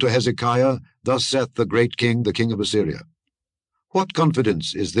ye now to Hezekiah, Thus saith the great king, the king of Assyria, What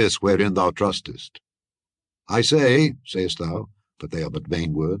confidence is this wherein thou trustest? I say, sayest thou, but they are but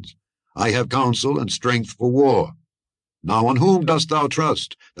vain words, I have counsel and strength for war. Now on whom dost thou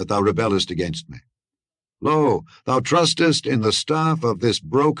trust, that thou rebellest against me? Lo, thou trustest in the staff of this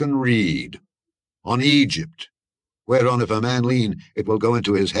broken reed, on Egypt, whereon if a man lean, it will go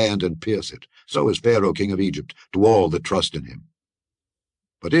into his hand and pierce it. So is Pharaoh king of Egypt to all that trust in him.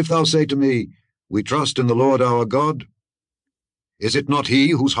 But if thou say to me, We trust in the Lord our God, is it not he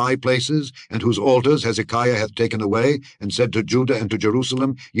whose high places and whose altars Hezekiah hath taken away, and said to Judah and to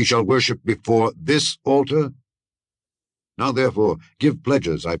Jerusalem, Ye shall worship before this altar? Now therefore give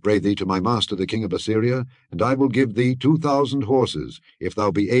pledges, I pray thee, to my master the king of Assyria, and I will give thee 2,000 horses, if thou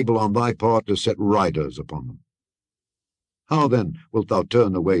be able on thy part to set riders upon them. How then wilt thou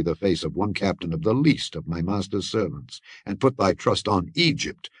turn away the face of one captain of the least of my master's servants, and put thy trust on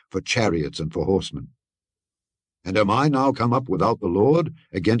Egypt for chariots and for horsemen? And am I now come up without the Lord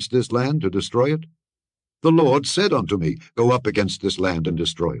against this land to destroy it? The Lord said unto me, Go up against this land and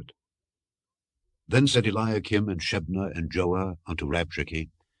destroy it. Then said Eliakim and Shebna and Joah unto Rabshakeh,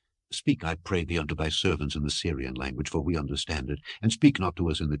 Speak, I pray thee, unto thy servants in the Syrian language, for we understand it, and speak not to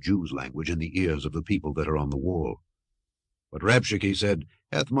us in the Jews' language, in the ears of the people that are on the wall. But Rabshakeh said,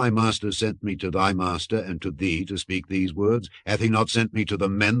 Hath my master sent me to thy master and to thee to speak these words? Hath he not sent me to the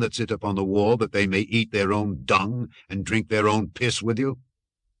men that sit upon the wall, that they may eat their own dung and drink their own piss with you?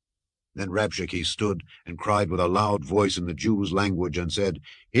 Then Rabshakeh stood and cried with a loud voice in the Jews' language, and said,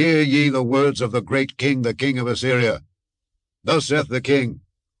 Hear ye the words of the great king, the king of Assyria. Thus saith the king,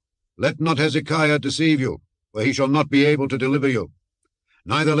 Let not Hezekiah deceive you, for he shall not be able to deliver you.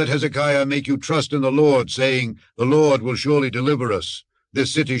 Neither let Hezekiah make you trust in the Lord, saying, The Lord will surely deliver us.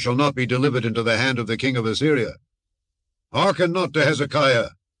 This city shall not be delivered into the hand of the king of Assyria. Hearken not to Hezekiah,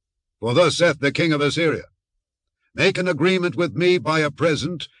 for thus saith the king of Assyria, Make an agreement with me by a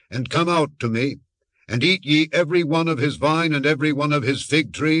present, and come out to me, and eat ye every one of his vine and every one of his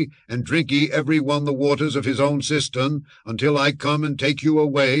fig tree, and drink ye every one the waters of his own cistern, until I come and take you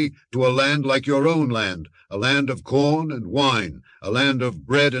away to a land like your own land, a land of corn and wine, a land of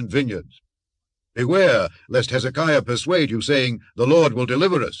bread and vineyards. Beware, lest Hezekiah persuade you, saying, The Lord will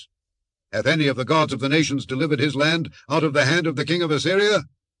deliver us. Hath any of the gods of the nations delivered his land out of the hand of the king of Assyria?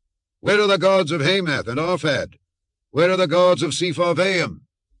 Where are the gods of Hamath and Arphad? Where are the gods of Sepharvaim?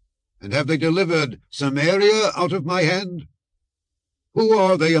 And have they delivered Samaria out of my hand? Who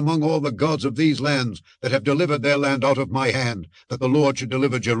are they among all the gods of these lands that have delivered their land out of my hand, that the Lord should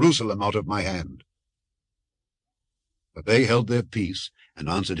deliver Jerusalem out of my hand? But they held their peace, and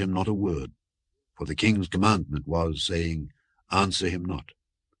answered him not a word. For the king's commandment was, saying, Answer him not.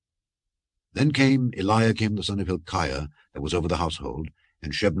 Then came Eliakim the son of Hilkiah, that was over the household,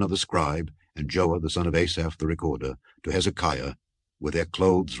 and Shebna the scribe, and Joah the son of Asaph the recorder, to Hezekiah, with their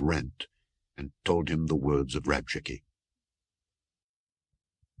clothes rent, and told him the words of Rabshakeh.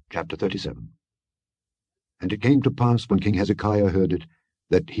 Chapter 37. And it came to pass, when King Hezekiah heard it,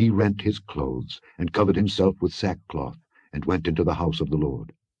 that he rent his clothes, and covered himself with sackcloth, and went into the house of the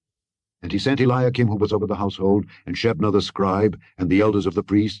Lord. And he sent Eliakim, who was over the household, and Shebna the scribe, and the elders of the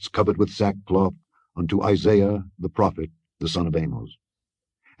priests, covered with sackcloth, unto Isaiah the prophet, the son of Amoz.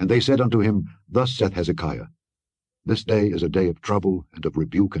 And they said unto him, Thus saith Hezekiah, This day is a day of trouble, and of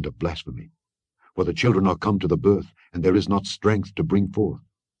rebuke, and of blasphemy. For the children are come to the birth, and there is not strength to bring forth.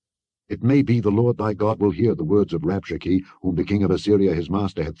 It may be the Lord thy God will hear the words of Rabshakeh, whom the king of Assyria his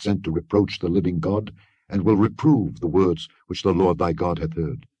master hath sent to reproach the living God, and will reprove the words which the Lord thy God hath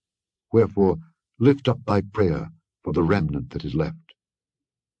heard. Wherefore lift up thy prayer for the remnant that is left.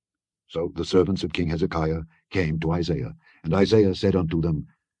 So the servants of King Hezekiah came to Isaiah, and Isaiah said unto them,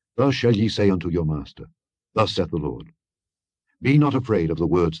 Thus shall ye say unto your master, Thus saith the Lord, Be not afraid of the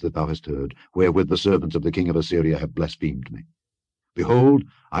words that thou hast heard, wherewith the servants of the king of Assyria have blasphemed me. Behold,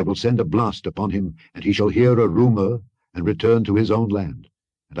 I will send a blast upon him, and he shall hear a rumour, and return to his own land,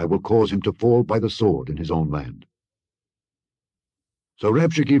 and I will cause him to fall by the sword in his own land. So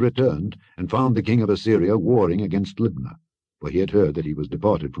Rabshakeh returned, and found the king of Assyria warring against Libnah, for he had heard that he was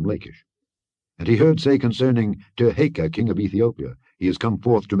departed from Lachish. And he heard say concerning Tirhakah king of Ethiopia, He is come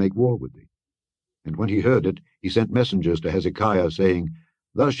forth to make war with thee. And when he heard it, he sent messengers to Hezekiah, saying,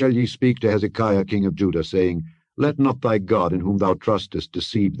 Thus shall ye speak to Hezekiah king of Judah, saying, Let not thy God, in whom thou trustest,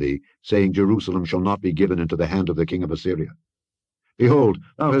 deceive thee, saying, Jerusalem shall not be given into the hand of the king of Assyria. Behold,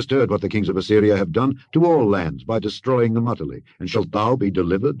 thou hast heard what the kings of Assyria have done to all lands by destroying them utterly, and shalt thou be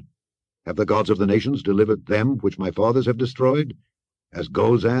delivered? Have the gods of the nations delivered them which my fathers have destroyed? As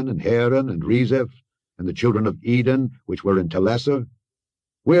Gozan, and Haran, and Rezeph, and the children of Eden, which were in Telassar?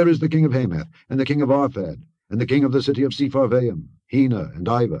 Where is the king of Hamath, and the king of Arphad, and the king of the city of Sepharvaim, Hena, and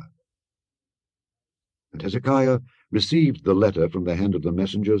Iva? And Hezekiah received the letter from the hand of the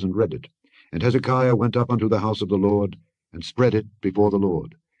messengers, and read it. And Hezekiah went up unto the house of the Lord, and spread it before the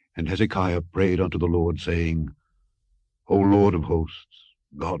Lord. And Hezekiah prayed unto the Lord, saying, O Lord of hosts,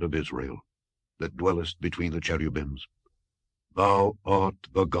 God of Israel, that dwellest between the cherubims, thou art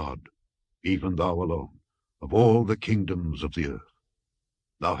the God, even thou alone, of all the kingdoms of the earth.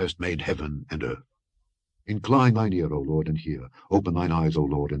 Thou hast made heaven and earth. Incline thine ear, O Lord, and hear. Open thine eyes, O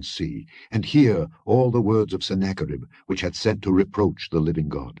Lord, and see. And hear all the words of Sennacherib, which hath sent to reproach the living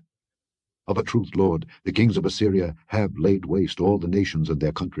God. Of a truth, Lord, the kings of Assyria have laid waste all the nations and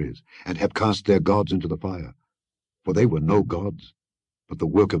their countries, and have cast their gods into the fire. For they were no gods, but the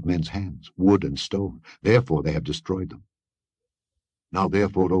work of men's hands, wood and stone. Therefore they have destroyed them. Now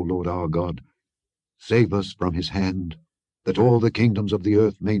therefore, O Lord our God, save us from his hand, that all the kingdoms of the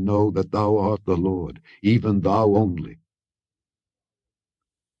earth may know that thou art the Lord, even thou only.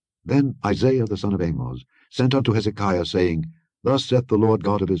 Then Isaiah the son of Amoz sent unto Hezekiah, saying, Thus saith the Lord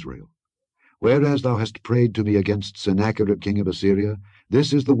God of Israel, Whereas thou hast prayed to me against Sennacherib king of Assyria,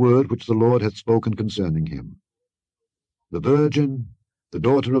 this is the word which the Lord hath spoken concerning him. The virgin, the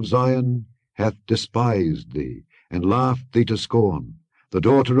daughter of Zion, hath despised thee, and laughed thee to scorn. The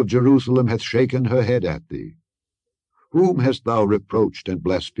daughter of Jerusalem hath shaken her head at thee. Whom hast thou reproached and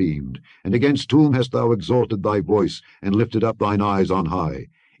blasphemed, and against whom hast thou exalted thy voice, and lifted up thine eyes on high,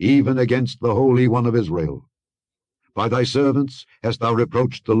 even against the Holy One of Israel? By thy servants hast thou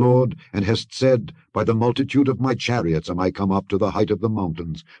reproached the Lord, and hast said, By the multitude of my chariots am I come up to the height of the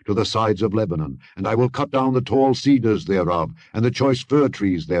mountains, to the sides of Lebanon, and I will cut down the tall cedars thereof, and the choice fir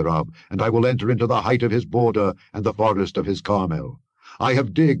trees thereof, and I will enter into the height of his border, and the forest of his Carmel. I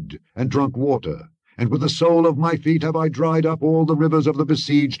have digged and drunk water, and with the sole of my feet have I dried up all the rivers of the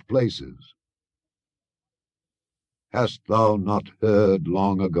besieged places. Hast thou not heard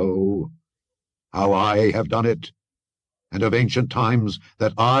long ago how I have done it, and of ancient times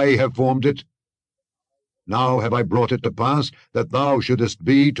that I have formed it? Now have I brought it to pass that thou shouldest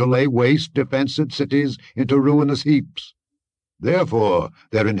be to lay waste defenced cities into ruinous heaps. Therefore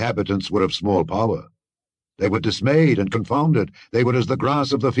their inhabitants were of small power. They were dismayed and confounded. They were as the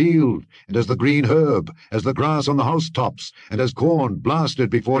grass of the field, and as the green herb, as the grass on the housetops, and as corn blasted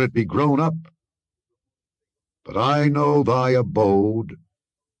before it be grown up. But I know thy abode,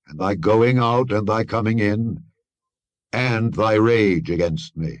 and thy going out and thy coming in, and thy rage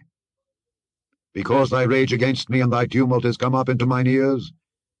against me. Because thy rage against me and thy tumult is come up into mine ears,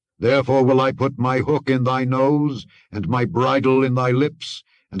 therefore will I put my hook in thy nose, and my bridle in thy lips,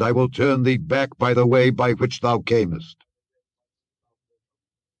 and I will turn thee back by the way by which thou camest.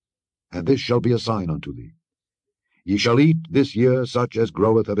 And this shall be a sign unto thee. Ye shall eat this year such as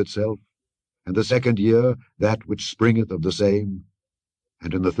groweth of itself, and the second year that which springeth of the same.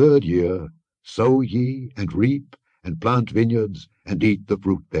 And in the third year sow ye, and reap, and plant vineyards, and eat the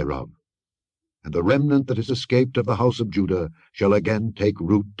fruit thereof. And the remnant that is escaped of the house of Judah shall again take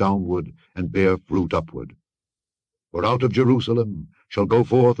root downward, and bear fruit upward. For out of Jerusalem shall go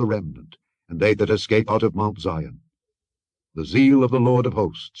forth a remnant, and they that escape out of Mount Zion. The zeal of the Lord of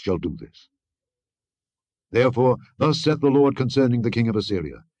hosts shall do this. Therefore thus saith the Lord concerning the king of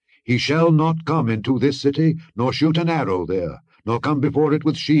Assyria, He shall not come into this city, nor shoot an arrow there, nor come before it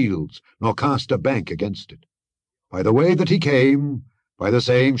with shields, nor cast a bank against it. By the way that he came, by the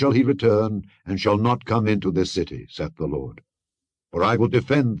same shall he return, and shall not come into this city, saith the Lord. For I will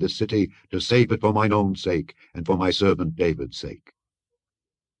defend this city, to save it for mine own sake, and for my servant David's sake.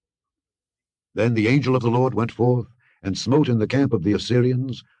 Then the angel of the Lord went forth, and smote in the camp of the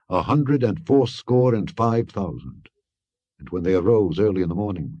Assyrians 185,000. And when they arose early in the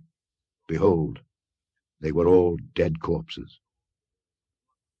morning, behold, they were all dead corpses.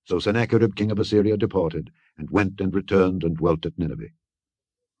 So Sennacherib king of Assyria departed, and went and returned and dwelt at Nineveh.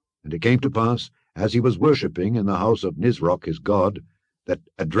 And it came to pass, as he was worshipping in the house of Nisroch his god, that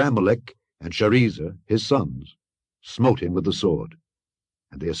Adramelech and Sharezer his sons smote him with the sword,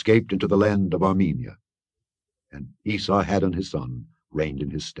 and they escaped into the land of Armenia. And Esarhaddon his son reigned in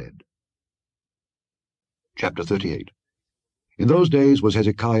his stead. Chapter 38. In those days was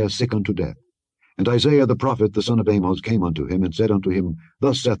Hezekiah sick unto death. And Isaiah the prophet the son of Amoz came unto him, and said unto him,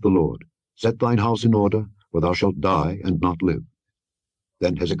 Thus saith the Lord, Set thine house in order, for thou shalt die and not live.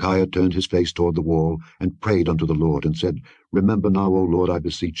 Then Hezekiah turned his face toward the wall, and prayed unto the Lord, and said, Remember now, O Lord, I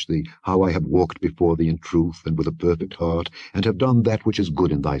beseech thee, how I have walked before thee in truth and with a perfect heart, and have done that which is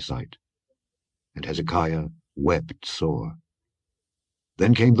good in thy sight. And Hezekiah wept sore.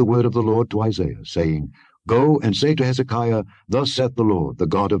 Then came the word of the Lord to Isaiah, saying, Go and say to Hezekiah, Thus saith the Lord, the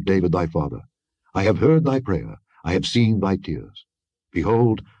God of David thy father, I have heard thy prayer, I have seen thy tears.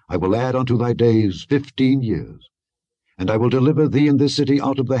 Behold, I will add unto thy days 15 years. And I will deliver thee in this city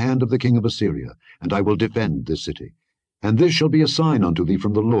out of the hand of the king of Assyria, and I will defend this city. And this shall be a sign unto thee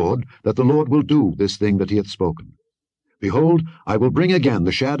from the Lord, that the Lord will do this thing that he hath spoken. Behold, I will bring again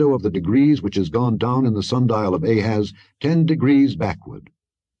the shadow of the degrees which is gone down in the sundial of Ahaz 10 degrees backward.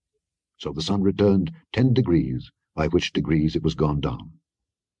 So the sun returned 10 degrees, by which degrees it was gone down.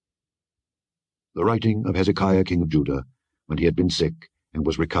 The writing of Hezekiah king of Judah, when he had been sick, and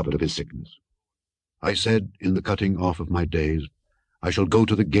was recovered of his sickness. I said, in the cutting off of my days, I shall go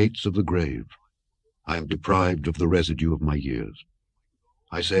to the gates of the grave. I am deprived of the residue of my years.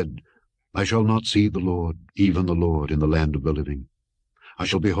 I said, I shall not see the Lord, even the Lord, in the land of the living. I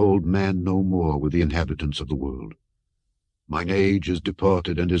shall behold man no more with the inhabitants of the world. Mine age is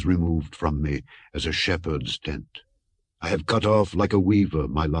departed and is removed from me, as a shepherd's tent. I have cut off like a weaver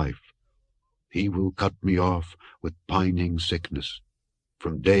my life. He will cut me off with pining sickness.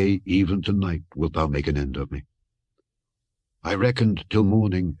 From day even to night wilt thou make an end of me. I reckoned till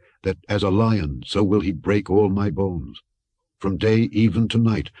morning that as a lion so will he break all my bones. From day even to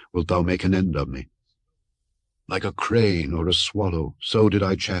night wilt thou make an end of me. Like a crane or a swallow, so did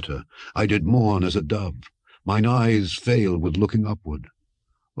I chatter. I did mourn as a dove. Mine eyes fail with looking upward.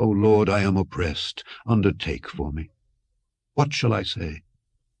 O Lord, I am oppressed. Undertake for me. What shall I say?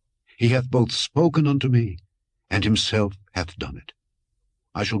 He hath both spoken unto me, and himself hath done it.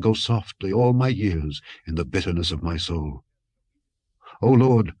 I shall go softly all my years in the bitterness of my soul. O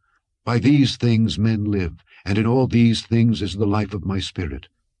Lord, by these things men live, and in all these things is the life of my spirit.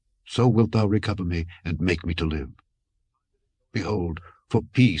 So wilt thou recover me, and make me to live. Behold, for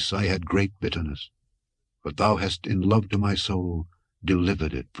peace I had great bitterness, but thou hast in love to my soul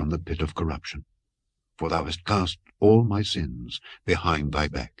delivered it from the pit of corruption. For thou hast cast all my sins behind thy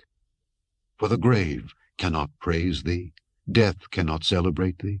back. For the grave cannot praise thee, death cannot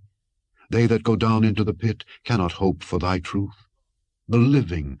celebrate thee. They that go down into the pit cannot hope for thy truth. The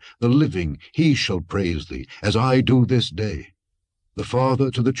living, he shall praise thee, as I do this day. The father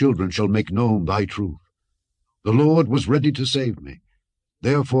to the children shall make known thy truth. The Lord was ready to save me.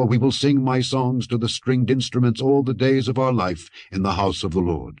 Therefore we will sing my songs to the stringed instruments all the days of our life in the house of the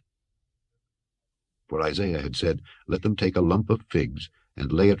Lord. For Isaiah had said, Let them take a lump of figs,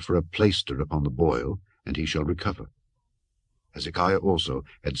 and lay it for a plaister upon the boil, and he shall recover. Hezekiah also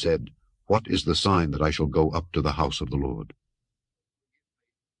had said, What is the sign that I shall go up to the house of the Lord?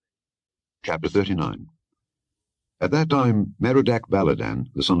 Chapter 39. At that time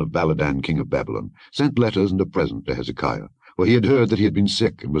Merodach-Baladan, the son of Baladan king of Babylon, sent letters and a present to Hezekiah, for he had heard that he had been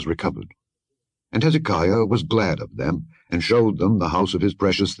sick and was recovered. And Hezekiah was glad of them, and showed them the house of his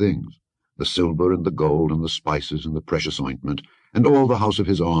precious things, the silver and the gold and the spices and the precious ointment, and all the house of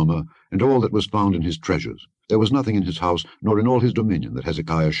his armor, and all that was found in his treasures. There was nothing in his house, nor in all his dominion, that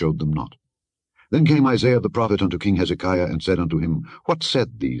Hezekiah showed them not. Then came Isaiah the prophet unto King Hezekiah, and said unto him, What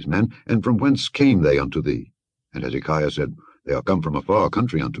said these men, and from whence came they unto thee? And Hezekiah said, They are come from a far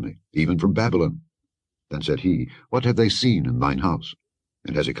country unto me, even from Babylon. Then said he, What have they seen in thine house?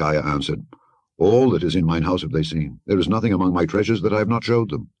 And Hezekiah answered, All that is in mine house have they seen. There is nothing among my treasures that I have not showed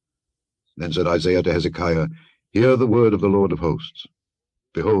them. Then said Isaiah to Hezekiah, Hear the word of the Lord of hosts.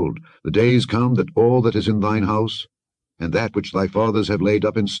 Behold, the days come that all that is in thine house, and that which thy fathers have laid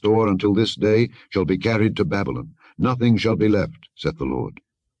up in store until this day, shall be carried to Babylon. Nothing shall be left, saith the Lord.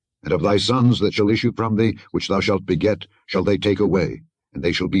 And of thy sons that shall issue from thee, which thou shalt beget, shall they take away, and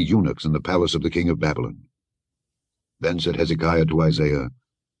they shall be eunuchs in the palace of the king of Babylon. Then said Hezekiah to Isaiah,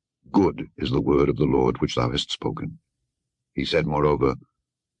 Good is the word of the Lord which thou hast spoken. He said moreover,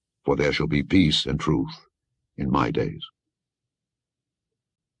 For there shall be peace and truth in my days.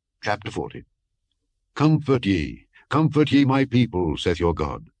 Chapter 40. Comfort ye my people, saith your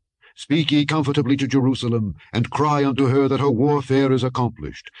God. Speak ye comfortably to Jerusalem, and cry unto her that her warfare is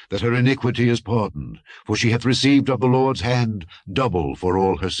accomplished, that her iniquity is pardoned, for she hath received of the Lord's hand double for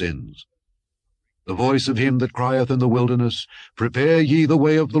all her sins. The voice of him that crieth in the wilderness, Prepare ye the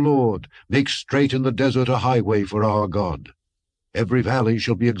way of the Lord, make straight in the desert a highway for our God. Every valley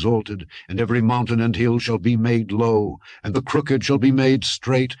shall be exalted, and every mountain and hill shall be made low, and the crooked shall be made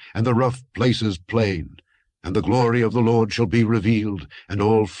straight, and the rough places plain. And the glory of the Lord shall be revealed, and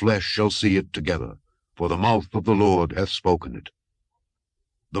all flesh shall see it together, for the mouth of the Lord hath spoken it.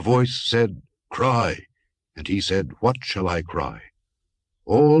 The voice said, Cry. And he said, What shall I cry?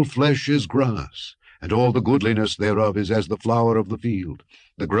 All flesh is grass, and all the goodliness thereof is as the flower of the field.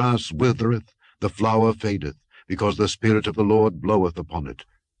 The grass withereth, the flower fadeth, because the Spirit of the Lord bloweth upon it.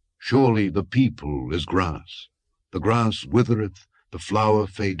 Surely the people is grass. The grass withereth, the flower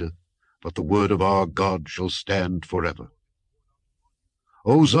fadeth, but the word of our God shall stand forever.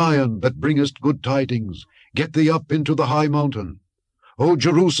 O Zion, that bringest good tidings, get thee up into the high mountain. O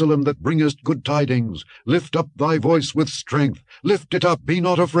Jerusalem, that bringest good tidings, lift up thy voice with strength. Lift it up, be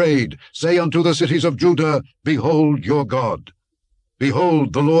not afraid. Say unto the cities of Judah, Behold your God.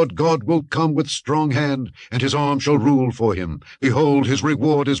 Behold, the Lord God will come with strong hand, and his arm shall rule for him. Behold, his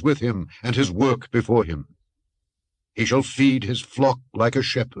reward is with him, and his work before him. He shall feed his flock like a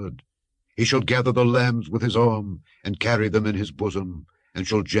shepherd. He shall gather the lambs with his arm, and carry them in his bosom, and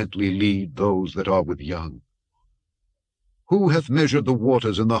shall gently lead those that are with young. Who hath measured the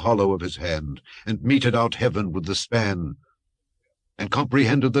waters in the hollow of his hand, and meted out heaven with the span, and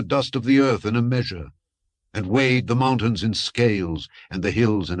comprehended the dust of the earth in a measure, and weighed the mountains in scales, and the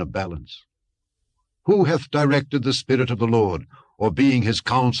hills in a balance? Who hath directed the Spirit of the Lord, or being his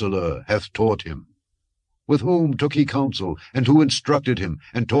counselor hath taught him? With whom took he counsel, and who instructed him,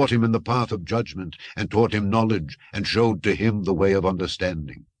 and taught him in the path of judgment, and taught him knowledge, and showed to him the way of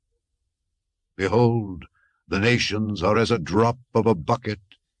understanding? Behold, the nations are as a drop of a bucket,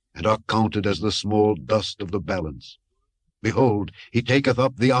 and are counted as the small dust of the balance. Behold, he taketh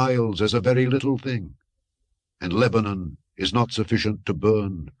up the isles as a very little thing. And Lebanon is not sufficient to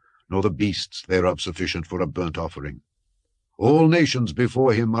burn, nor the beasts thereof sufficient for a burnt offering. All nations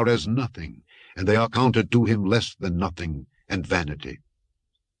before him are as nothing, and they are counted to him less than nothing, and vanity.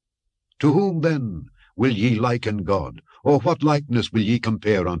 To whom then will ye liken God, or what likeness will ye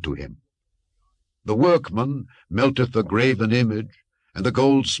compare unto him? The workman melteth a graven image, and the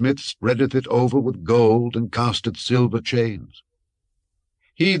goldsmith spreadeth it over with gold, and casteth silver chains.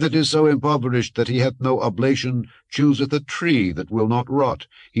 He that is so impoverished that he hath no oblation chooseth a tree that will not rot.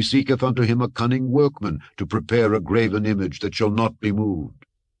 He seeketh unto him a cunning workman to prepare a graven image that shall not be moved.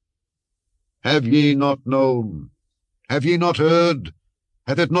 Have ye not known? Have ye not heard?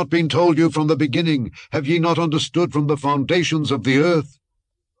 Hath it not been told you from the beginning? Have ye not understood from the foundations of the earth?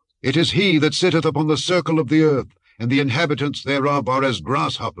 It is he that sitteth upon the circle of the earth, and the inhabitants thereof are as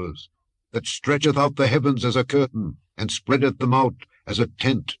grasshoppers, that stretcheth out the heavens as a curtain, and spreadeth them out as a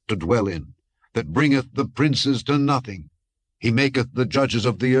tent to dwell in, that bringeth the princes to nothing. He maketh the judges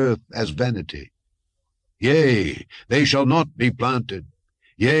of the earth as vanity. Yea, they shall not be planted.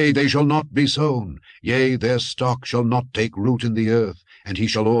 Yea, they shall not be sown. Yea, their stock shall not take root in the earth, and he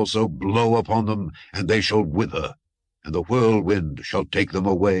shall also blow upon them, and they shall wither, and the whirlwind shall take them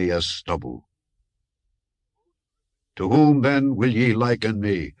away as stubble. To whom then will ye liken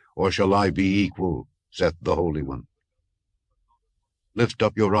me, or shall I be equal, saith the Holy One? Lift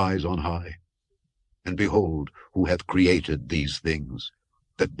up your eyes on high. And behold, who hath created these things,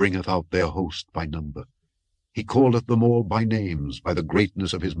 that bringeth out their host by number. He calleth them all by names, by the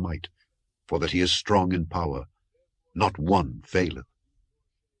greatness of his might, for that he is strong in power. Not one faileth.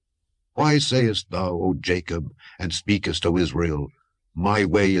 Why sayest thou, O Jacob, and speakest, O Israel, My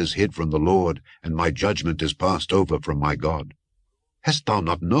way is hid from the Lord, and my judgment is passed over from my God? Hast thou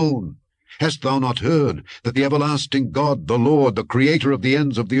not known? Hast thou not heard, that the everlasting God, the Lord, the Creator of the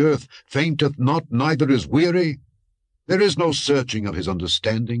ends of the earth, fainteth not, neither is weary? There is no searching of his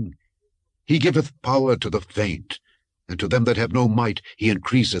understanding. He giveth power to the faint, and to them that have no might he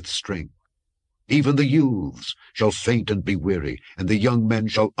increaseth strength. Even the youths shall faint and be weary, and the young men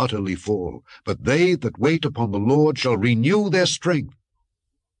shall utterly fall. But they that wait upon the Lord shall renew their strength.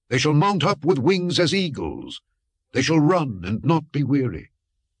 They shall mount up with wings as eagles. They shall run and not be weary,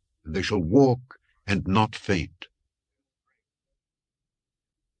 and they shall walk and not faint.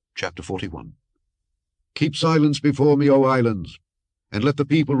 Chapter 41. Keep silence before me, O islands, and let the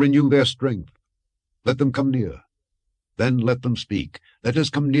people renew their strength. Let them come near. Then let them speak. Let us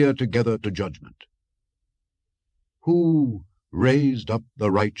come near together to judgment. Who raised up the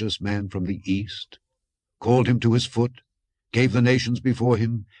righteous man from the east, called him to his foot, gave the nations before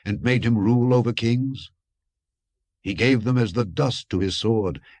him, and made him rule over kings? He gave them as the dust to his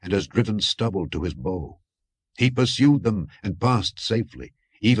sword, and as driven stubble to his bow. He pursued them, and passed safely,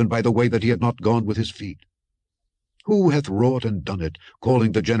 even by the way that he had not gone with his feet. Who hath wrought and done it,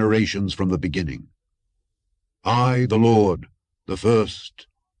 calling the generations from the beginning? I, the Lord, the first,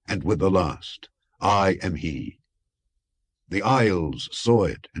 and with the last, I am he. The isles saw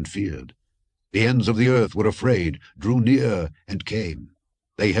it and feared. The ends of the earth were afraid, drew near, and came.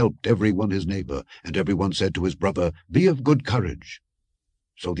 They helped every one his neighbor, and every one said to his brother, Be of good courage.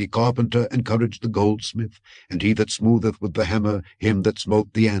 So the carpenter encouraged the goldsmith, and he that smootheth with the hammer him that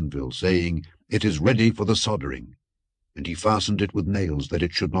smote the anvil, saying, It is ready for the soldering. And he fastened it with nails, that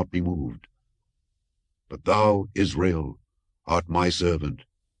it should not be moved. But thou, Israel, art my servant,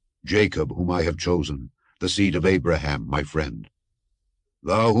 Jacob, whom I have chosen, the seed of Abraham, my friend.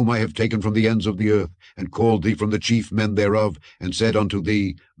 Thou whom I have taken from the ends of the earth, and called thee from the chief men thereof, and said unto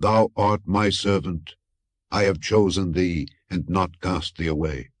thee, Thou art my servant. I have chosen thee, and not cast thee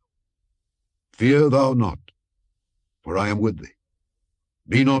away. Fear thou not, for I am with thee.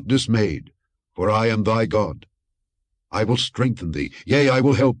 Be not dismayed, for I am thy God. I will strengthen thee, yea, I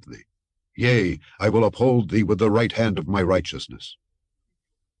will help thee. Yea, I will uphold thee with the right hand of my righteousness.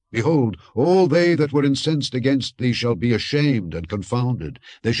 Behold, all they that were incensed against thee shall be ashamed and confounded.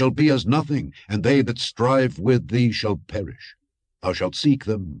 They shall be as nothing, and they that strive with thee shall perish. Thou shalt seek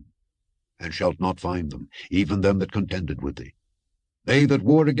them, and shalt not find them, even them that contended with thee. They that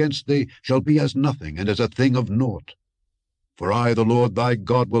war against thee shall be as nothing, and as a thing of naught. For I, the Lord thy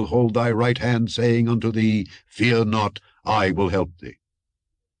God, will hold thy right hand, saying unto thee, Fear not, I will help thee.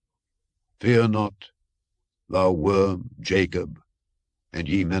 Fear not, thou worm, Jacob, and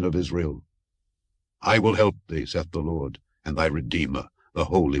ye men of Israel. I will help thee, saith the Lord, and thy Redeemer, the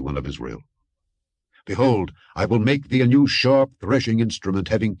Holy One of Israel. Behold, I will make thee a new sharp threshing instrument,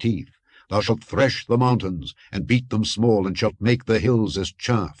 having teeth. Thou shalt thresh the mountains, and beat them small, and shalt make the hills as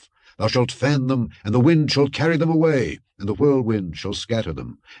chaff. Thou shalt fan them, and the wind shall carry them away, and the whirlwind shall scatter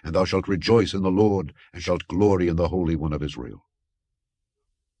them. And thou shalt rejoice in the Lord, and shalt glory in the Holy One of Israel.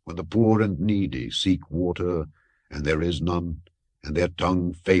 When the poor and needy seek water, and there is none, and their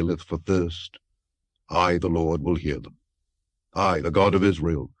tongue faileth for thirst, I, the Lord, will hear them. I, the God of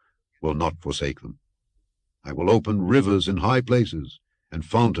Israel, will not forsake them. I will open rivers in high places, and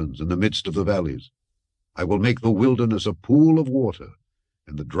fountains in the midst of the valleys. I will make the wilderness a pool of water,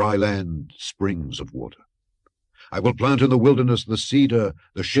 and the dry land springs of water. I will plant in the wilderness the cedar,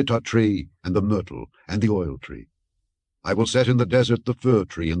 the shittah tree, and the myrtle, and the oil tree. I will set in the desert the fir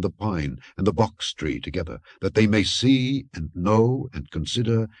tree and the pine and the box tree together, that they may see and know and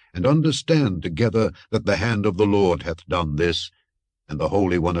consider and understand together that the hand of the Lord hath done this, and the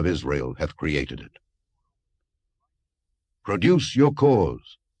Holy One of Israel hath created it. Produce your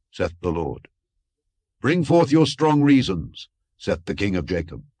cause, saith the Lord. Bring forth your strong reasons, saith the King of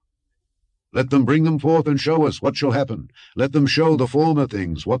Jacob. Let them bring them forth, and show us what shall happen. Let them show the former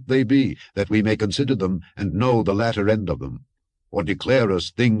things what they be, that we may consider them, and know the latter end of them, or declare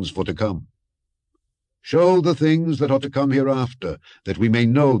us things for to come. Show the things that are to come hereafter, that we may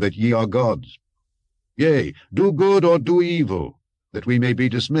know that ye are gods. Yea, do good or do evil, that we may be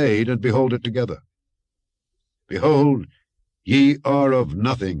dismayed, and behold it together. Behold, ye are of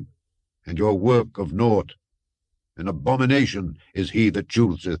nothing, and your work of naught. An abomination is he that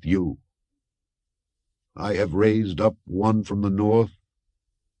chooseth you. I have raised up one from the north,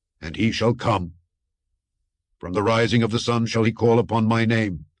 and he shall come, From the rising of the sun shall he call upon my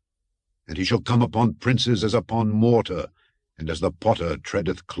name. And he shall come upon princes as upon mortar, and as the potter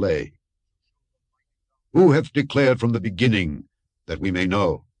treadeth clay. Who hath declared from the beginning, that we may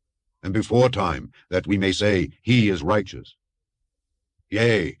know, and before time, that we may say, He is righteous?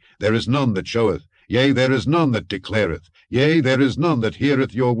 Yea, there is none that showeth, yea, there is none that declareth, yea, there is none that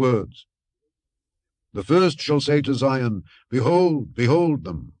heareth your words. The first shall say to Zion, Behold, behold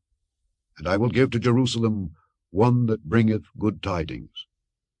them. And I will give to Jerusalem one that bringeth good tidings.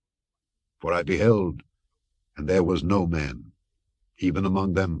 For I beheld, and there was no man, even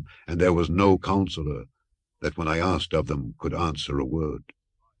among them, and there was no counselor, that when I asked of them could answer a word.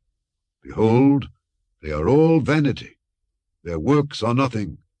 Behold, they are all vanity. Their works are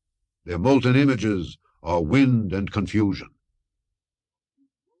nothing. Their molten images are wind and confusion.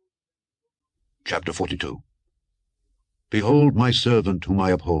 Chapter 42. Behold my servant whom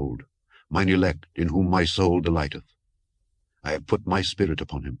I uphold, mine elect in whom my soul delighteth. I have put my spirit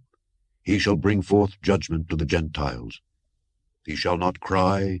upon him. He shall bring forth judgment to the Gentiles. He shall not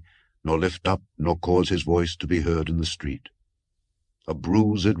cry, nor lift up, nor cause his voice to be heard in the street. A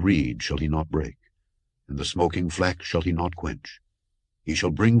bruised reed shall he not break, and the smoking flax shall he not quench. He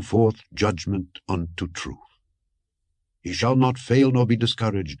shall bring forth judgment unto truth. He shall not fail nor be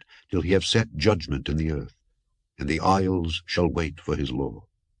discouraged till he have set judgment in the earth, and the isles shall wait for his law.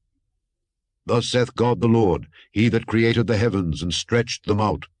 Thus saith God the Lord, he that created the heavens and stretched them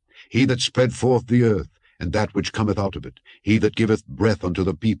out, he that spread forth the earth, and that which cometh out of it, he that giveth breath unto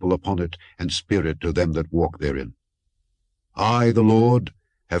the people upon it, and spirit to them that walk therein. I, the Lord,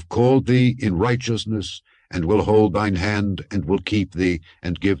 have called thee in righteousness, and will hold thine hand, and will keep thee,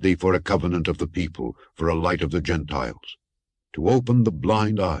 and give thee for a covenant of the people, for a light of the Gentiles, to open the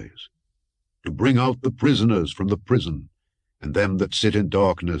blind eyes, to bring out the prisoners from the prison, and them that sit in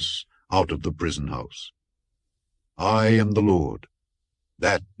darkness out of the prison house. I am the Lord,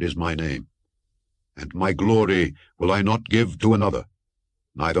 that is my name, and my glory will I not give to another,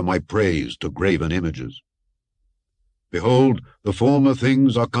 neither my praise to graven images. Behold, the former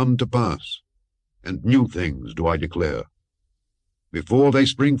things are come to pass, and new things do I declare. Before they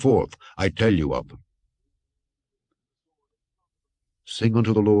spring forth, I tell you of them. Sing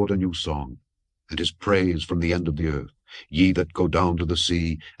unto the Lord a new song, and his praise from the end of the earth, ye that go down to the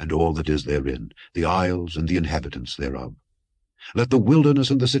sea, and all that is therein, the isles and the inhabitants thereof. Let the wilderness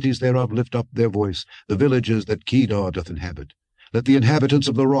and the cities thereof lift up their voice, the villages that Kedar doth inhabit. Let the inhabitants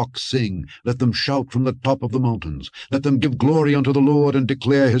of the rocks sing, let them shout from the top of the mountains. Let them give glory unto the Lord, and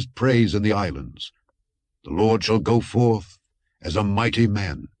declare his praise in the islands. The Lord shall go forth as a mighty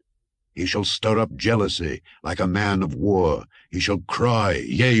man. He shall stir up jealousy like a man of war. He shall cry,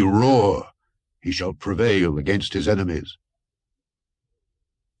 yea, roar. He shall prevail against his enemies.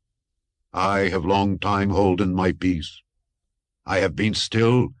 I have long time holden my peace. I have been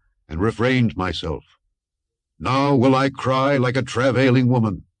still and refrained myself. Now will I cry like a travailing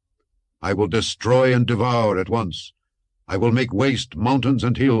woman. I will destroy and devour at once. I will make waste mountains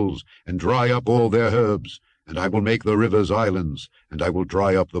and hills, and dry up all their herbs, and I will make the rivers islands, and I will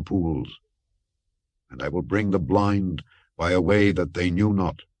dry up the pools. And I will bring the blind by a way that they knew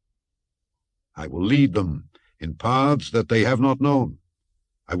not. I will lead them in paths that they have not known.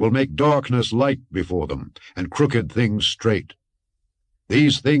 I will make darkness light before them, and crooked things straight.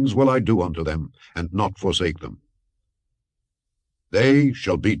 These things will I do unto them, and not forsake them. They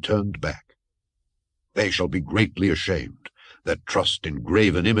shall be turned back. They shall be greatly ashamed, that trust in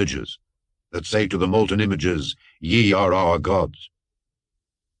graven images, that say to the molten images, Ye are our gods.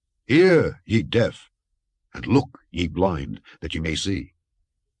 Hear, ye deaf, and look, ye blind, that ye may see.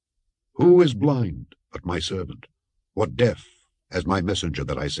 Who is blind but my servant, or deaf as my messenger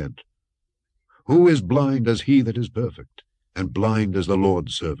that I sent? Who is blind as he that is perfect, and blind as the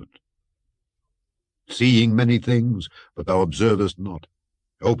Lord's servant? Seeing many things, but thou observest not,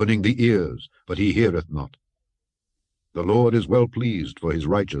 opening the ears, but he heareth not. The Lord is well pleased for his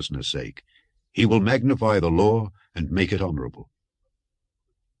righteousness' sake. He will magnify the law, and make it honorable.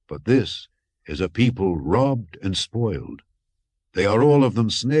 But this is a people robbed and spoiled. They are all of them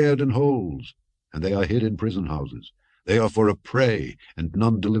snared in holes, and they are hid in prison houses. They are for a prey, and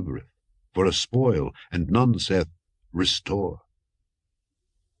none delivereth, for a spoil, and none saith, Restore.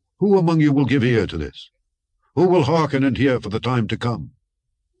 Who among you will give ear to this? Who will hearken and hear for the time to come?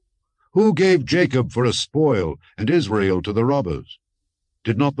 Who gave Jacob for a spoil, and Israel to the robbers?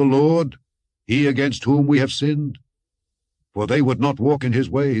 Did not the Lord, he against whom we have sinned? For they would not walk in his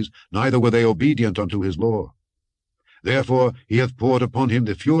ways, neither were they obedient unto his law. Therefore he hath poured upon him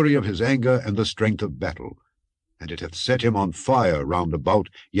the fury of his anger and the strength of battle, and it hath set him on fire round about,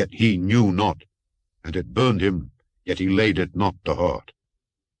 yet he knew not. and it burned him, yet he laid it not to heart.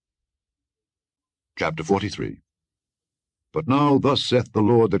 Chapter 43. But now thus saith the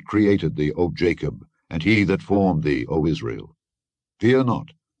Lord that created thee, O Jacob, and he that formed thee, O Israel. Fear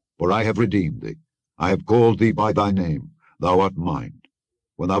not, for I have redeemed thee. I have called thee by thy name, thou art mine.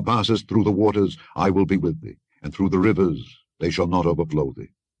 When thou passest through the waters, I will be with thee, and through the rivers, they shall not overflow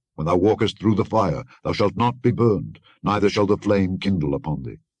thee. When thou walkest through the fire, thou shalt not be burned, neither shall the flame kindle upon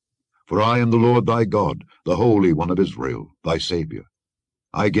thee. For I am the Lord thy God, the Holy One of Israel, thy Saviour.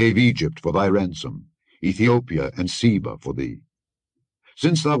 I gave Egypt for thy ransom, Ethiopia and Seba for thee.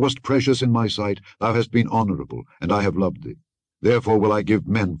 Since thou wast precious in my sight, thou hast been honourable, and I have loved thee. Therefore will I give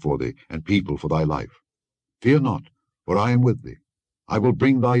men for thee, and people for thy life. Fear not, for I am with thee. I will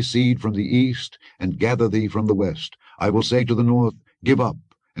bring thy seed from the east, and gather thee from the west. I will say to the north, Give up,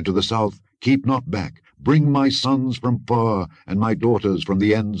 and to the south, Keep not back. Bring my sons from far, and my daughters from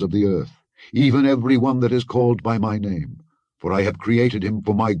the ends of the earth, even every one that is called by my name. For I have created him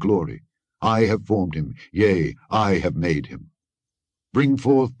for my glory. I have formed him, yea, I have made him. Bring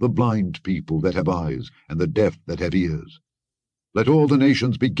forth the blind people that have eyes, and the deaf that have ears. Let all the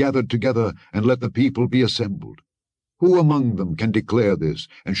nations be gathered together, and let the people be assembled. Who among them can declare this,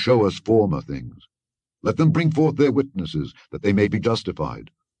 and show us former things? Let them bring forth their witnesses, that they may be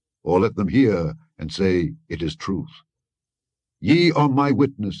justified. Or let them hear, and say, It is truth. Ye are my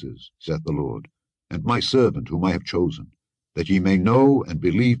witnesses, saith the Lord, and my servant whom I have chosen, that ye may know and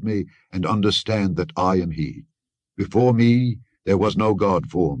believe me, and understand that I am he. Before me there was no God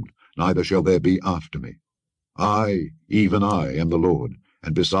formed, neither shall there be after me. I, even I, am the Lord,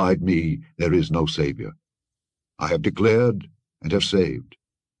 and beside me there is no Saviour. I have declared and have saved,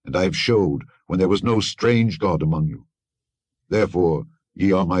 and I have showed when there was no strange God among you. Therefore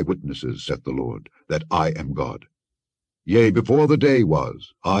ye are my witnesses, saith the Lord, that I am God. Yea, before the day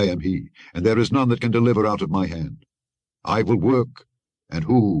was, I am he, and there is none that can deliver out of my hand. I will work, and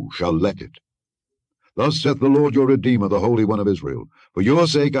who shall let it? Thus saith the Lord your Redeemer, the Holy One of Israel, For your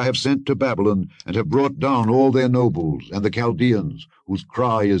sake I have sent to Babylon, and have brought down all their nobles, and the Chaldeans, whose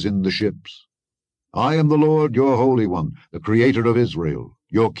cry is in the ships. I am the Lord your Holy One, the Creator of Israel,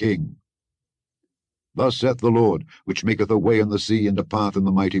 your King. Thus saith the Lord, which maketh a way in the sea, and a path in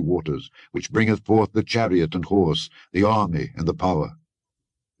the mighty waters, which bringeth forth the chariot and horse, the army and the power.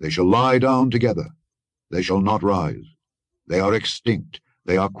 They shall lie down together, they shall not rise. They are extinct,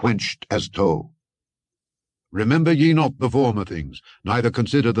 they are quenched as tow. Remember ye not the former things, neither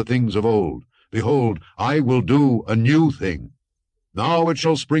consider the things of old. Behold, I will do a new thing. Now it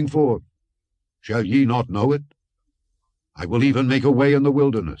shall spring forth. Shall ye not know it? I will even make a way in the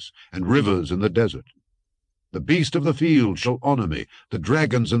wilderness, and rivers in the desert. The beast of the field shall honour me, the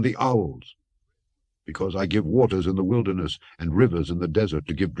dragons and the owls. Because I give waters in the wilderness, and rivers in the desert,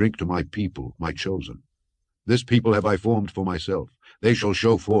 to give drink to my people, my chosen. This people have I formed for myself. They shall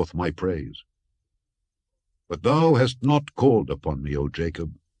show forth my praise. But thou hast not called upon me, O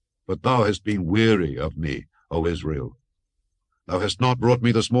Jacob, but thou hast been weary of me, O Israel. Thou hast not brought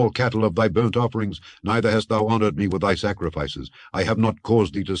me the small cattle of thy burnt offerings, neither hast thou honoured me with thy sacrifices. I have not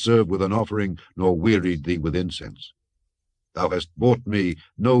caused thee to serve with an offering, nor wearied thee with incense. Thou hast bought me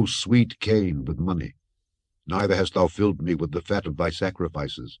no sweet cane with money, neither hast thou filled me with the fat of thy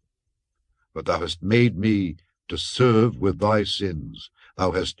sacrifices. But thou hast made me to serve with thy sins.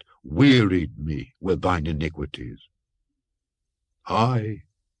 Thou hast wearied me with thine iniquities. I,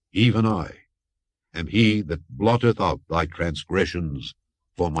 even I, am he that blotteth out thy transgressions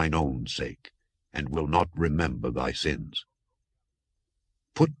for mine own sake, and will not remember thy sins.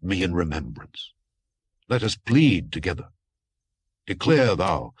 Put me in remembrance. Let us plead together. Declare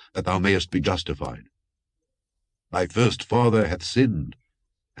thou, that thou mayest be justified. Thy first father hath sinned,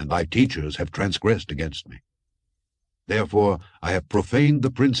 and thy teachers have transgressed against me. Therefore I have profaned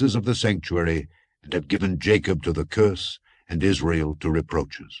the princes of the sanctuary, and have given Jacob to the curse, and Israel to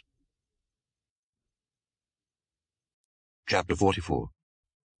reproaches. Chapter 44.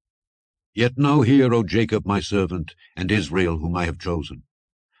 Yet now hear, O Jacob my servant, and Israel whom I have chosen.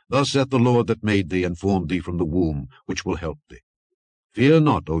 Thus saith the Lord that made thee, and formed thee from the womb, which will help thee. Fear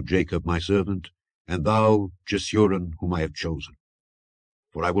not, O Jacob my servant, and thou, Jeshurun, whom I have chosen.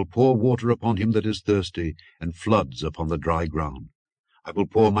 For I will pour water upon him that is thirsty, and floods upon the dry ground. I will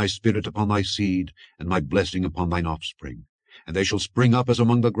pour my spirit upon thy seed, and my blessing upon thine offspring. And they shall spring up as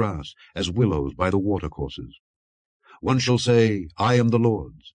among the grass, as willows by the watercourses. One shall say, I am the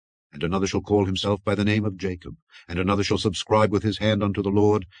Lord's, and another shall call himself by the name of Jacob, and another shall subscribe with his hand unto the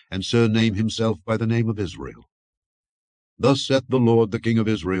Lord, and surname himself by the name of Israel. Thus saith the Lord, the King of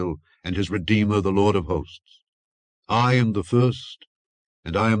Israel, and his Redeemer, the Lord of hosts. I am the first,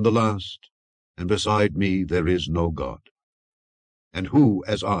 and I am the last, and beside me there is no God. And who,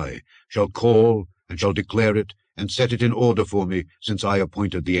 as I, shall call and shall declare it, and set it in order for me, since I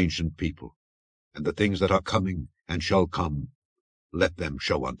appointed the ancient people, and the things that are coming and shall come, let them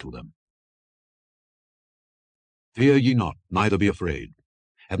show unto them. Fear ye not, neither be afraid.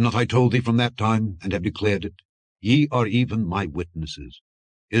 Have not I told thee from that time, and have declared it? Ye are even my witnesses.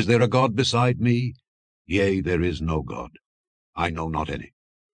 Is there a God beside me? Yea, there is no God. I know not any.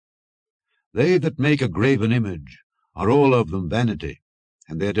 They that make a graven image are all of them vanity,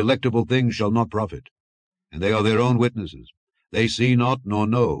 and their delectable things shall not profit. And they are their own witnesses. They see not nor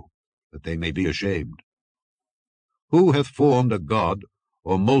know, that they may be ashamed. Who hath formed a god,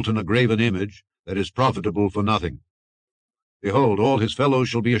 or molten a graven image, that is profitable for nothing? Behold, all his fellows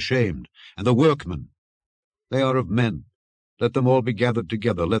shall be ashamed, and the workmen. They are of men. Let them all be gathered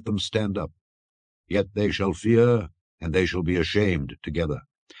together, let them stand up. Yet they shall fear, and they shall be ashamed together.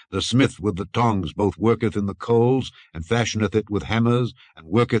 The smith with the tongs both worketh in the coals, and fashioneth it with hammers, and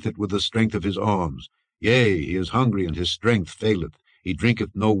worketh it with the strength of his arms. Yea, he is hungry, and his strength faileth. He drinketh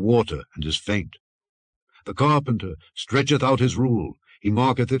no water, and is faint. The carpenter stretcheth out his rule. He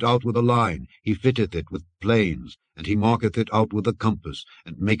marketh it out with a line. He fitteth it with planes, and he marketh it out with a compass,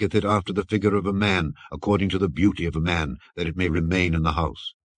 and maketh it after the figure of a man, according to the beauty of a man, that it may remain in the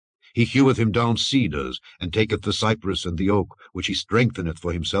house. He heweth him down cedars, and taketh the cypress and the oak, which he strengtheneth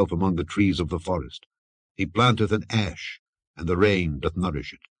for himself among the trees of the forest. He planteth an ash, and the rain doth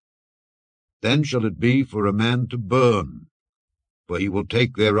nourish it. Then shall it be for a man to burn, for he will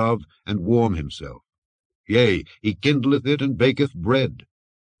take thereof, and warm himself. Yea, he kindleth it, and baketh bread.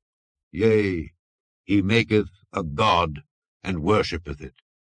 Yea, he maketh a god, and worshippeth it.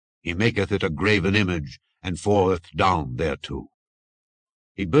 He maketh it a graven image, and falleth down thereto.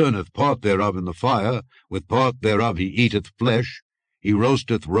 He burneth part thereof in the fire, with part thereof he eateth flesh. He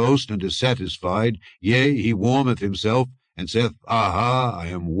roasteth roast, and is satisfied. Yea, he warmeth himself, and saith, Aha, I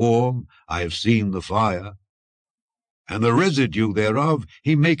am warm, I have seen the fire. And the residue thereof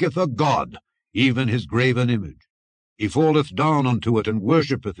he maketh a god, even his graven image. He falleth down unto it, and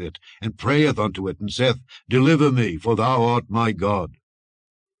worshippeth it, and prayeth unto it, and saith, Deliver me, for thou art my God.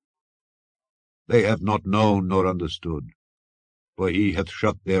 They have not known nor understood, for he hath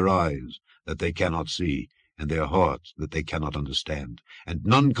shut their eyes, that they cannot see, and their hearts, that they cannot understand. And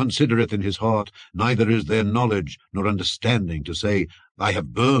none considereth in his heart, neither is there knowledge nor understanding, to say, I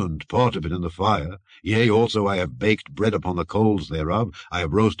have burned part of it in the fire. Yea, also I have baked bread upon the coals thereof. I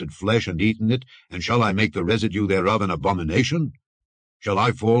have roasted flesh and eaten it. And shall I make the residue thereof an abomination? Shall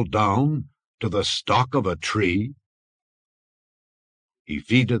I fall down to the stock of a tree? He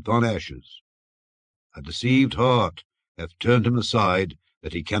feedeth on ashes. A deceived heart hath turned him aside,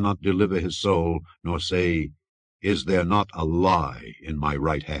 that he cannot deliver his soul, nor say, Is there not a lie in my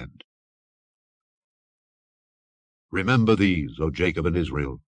right hand? Remember these, O Jacob and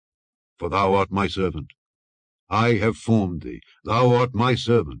Israel, for thou art my servant. I have formed thee, thou art my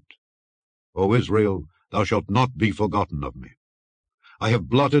servant. O Israel, thou shalt not be forgotten of me. I have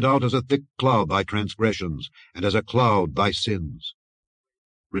blotted out as a thick cloud thy transgressions, and as a cloud thy sins.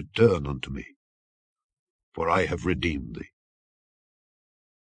 Return unto me, for I have redeemed thee.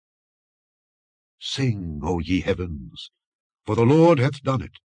 Sing, O ye heavens, for the Lord hath done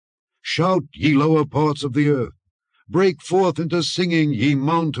it. Shout, ye lower parts of the earth. Break forth into singing, ye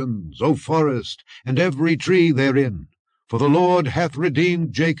mountains, O forest, and every tree therein. For the Lord hath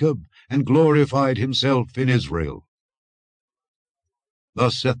redeemed Jacob, and glorified himself in Israel.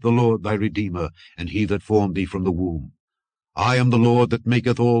 Thus saith the Lord thy Redeemer, and he that formed thee from the womb. I am the Lord that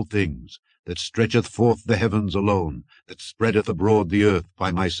maketh all things, that stretcheth forth the heavens alone, that spreadeth abroad the earth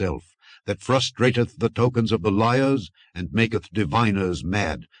by myself, that frustrateth the tokens of the liars, and maketh diviners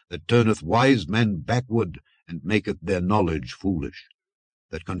mad, that turneth wise men backward, and maketh their knowledge foolish,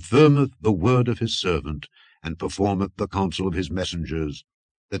 that confirmeth the word of his servant, and performeth the counsel of his messengers,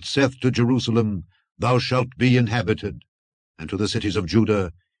 that saith to Jerusalem, Thou shalt be inhabited, and to the cities of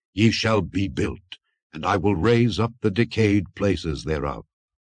Judah, Ye shall be built, and I will raise up the decayed places thereof,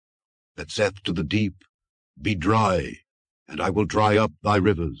 that saith to the deep, Be dry, and I will dry up thy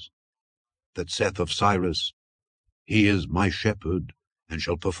rivers, that saith of Cyrus, He is my shepherd, and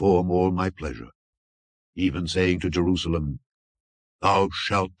shall perform all my pleasure, even saying to Jerusalem, Thou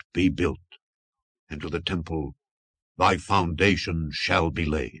shalt be built, and to the temple, Thy foundation shall be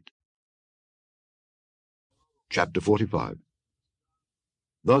laid. Chapter 45.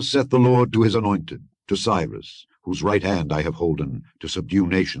 Thus saith the Lord to his anointed, to Cyrus, whose right hand I have holden, to subdue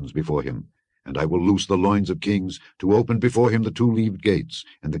nations before him. And I will loose the loins of kings, to open before him the two-leaved gates,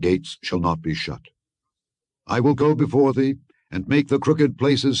 and the gates shall not be shut. I will go before thee, and make the crooked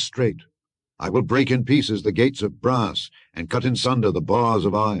places straight. I will break in pieces the gates of brass, and cut in sunder the bars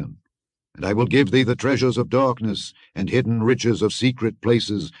of iron. And I will give thee the treasures of darkness, and hidden riches of secret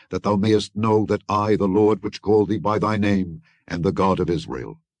places, that thou mayest know that I, the Lord, which call thee by thy name, am the God of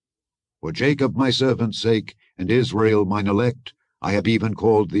Israel. For Jacob my servant's sake, and Israel mine elect, I have even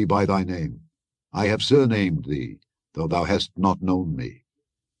called thee by thy name. I have surnamed thee, though thou hast not known me.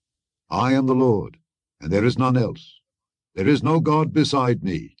 I am the Lord, and there is none else. There is no God beside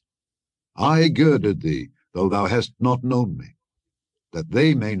me. I girded thee, though thou hast not known me, that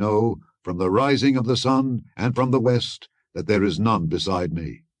they may know from the rising of the sun and from the west that there is none beside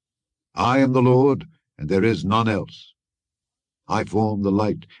me. I am the Lord, and there is none else. I form the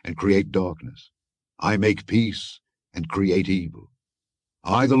light and create darkness. I make peace and create evil.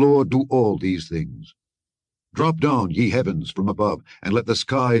 I, the Lord, do all these things. Drop down, ye heavens, from above, and let the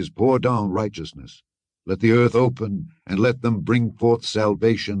skies pour down righteousness. Let the earth open, and let them bring forth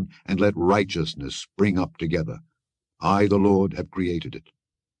salvation, and let righteousness spring up together. I, the Lord, have created it.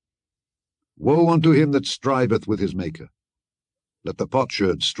 Woe unto him that striveth with his Maker. Let the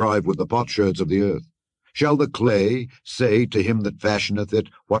potsherds strive with the potsherds of the earth. Shall the clay say to him that fashioneth it,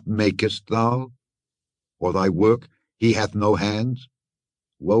 What makest thou? Or thy work, He hath no hands?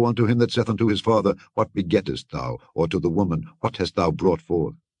 Woe unto him that saith unto his father, What begettest thou? Or to the woman, What hast thou brought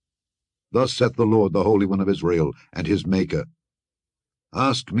forth? Thus saith the Lord, the Holy One of Israel, and his Maker.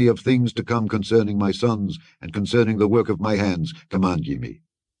 Ask me of things to come concerning my sons, and concerning the work of my hands command ye me.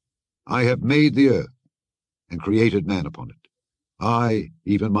 I have made the earth, and created man upon it. I,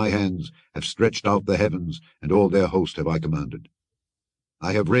 even my hands, have stretched out the heavens, and all their host have I commanded.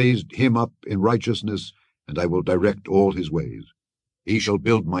 I have raised him up in righteousness, and I will direct all his ways. He shall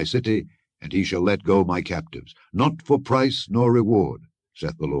build my city, and he shall let go my captives, not for price nor reward,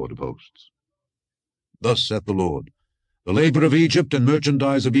 saith the Lord of hosts. Thus saith the Lord, The labor of Egypt and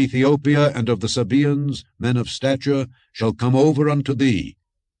merchandise of Ethiopia and of the Sabaeans, men of stature, shall come over unto thee,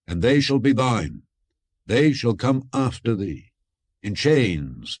 and they shall be thine. They shall come after thee. In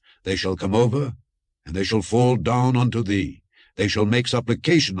chains they shall come over, and they shall fall down unto thee. They shall make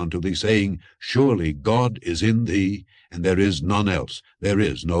supplication unto thee, saying, Surely God is in thee, and there is none else. There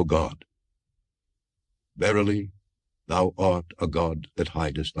is no God. Verily, thou art a God that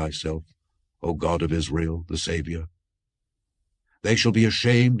hidest thyself, O God of Israel, the Saviour. They shall be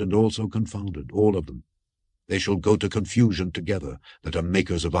ashamed and also confounded, all of them. They shall go to confusion together, that are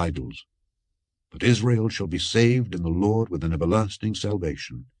makers of idols. But Israel shall be saved in the Lord with an everlasting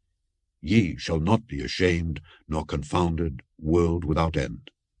salvation. Ye shall not be ashamed, nor confounded, world without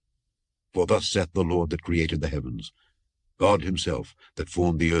end. For thus saith the Lord that created the heavens, God himself that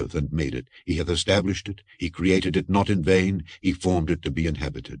formed the earth and made it. He hath established it, he created it not in vain, he formed it to be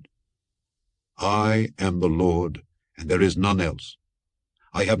inhabited. I am the Lord, and there is none else.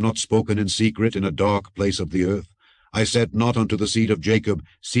 I have not spoken in secret in a dark place of the earth. I said not unto the seed of Jacob,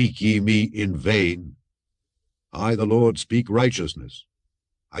 Seek ye me in vain. I, the Lord, speak righteousness.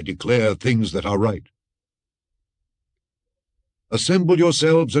 I declare things that are right. Assemble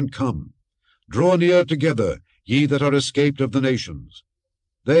yourselves and come. Draw near together, ye that are escaped of the nations.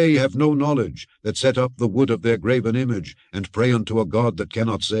 They have no knowledge that set up the wood of their graven image, and pray unto a God that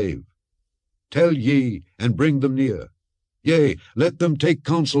cannot save. Tell ye, and bring them near. Yea, let them take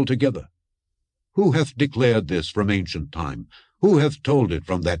counsel together. Who hath declared this from ancient time? Who hath told it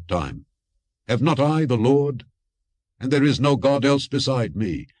from that time? Have not I the Lord? And there is no God else beside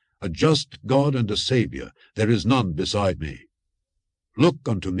me, a just God and a Saviour, there is none beside me. Look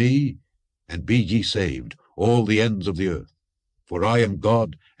unto me, and be ye saved, all the ends of the earth. For I am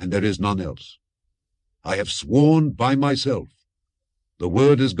God, and there is none else. I have sworn by myself. The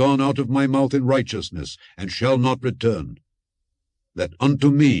word is gone out of my mouth in righteousness, and shall not return, that unto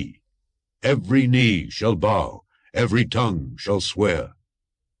me every knee shall bow, every tongue shall swear.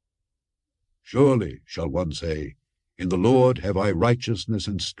 Surely, shall one say, In the Lord have I righteousness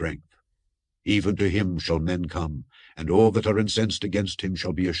and strength. Even to him shall men come, and all that are incensed against him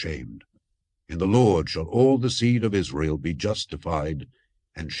shall be ashamed. In the Lord shall all the seed of Israel be justified,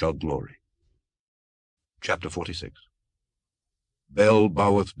 and shall glory. Chapter 46. Bel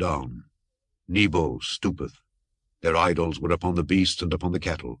boweth down, Nebo stoopeth. Their idols were upon the beasts and upon the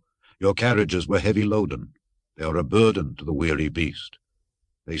cattle. Your carriages were heavy loaden. They are a burden to the weary beast.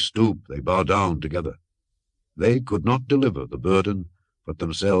 They stoop, they bow down together. They could not deliver the burden, but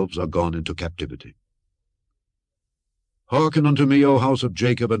themselves are gone into captivity. Hearken unto me, O house of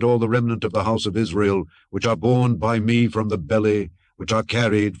Jacob, and all the remnant of the house of Israel, which are born by me from the belly, which are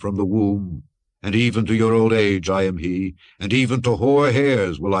carried from the womb. And even to your old age I am he, and even to hoar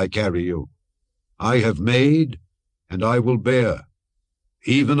hairs will I carry you. I have made, and I will bear.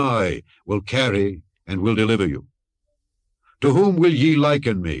 Even I will carry and will deliver you. To whom will ye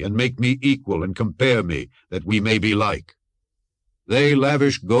liken me, and make me equal, and compare me, that we may be like? They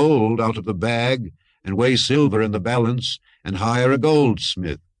lavish gold out of the bag, and weigh silver in the balance, and hire a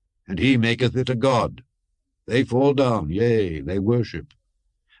goldsmith, and he maketh it a god. They fall down, yea, they worship.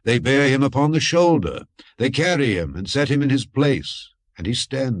 They bear him upon the shoulder, they carry him, and set him in his place, and he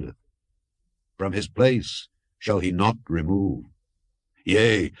standeth. From his place shall he not remove.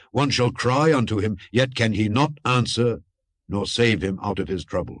 Yea, one shall cry unto him, yet can he not answer, nor save him out of his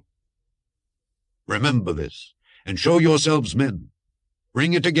trouble. Remember this, and show yourselves men.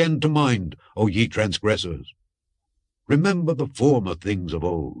 Bring it again to mind, O ye transgressors. Remember the former things of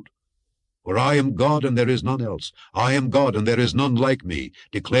old. For I am God, and there is none else. I am God, and there is none like me,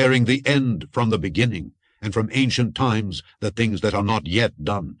 declaring the end from the beginning, and from ancient times the things that are not yet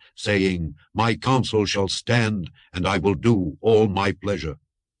done, saying, My counsel shall stand, and I will do all my pleasure.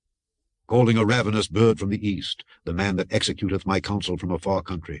 Calling a ravenous bird from the east, the man that executeth my counsel from a far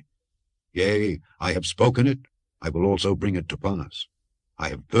country. Yea, I have spoken it, I will also bring it to pass. I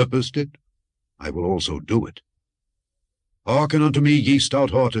have purposed it, I will also do it. Hearken unto me, ye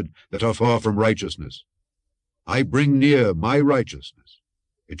stout-hearted, that are far from righteousness. I bring near my righteousness,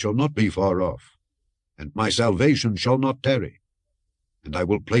 it shall not be far off, and my salvation shall not tarry. And I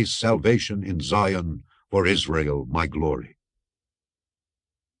will place salvation in Zion for Israel my glory.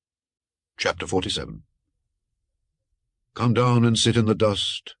 Chapter 47. Come down and sit in the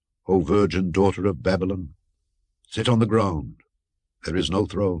dust, O virgin daughter of Babylon. Sit on the ground. There is no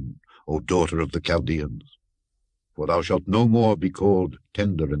throne, O daughter of the Chaldeans. For thou shalt no more be called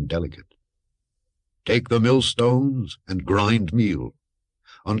tender and delicate. Take the millstones and grind meal.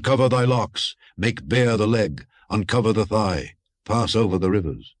 Uncover thy locks, make bare the leg, uncover the thigh, pass over the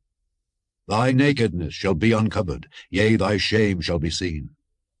rivers. Thy nakedness shall be uncovered, yea, thy shame shall be seen.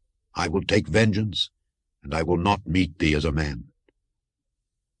 I will take vengeance, and I will not meet thee as a man.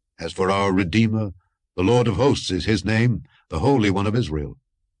 As for our Redeemer, the Lord of hosts is his name, the Holy One of Israel.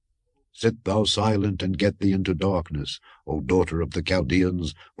 Sit thou silent, and get thee into darkness, O daughter of the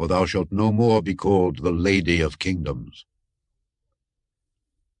Chaldeans, for thou shalt no more be called the Lady of Kingdoms.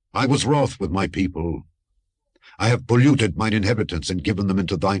 I was wroth with my people. I have polluted mine inheritance, and given them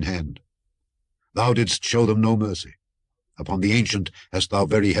into thine hand. Thou didst show them no mercy. Upon the ancient hast thou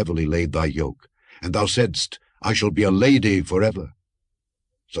very heavily laid thy yoke, and thou saidst, I shall be a lady forever.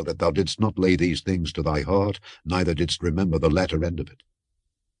 So that thou didst not lay these things to thy heart, neither didst remember the latter end of it.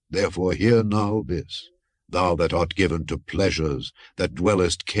 Therefore hear now this, thou that art given to pleasures, that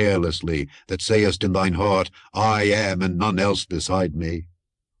dwellest carelessly, that sayest in thine heart, I am, and none else beside me.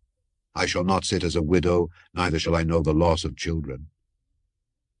 I shall not sit as a widow, neither shall I know the loss of children.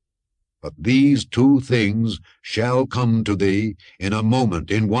 But these two things shall come to thee in a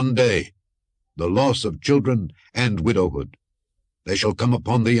moment, in one day, the loss of children and widowhood. They shall come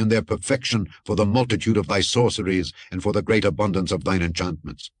upon thee in their perfection for the multitude of thy sorceries, and for the great abundance of thine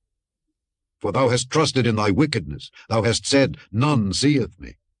enchantments. For thou hast trusted in thy wickedness, thou hast said, None seeth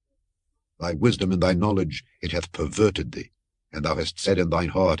me. Thy wisdom and thy knowledge, it hath perverted thee, and thou hast said in thine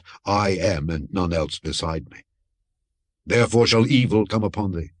heart, I am, and none else beside me. Therefore shall evil come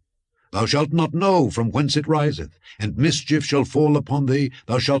upon thee. Thou shalt not know from whence it riseth, and mischief shall fall upon thee,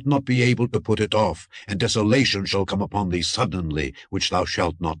 thou shalt not be able to put it off, and desolation shall come upon thee suddenly, which thou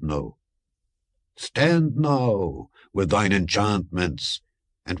shalt not know. Stand now with thine enchantments,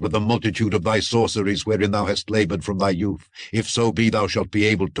 and with the multitude of thy sorceries wherein thou hast laboured from thy youth, if so be thou shalt be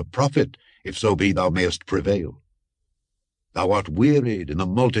able to profit, if so be thou mayest prevail. Thou art wearied in the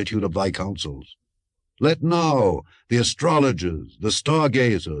multitude of thy counsels. Let now the astrologers, the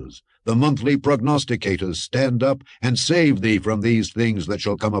stargazers, the monthly prognosticators stand up and save thee from these things that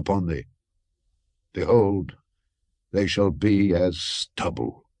shall come upon thee. Behold, they shall be as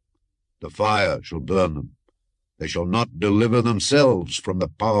stubble. The fire shall burn them. They shall not deliver themselves from the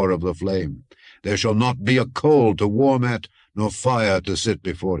power of the flame. There shall not be a coal to warm at, nor fire to sit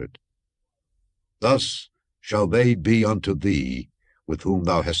before it. Thus shall they be unto thee, with whom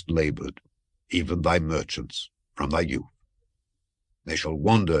thou hast laboured, even thy merchants from thy youth. They shall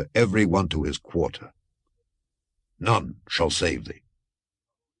wander every one to his quarter. None shall save thee.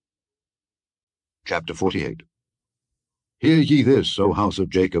 Chapter 48. Hear ye this, O house of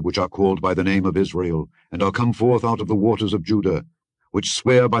Jacob, which are called by the name of Israel, and are come forth out of the waters of Judah, which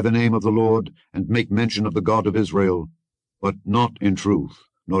swear by the name of the Lord, and make mention of the God of Israel, but not in truth,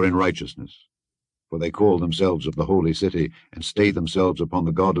 nor in righteousness. For they call themselves of the holy city, and stay themselves upon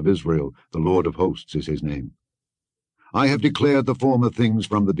the God of Israel, the Lord of hosts is his name. I have declared the former things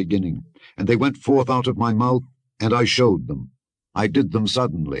from the beginning, and they went forth out of my mouth, and I showed them. I did them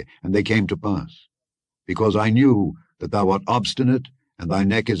suddenly, and they came to pass. Because I knew that thou art obstinate, and thy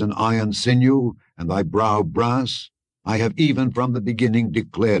neck is an iron sinew, and thy brow brass, I have even from the beginning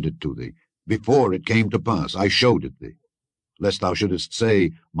declared it to thee. Before it came to pass, I showed it thee. Lest thou shouldest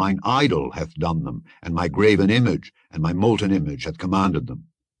say, Mine idol hath done them, and my graven image, and my molten image hath commanded them.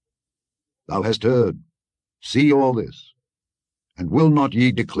 Thou hast heard, see all this, and will not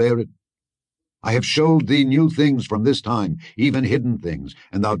ye declare it? I have showed thee new things from this time, even hidden things,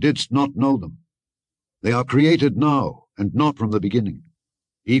 and thou didst not know them. They are created now, and not from the beginning,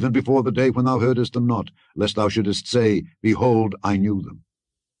 even before the day when thou heardest them not, lest thou shouldest say, Behold, I knew them.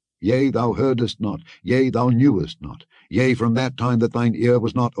 Yea, thou heardest not, yea, thou knewest not, yea, from that time that thine ear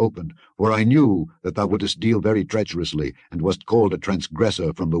was not opened, for I knew that thou wouldest deal very treacherously, and wast called a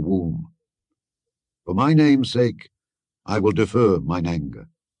transgressor from the womb. For my name's sake I will defer mine anger,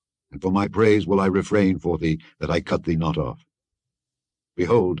 and for my praise will I refrain for thee, that I cut thee not off.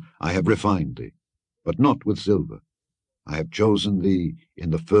 Behold, I have refined thee, but not with silver. I have chosen thee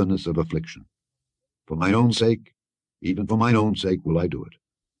in the furnace of affliction. For mine own sake, even for mine own sake will I do it.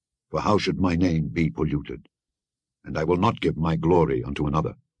 For how should my name be polluted? And I will not give my glory unto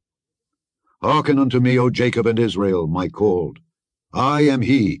another. Hearken unto me, O Jacob and Israel, my called. I am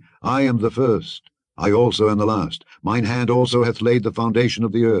he, I am the first, I also am the last. Mine hand also hath laid the foundation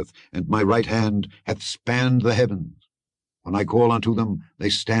of the earth, and my right hand hath spanned the heavens. When I call unto them, they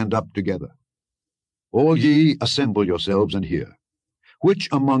stand up together. All ye assemble yourselves and hear. Which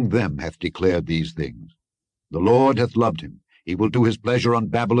among them hath declared these things? The Lord hath loved him. He will do his pleasure on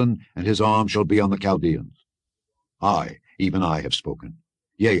Babylon, and his arm shall be on the Chaldeans. I, even I, have spoken.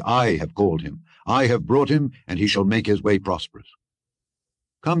 Yea, I have called him. I have brought him, and he shall make his way prosperous.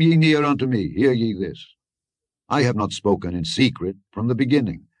 Come ye near unto me, hear ye this. I have not spoken in secret from the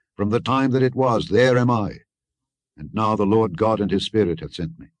beginning, from the time that it was, there am I. And now the Lord God and his Spirit hath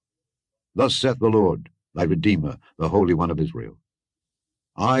sent me. Thus saith the Lord, thy Redeemer, the Holy One of Israel.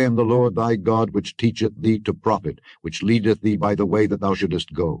 I am the Lord thy God, which teacheth thee to profit, which leadeth thee by the way that thou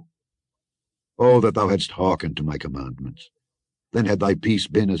shouldest go. Oh, that thou hadst hearkened to my commandments! Then had thy peace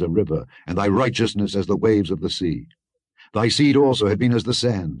been as a river, and thy righteousness as the waves of the sea. Thy seed also had been as the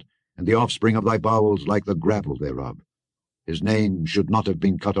sand, and the offspring of thy bowels like the gravel thereof. His name should not have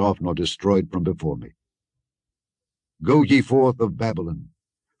been cut off nor destroyed from before me. Go ye forth of Babylon.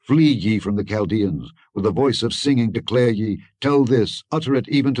 Flee ye from the Chaldeans. With a voice of singing declare ye, tell this, utter it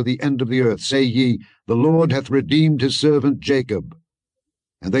even to the end of the earth. Say ye, the Lord hath redeemed his servant Jacob.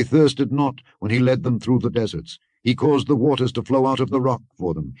 And they thirsted not when he led them through the deserts. He caused the waters to flow out of the rock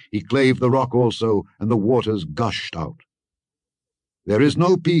for them. He clave the rock also, and the waters gushed out. There is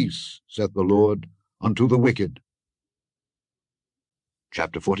no peace, saith the Lord, unto the wicked.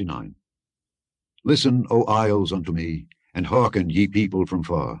 Chapter 49. Listen, O isles, unto me, and hearken, ye people from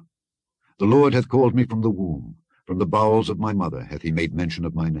far. The Lord hath called me from the womb, from the bowels of my mother hath he made mention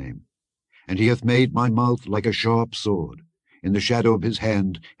of my name. And he hath made my mouth like a sharp sword. In the shadow of his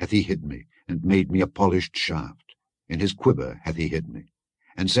hand hath he hid me, and made me a polished shaft. In his quiver hath he hid me,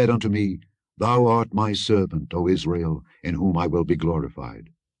 and said unto me, Thou art my servant, O Israel, in whom I will be glorified.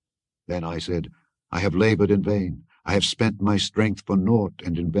 Then I said, I have labored in vain, I have spent my strength for naught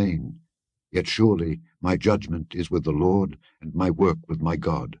and in vain. Yet surely my judgment is with the Lord, and my work with my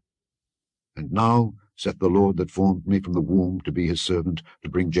God. And now, saith the Lord that formed me from the womb to be his servant, to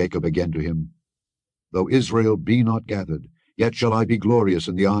bring Jacob again to him, though Israel be not gathered, yet shall I be glorious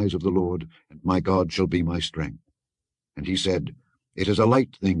in the eyes of the Lord, and my God shall be my strength. And he said, It is a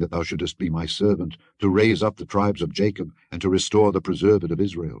light thing that thou shouldest be my servant, to raise up the tribes of Jacob, and to restore the preserved of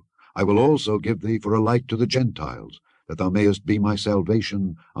Israel. I will also give thee for a light to the Gentiles, that thou mayest be my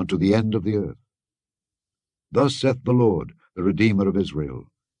salvation unto the end of the earth. Thus saith the Lord, the Redeemer of Israel,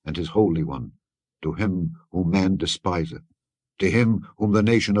 and his Holy One, to him whom man despiseth, to him whom the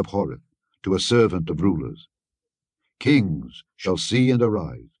nation abhorreth, to a servant of rulers. Kings shall see and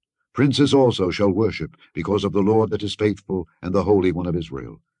arise, princes also shall worship, because of the Lord that is faithful, and the Holy One of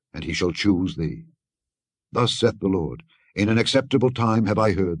Israel, and he shall choose thee. Thus saith the Lord, In an acceptable time have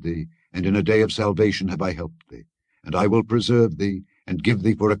I heard thee, and in a day of salvation have I helped thee. And I will preserve thee, and give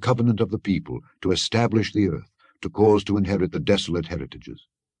thee for a covenant of the people, to establish the earth, to cause to inherit the desolate heritages,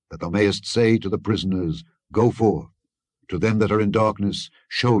 that thou mayest say to the prisoners, Go forth. To them that are in darkness,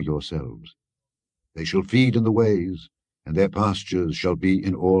 show yourselves. They shall feed in the ways, and their pastures shall be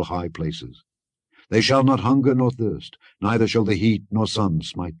in all high places. They shall not hunger nor thirst, neither shall the heat nor sun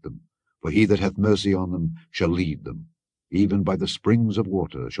smite them. For he that hath mercy on them shall lead them, even by the springs of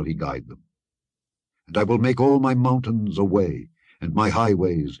water shall he guide them. And I will make all my mountains a way, and my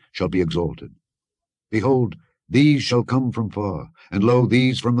highways shall be exalted. Behold, These shall come from far, and lo,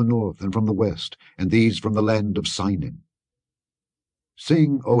 these from the north and from the west, and these from the land of Sinim.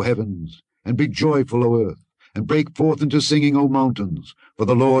 Sing, O heavens, and be joyful, O earth, and break forth into singing, O mountains, for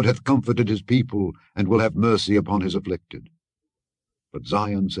the Lord hath comforted his people, and will have mercy upon his afflicted. But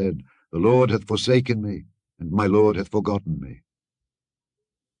Zion said, The Lord hath forsaken me, and my Lord hath forgotten me.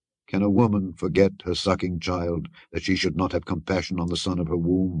 Can a woman forget her sucking child, that she should not have compassion on the son of her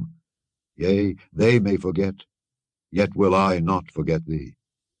womb? Yea, they may forget, yet will I not forget thee.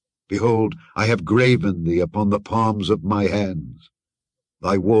 Behold, I have graven thee upon the palms of my hands.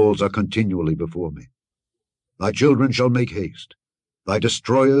 Thy walls are continually before me. Thy children shall make haste. Thy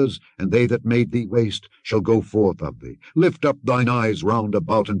destroyers, and they that made thee waste, shall go forth of thee. Lift up thine eyes round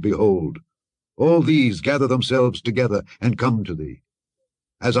about, and behold. All these gather themselves together, and come to thee.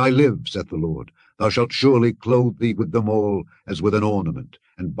 As I live, saith the Lord, thou shalt surely clothe thee with them all, as with an ornament,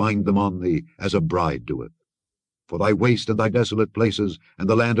 and bind them on thee, as a bride doeth. For thy waste and thy desolate places, and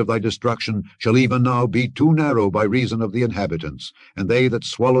the land of thy destruction, shall even now be too narrow by reason of the inhabitants, and they that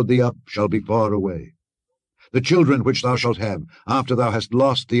swallowed thee up shall be far away. The children which thou shalt have, after thou hast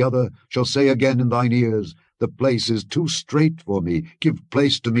lost the other, shall say again in thine ears, The place is too strait for me, give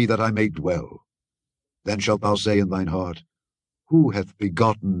place to me that I may dwell. Then shalt thou say in thine heart, Who hath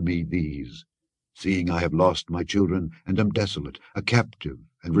begotten me these? Seeing I have lost my children, and am desolate, a captive,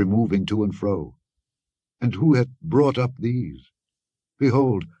 and removing to and fro. And who hath brought up these?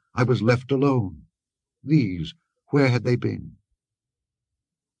 Behold, I was left alone. These, where had they been?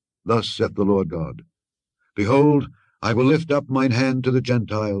 Thus saith the Lord God, Behold, I will lift up mine hand to the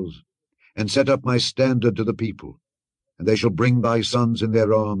Gentiles, and set up my standard to the people. And they shall bring thy sons in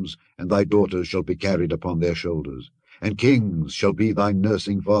their arms, and thy daughters shall be carried upon their shoulders. And kings shall be thy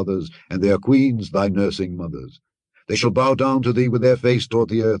nursing fathers, and their queens thy nursing mothers. They shall bow down to thee with their face toward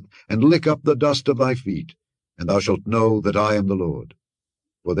the earth, and lick up the dust of thy feet, and thou shalt know that I am the Lord.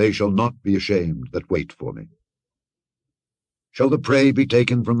 For they shall not be ashamed that wait for me. Shall the prey be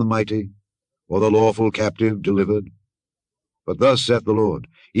taken from the mighty, or the lawful captive delivered? But thus saith the Lord,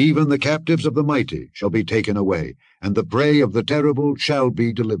 Even the captives of the mighty shall be taken away, and the prey of the terrible shall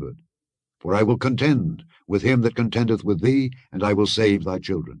be delivered. For I will contend with him that contendeth with thee, and I will save thy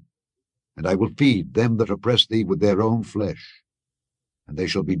children. And I will feed them that oppress thee with their own flesh, and they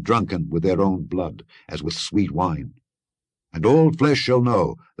shall be drunken with their own blood, as with sweet wine. And all flesh shall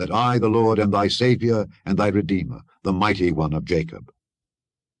know that I, the Lord, am thy Saviour and thy Redeemer, the mighty one of Jacob.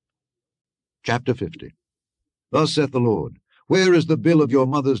 Chapter 50. Thus saith the Lord, Where is the bill of your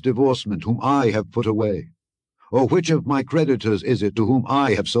mother's divorcement, whom I have put away? Or which of my creditors is it to whom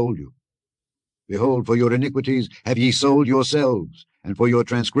I have sold you? Behold, for your iniquities have ye sold yourselves, and for your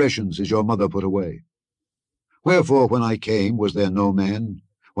transgressions is your mother put away. Wherefore when I came, was there no man?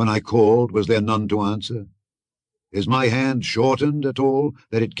 When I called, was there none to answer? Is my hand shortened at all,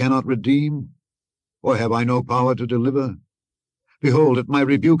 that it cannot redeem? Or have I no power to deliver? Behold, at my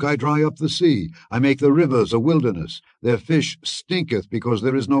rebuke I dry up the sea, I make the rivers a wilderness, their fish stinketh because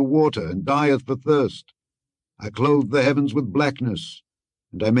there is no water, and dieth for thirst. I clothe the heavens with blackness,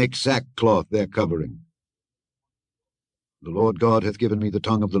 and I make sackcloth their covering. The Lord God hath given me the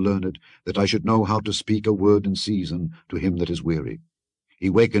tongue of the learned, that I should know how to speak a word in season to him that is weary.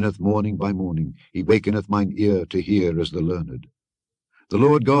 He wakeneth morning by morning, he wakeneth mine ear to hear as the learned. The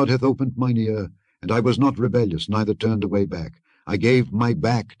Lord God hath opened mine ear, and I was not rebellious, neither turned away back. I gave my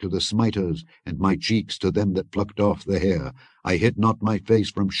back to the smiters, and my cheeks to them that plucked off the hair. I hid not my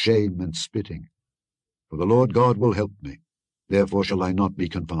face from shame and spitting. For the Lord God will help me. Therefore shall I not be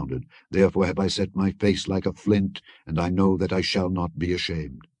confounded. Therefore have I set my face like a flint, and I know that I shall not be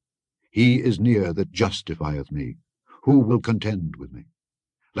ashamed. He is near that justifieth me. Who will contend with me?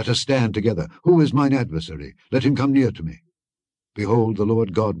 Let us stand together. Who is mine adversary? Let him come near to me. Behold, the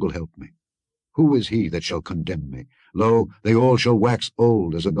Lord God will help me. Who is he that shall condemn me? Lo, they all shall wax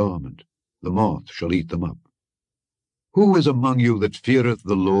old as a garment. The moth shall eat them up. Who is among you that feareth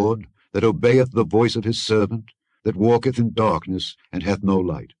the Lord, that obeyeth the voice of his servant, that walketh in darkness, and hath no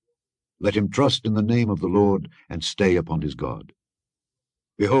light? Let him trust in the name of the Lord, and stay upon his God.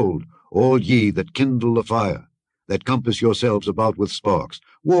 Behold, all ye that kindle a fire, that compass yourselves about with sparks,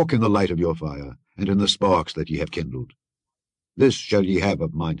 walk in the light of your fire, and in the sparks that ye have kindled. This shall ye have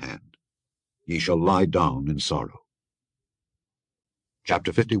of mine hand. Ye shall lie down in sorrow.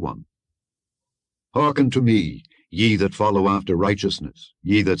 Chapter 51. Hearken to me, ye that follow after righteousness,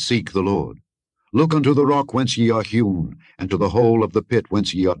 ye that seek the Lord. Look unto the rock whence ye are hewn, and to the hole of the pit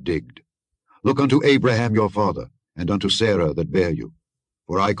whence ye are digged. Look unto Abraham your father, and unto Sarah that bare you.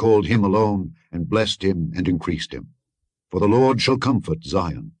 For I called him alone, and blessed him, and increased him. For the Lord shall comfort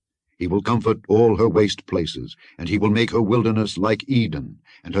Zion. He will comfort all her waste places, and he will make her wilderness like Eden,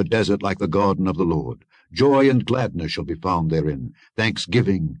 and her desert like the garden of the Lord. Joy and gladness shall be found therein,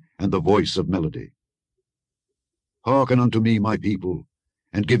 thanksgiving and the voice of melody. Hearken unto me, my people,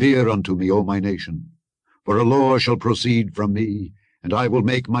 and give ear unto me, O my nation. For a law shall proceed from me, and I will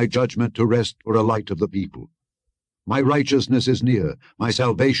make my judgment to rest for a light of the people. My righteousness is near, my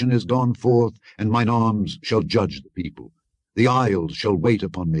salvation is gone forth, and mine arms shall judge the people. The isles shall wait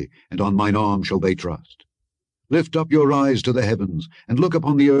upon me, and on mine arm shall they trust. Lift up your eyes to the heavens, and look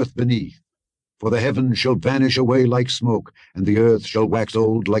upon the earth beneath. For the heavens shall vanish away like smoke, and the earth shall wax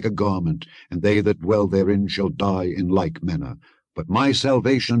old like a garment, and they that dwell therein shall die in like manner. But my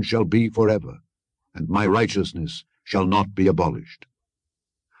salvation shall be forever, and my righteousness shall not be abolished.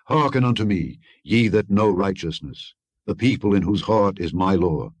 Hearken unto me, ye that know righteousness, the people in whose heart is my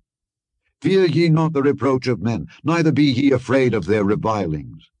law. Fear ye not the reproach of men, neither be ye afraid of their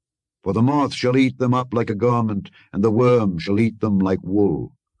revilings. For the moth shall eat them up like a garment, and the worm shall eat them like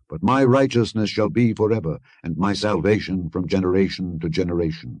wool. But my righteousness shall be forever, and my salvation from generation to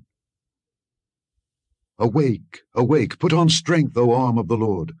generation. Awake, awake, put on strength, O arm of the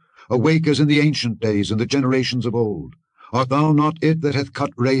Lord. Awake as in the ancient days, in the generations of old. Art thou not it that hath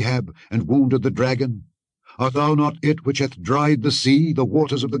cut Rahab, and wounded the dragon? Art thou not it which hath dried the sea, the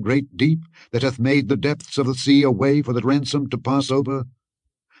waters of the great deep, that hath made the depths of the sea a way for the ransom to pass over?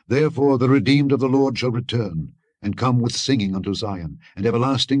 Therefore the redeemed of the Lord shall return, and come with singing unto Zion, and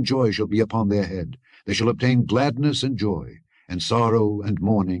everlasting joy shall be upon their head. They shall obtain gladness and joy, and sorrow and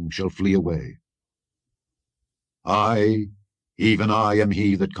mourning shall flee away. I, even I, am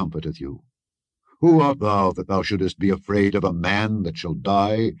he that comforteth you. Who art thou that thou shouldest be afraid of a man that shall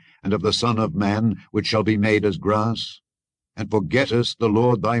die, and of the Son of Man which shall be made as grass? And forgettest the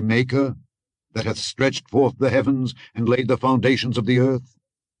Lord thy Maker, that hath stretched forth the heavens, and laid the foundations of the earth?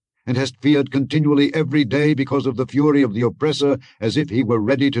 And hast feared continually every day because of the fury of the oppressor, as if he were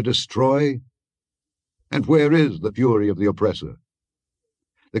ready to destroy? And where is the fury of the oppressor?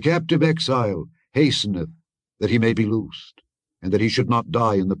 The captive exile hasteneth that he may be loosed, and that he should not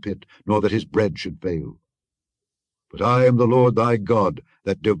die in the pit, nor that his bread should fail. But I am the Lord thy God,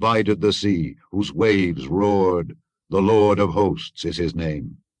 that divided the sea, whose waves roared. The Lord of hosts is his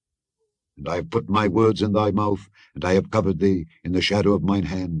name. And I have put my words in thy mouth, and I have covered thee in the shadow of mine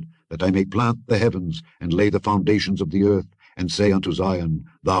hand, that I may plant the heavens, and lay the foundations of the earth, and say unto Zion,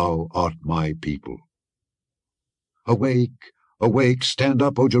 Thou art my people. Awake, awake, stand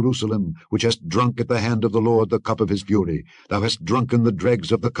up, O Jerusalem, which hast drunk at the hand of the Lord the cup of his fury. Thou hast drunken the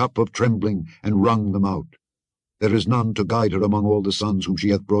dregs of the cup of trembling, and wrung them out. There is none to guide her among all the sons whom she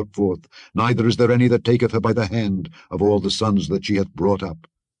hath brought forth, neither is there any that taketh her by the hand of all the sons that she hath brought up.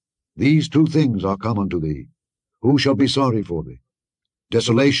 These two things are come unto thee. Who shall be sorry for thee?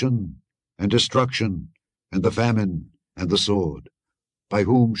 Desolation, and destruction, and the famine, and the sword. By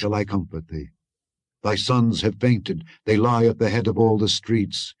whom shall I comfort thee? Thy sons have fainted, they lie at the head of all the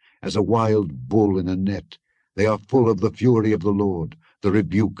streets, as a wild bull in a net. They are full of the fury of the Lord, the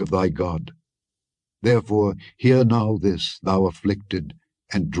rebuke of thy God. Therefore hear now this, thou afflicted,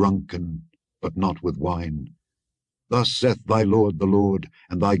 and drunken, but not with wine. Thus saith thy Lord the Lord,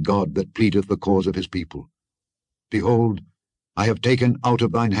 and thy God that pleadeth the cause of his people. Behold, I have taken out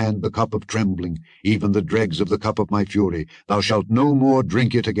of thine hand the cup of trembling, even the dregs of the cup of my fury. Thou shalt no more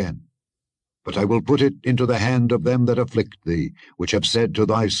drink it again. But I will put it into the hand of them that afflict thee, which have said to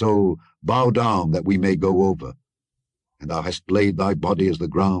thy soul, Bow down, that we may go over. And thou hast laid thy body as the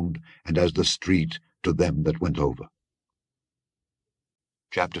ground, and as the street to them that went over.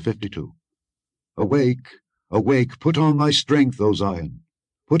 Chapter 52. Awake, awake, put on thy strength, O Zion.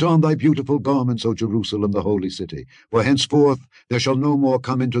 Put on thy beautiful garments, O Jerusalem, the holy city. For henceforth there shall no more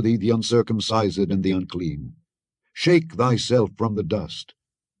come into thee the uncircumcised and the unclean. Shake thyself from the dust.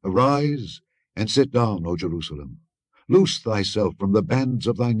 Arise, and sit down, O Jerusalem. Loose thyself from the bands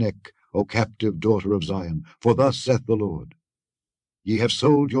of thy neck, O captive daughter of Zion, for thus saith the Lord, Ye have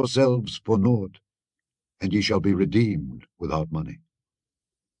sold yourselves for naught, and ye shall be redeemed without money.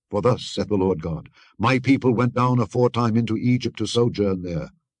 For thus saith the Lord God, My people went down aforetime into Egypt to sojourn there,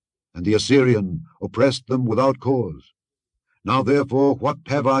 and the Assyrian oppressed them without cause. Now therefore what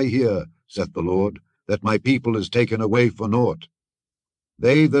have I here, saith the Lord, that my people is taken away for naught?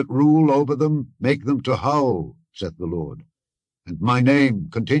 They that rule over them make them to howl, saith the Lord. And my name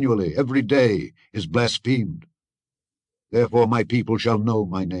continually, every day, is blasphemed. Therefore my people shall know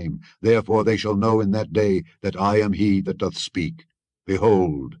my name. Therefore they shall know in that day that I am he that doth speak.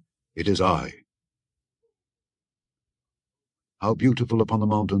 Behold, it is I. How beautiful upon the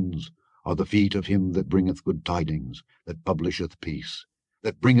mountains are the feet of him that bringeth good tidings, that publisheth peace,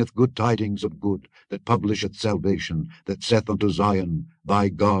 that bringeth good tidings of good, that publisheth salvation, that saith unto Zion, Thy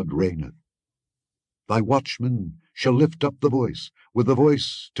God reigneth. Thy watchmen shall lift up the voice, with the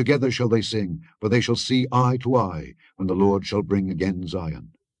voice together shall they sing, for they shall see eye to eye, when the Lord shall bring again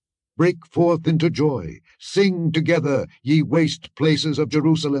Zion. Break forth into joy, sing together, ye waste places of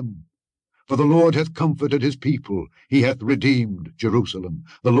Jerusalem. For the Lord hath comforted his people, he hath redeemed Jerusalem.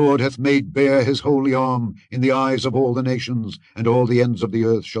 The Lord hath made bare his holy arm in the eyes of all the nations, and all the ends of the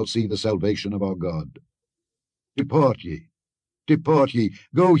earth shall see the salvation of our God. Depart ye,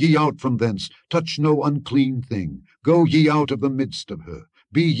 go ye out from thence, touch no unclean thing. Go ye out of the midst of her,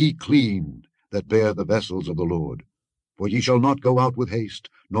 be ye clean, that bear the vessels of the Lord. For ye shall not go out with haste,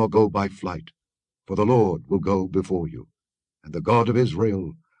 nor go by flight. For the Lord will go before you, and the God of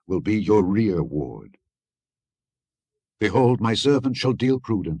Israel will be your rear ward. Behold, my servant shall deal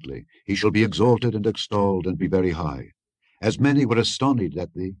prudently, he shall be exalted and extolled, and be very high. As many were astonished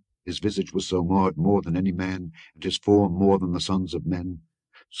at thee, his visage was so marred more than any man, and his form more than the sons of men.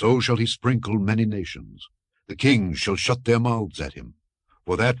 So shall he sprinkle many nations. The kings shall shut their mouths at him.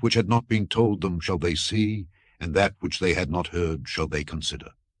 For that which had not been told them shall they see, and that which they had not heard shall they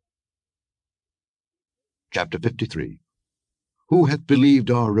consider. Chapter 53. Who hath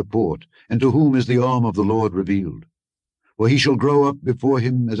believed our report, and to whom is the arm of the Lord revealed? For he shall grow up before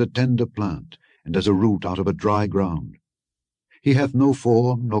him as a tender plant, and as a root out of a dry ground. He hath no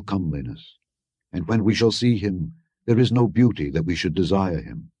form nor comeliness, and when we shall see him, there is no beauty that we should desire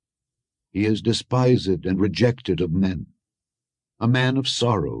him. He is despised and rejected of men, a man of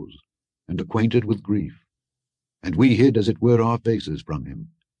sorrows, and acquainted with grief. And we hid as it were our faces from him.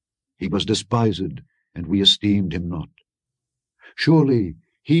 He was despised, and we esteemed him not. Surely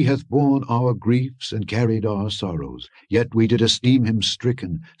he hath borne our griefs and carried our sorrows, yet we did esteem him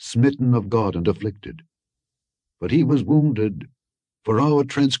stricken, smitten of God, and afflicted. But he was wounded for our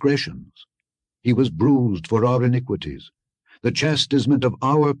transgressions, he was bruised for our iniquities. The chastisement of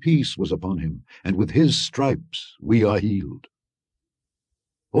our peace was upon him, and with his stripes we are healed.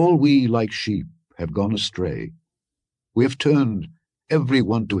 All we like sheep have gone astray. We have turned every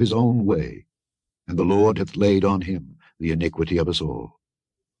one to his own way, and the Lord hath laid on him the iniquity of us all.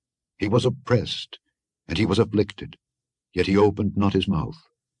 He was oppressed, and he was afflicted, yet he opened not his mouth.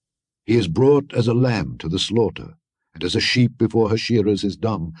 He is brought as a lamb to the slaughter, and as a sheep before her shearers is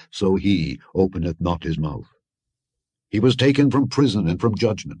dumb, so he openeth not his mouth. He was taken from prison and from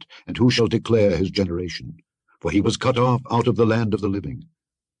judgment, and who shall declare his generation? For he was cut off out of the land of the living.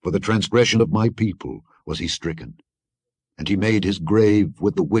 For the transgression of my people was he stricken. And he made his grave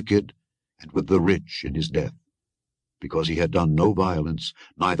with the wicked and with the rich in his death, because he had done no violence,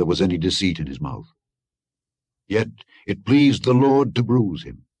 neither was any deceit in his mouth. Yet it pleased the Lord to bruise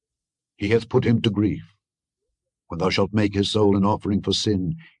him. He hath put him to grief. When thou shalt make his soul an offering for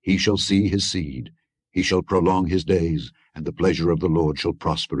sin, he shall see his seed. He shall prolong his days, and the pleasure of the Lord shall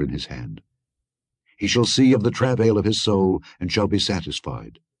prosper in his hand. He shall see of the travail of his soul, and shall be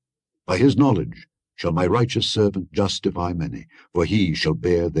satisfied. By his knowledge shall my righteous servant justify many, for he shall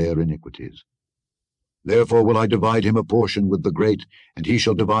bear their iniquities. Therefore will I divide him a portion with the great, and he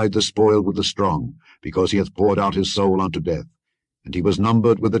shall divide the spoil with the strong, because he hath poured out his soul unto death, and he was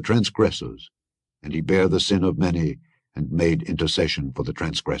numbered with the transgressors, and he bare the sin of many, and made intercession for the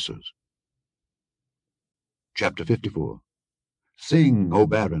transgressors. Chapter 54. Sing, O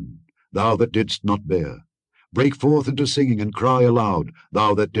barren, thou that didst not bear. Break forth into singing, and cry aloud,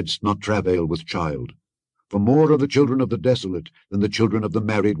 thou that didst not travail with child. For more are the children of the desolate than the children of the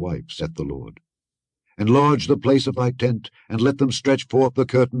married wife, saith the Lord. Enlarge the place of thy tent, and let them stretch forth the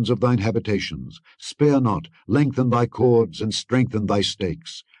curtains of thine habitations. Spare not, lengthen thy cords, and strengthen thy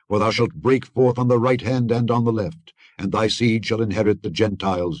stakes. For thou shalt break forth on the right hand and on the left, and thy seed shall inherit the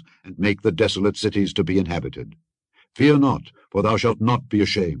Gentiles, and make the desolate cities to be inhabited. Fear not, for thou shalt not be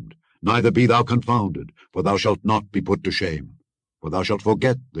ashamed, neither be thou confounded, for thou shalt not be put to shame. For thou shalt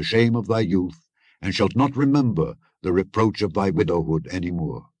forget the shame of thy youth, and shalt not remember the reproach of thy widowhood any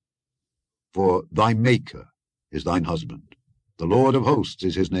more. For thy Maker is thine husband, the Lord of hosts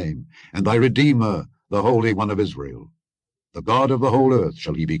is his name, and thy Redeemer, the Holy One of Israel. The God of the whole earth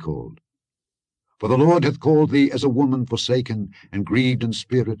shall he be called. For the Lord hath called thee as a woman forsaken, and grieved in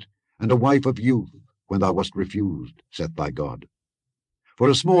spirit, and a wife of youth, when thou wast refused, saith thy God. For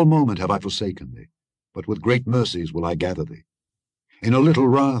a small moment have I forsaken thee, but with great mercies will I gather thee. In a little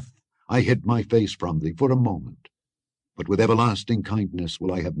wrath I hid my face from thee for a moment, but with everlasting kindness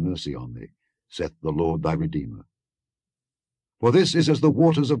will I have mercy on thee, saith the Lord thy Redeemer. For this is as the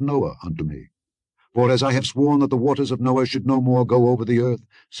waters of Noah unto me. For as I have sworn that the waters of Noah should no more go over the earth,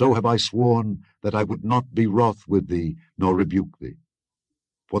 so have I sworn that I would not be wroth with thee, nor rebuke thee.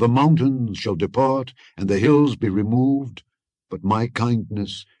 For the mountains shall depart, and the hills be removed, but my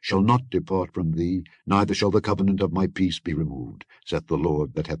kindness shall not depart from thee, neither shall the covenant of my peace be removed, saith the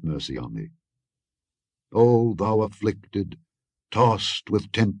Lord that hath mercy on thee. O thou afflicted, tossed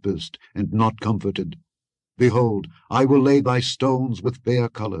with tempest, and not comforted, behold, I will lay thy stones with fair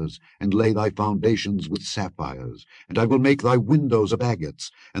colours, and lay thy foundations with sapphires, and I will make thy windows of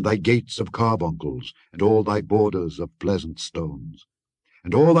agates, and thy gates of carbuncles, and all thy borders of pleasant stones.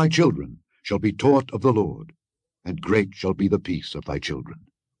 And all thy children shall be taught of the Lord, and great shall be the peace of thy children.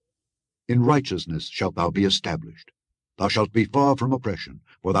 In righteousness shalt thou be established. Thou shalt be far from oppression,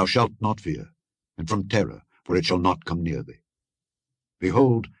 for thou shalt not fear, and from terror, for it shall not come near thee.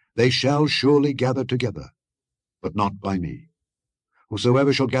 Behold, they shall surely gather together, but not by me.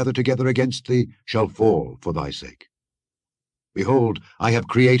 Whosoever shall gather together against thee shall fall for thy sake. Behold, I have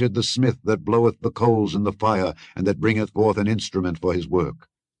created the smith that bloweth the coals in the fire, and that bringeth forth an instrument for his work.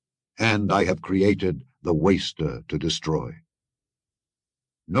 And I have created the waster to destroy.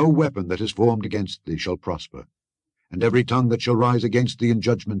 No weapon that is formed against thee shall prosper, and every tongue that shall rise against thee in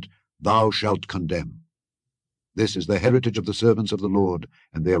judgment thou shalt condemn. This is the heritage of the servants of the Lord,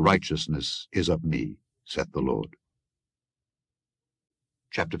 and their righteousness is of me, saith the Lord.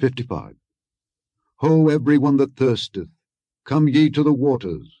 Chapter 55. Ho, every one that thirsteth, come ye to the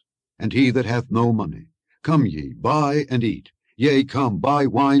waters, and he that hath no money. Come ye, buy and eat. Yea, come, buy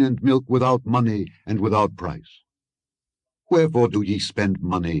wine and milk without money and without price. Wherefore do ye spend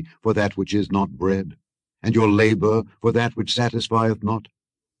money for that which is not bread, and your labour for that which satisfieth not?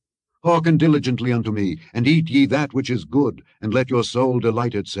 Hearken diligently unto me, and eat ye that which is good, and let your soul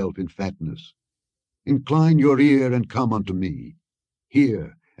delight itself in fatness. Incline your ear, and come unto me.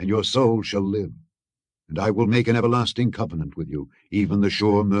 Hear, and your soul shall live. And I will make an everlasting covenant with you, even the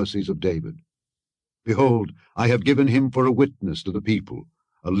sure mercies of David. Behold, I have given him for a witness to the people,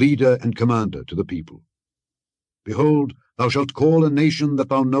 a leader and commander to the people. Behold, thou shalt call a nation that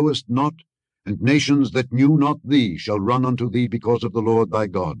thou knowest not, and nations that knew not thee shall run unto thee because of the Lord thy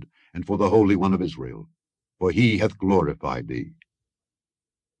God, and for the Holy One of Israel, for he hath glorified thee.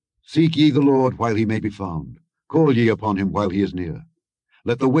 Seek ye the Lord while he may be found, call ye upon him while he is near.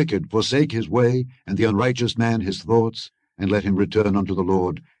 Let the wicked forsake his way, and the unrighteous man his thoughts, and let him return unto the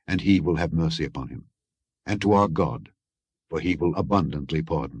Lord, and he will have mercy upon him, and to our God, for he will abundantly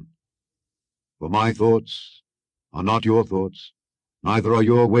pardon. For my thoughts are not your thoughts, neither are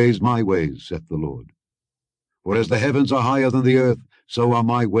your ways my ways, saith the Lord. For as the heavens are higher than the earth, so are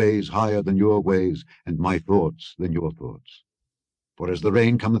my ways higher than your ways, and my thoughts than your thoughts. For as the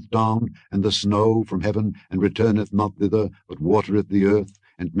rain cometh down, and the snow from heaven, and returneth not thither, but watereth the earth,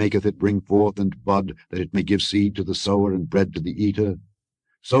 and maketh it bring forth and bud, that it may give seed to the sower and bread to the eater,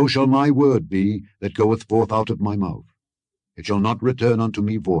 so shall my word be that goeth forth out of my mouth. It shall not return unto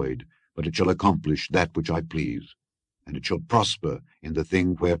me void, but it shall accomplish that which I please, and it shall prosper in the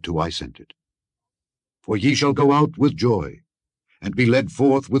thing whereto I sent it. For ye shall go out with joy, and be led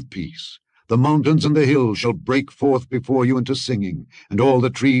forth with peace. The mountains and the hills shall break forth before you into singing, and all the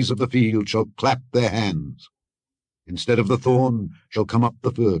trees of the field shall clap their hands. Instead of the thorn shall come up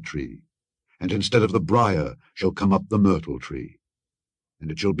the fir tree, and instead of the brier shall come up the myrtle tree. And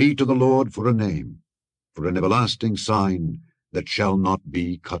it shall be to the Lord for a name, for an everlasting sign that shall not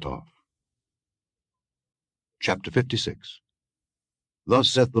be cut off. Chapter 56. Thus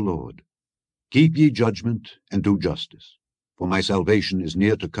saith the Lord, Keep ye judgment, and do justice, for my salvation is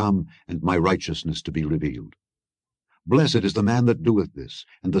near to come, and my righteousness to be revealed. Blessed is the man that doeth this,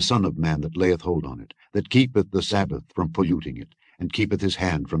 and the son of man that layeth hold on it, that keepeth the Sabbath from polluting it, and keepeth his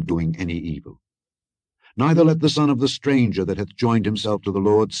hand from doing any evil. Neither let the son of the stranger that hath joined himself to the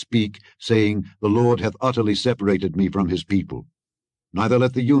Lord speak, saying, The Lord hath utterly separated me from his people. Neither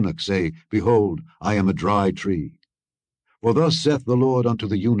let the eunuch say, Behold, I am a dry tree. For thus saith the Lord unto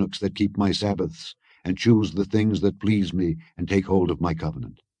the eunuchs that keep my Sabbaths, and choose the things that please me, and take hold of my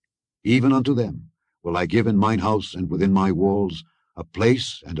covenant. Even unto them will I give in mine house and within my walls a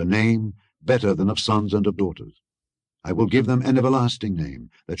place and a name better than of sons and of daughters. I will give them an everlasting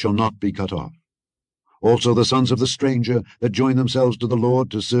name that shall not be cut off. Also the sons of the stranger that join themselves to the Lord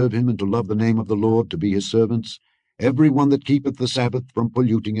to serve him and to love the name of the Lord to be his servants, every one that keepeth the Sabbath from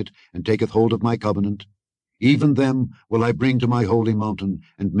polluting it, and taketh hold of my covenant, even them will I bring to my holy mountain,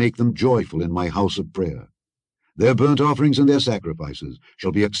 and make them joyful in my house of prayer. Their burnt offerings and their sacrifices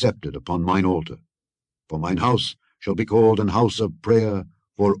shall be accepted upon mine altar. For mine house shall be called an house of prayer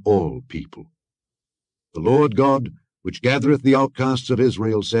for all people. The Lord God, which gathereth the outcasts of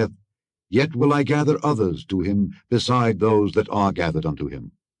Israel, saith, Yet will I gather others to him beside those that are gathered unto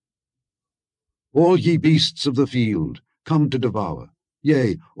him. All ye beasts of the field, come to devour,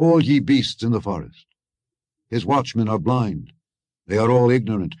 Yea, all ye beasts in the forest. His watchmen are blind. They are all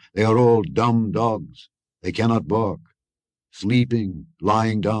ignorant. They are all dumb dogs. They cannot bark. Sleeping,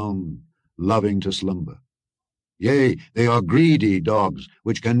 lying down, loving to slumber. Yea, they are greedy dogs,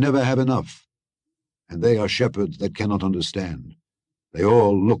 which can never have enough. And they are shepherds that cannot understand. They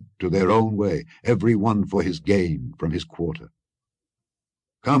all look to their own way, every one for his gain from his quarter.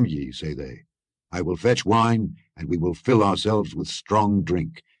 Come ye, say they, I will fetch wine, and we will fill ourselves with strong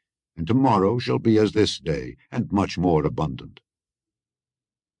drink, and tomorrow shall be as this day, and much more abundant.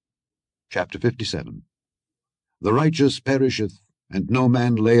 Chapter 57. The righteous perisheth, and no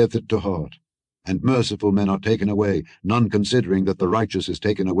man layeth it to heart, and merciful men are taken away, none considering that the righteous is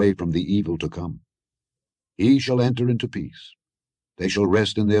taken away from the evil to come. He shall enter into peace. They shall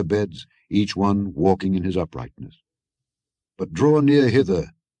rest in their beds, each one walking in his uprightness. But draw near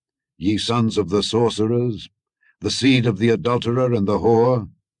hither, ye sons of the sorcerers, the seed of the adulterer and the whore.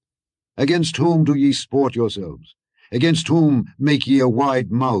 Against whom do ye sport yourselves? Against whom make ye a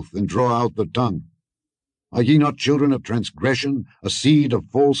wide mouth, and draw out the tongue? Are ye not children of transgression, a seed of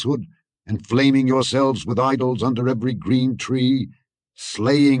falsehood, inflaming yourselves with idols under every green tree,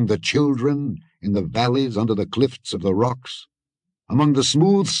 slaying the children in the valleys under the cliffs of the rocks? Among the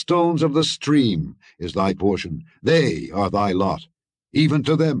smooth stones of the stream is thy portion. They are thy lot. Even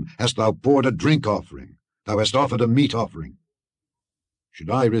to them hast thou poured a drink offering. Thou hast offered a meat offering. Should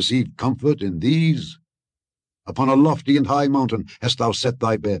I receive comfort in these? Upon a lofty and high mountain hast thou set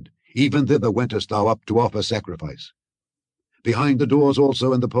thy bed. Even thither wentest thou up to offer sacrifice. Behind the doors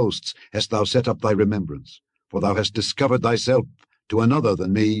also and the posts hast thou set up thy remembrance. For thou hast discovered thyself to another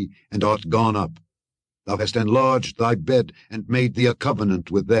than me, and art gone up. Thou hast enlarged thy bed, and made thee a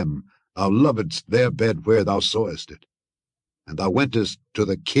covenant with them. Thou lovedst their bed where thou sawest it. And thou wentest to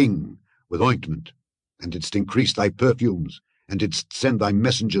the king with ointment, and didst increase thy perfumes, and didst send thy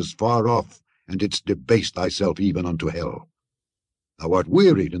messengers far off, and didst debase thyself even unto hell. Thou art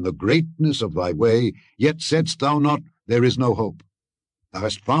wearied in the greatness of thy way, yet saidst thou not, There is no hope. Thou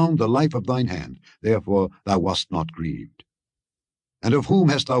hast found the life of thine hand, therefore thou wast not grieved. And of whom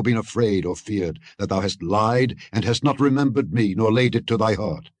hast thou been afraid or feared, that thou hast lied, and hast not remembered me, nor laid it to thy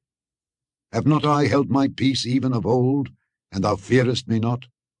heart? Have not I held my peace even of old, and thou fearest me not?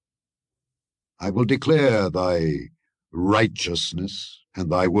 I will declare thy righteousness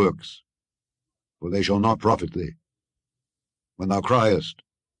and thy works, for they shall not profit thee. When thou criest,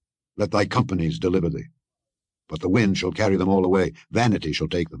 let thy companies deliver thee. But the wind shall carry them all away, vanity shall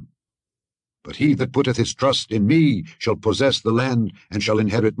take them. But he that putteth his trust in me shall possess the land, and shall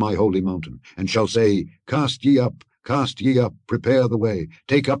inherit my holy mountain, and shall say, Cast ye up, prepare the way,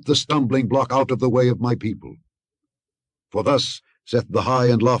 take up the stumbling block out of the way of my people. For thus saith the high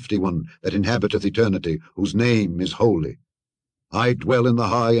and lofty one that inhabiteth eternity, whose name is holy. I dwell in the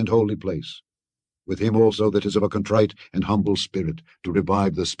high and holy place, with him also that is of a contrite and humble spirit, to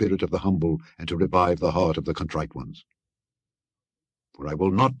revive the spirit of the humble, and to revive the heart of the contrite ones. For I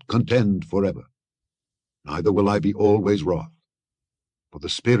will not contend forever, neither will I be always wroth. For the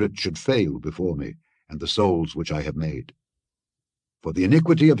spirit should fail before me, and the souls which I have made. For the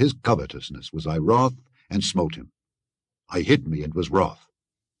iniquity of his covetousness was I wroth, and smote him. I hid me, and was wroth.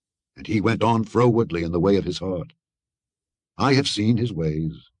 And he went on frowardly in the way of his heart. I have seen his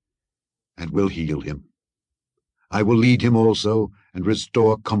ways, and will heal him. I will lead him also, and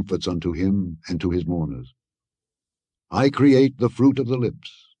restore comforts unto him and to his mourners. I create the fruit of the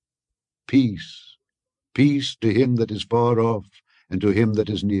lips. Peace, peace to him that is far off, and to him that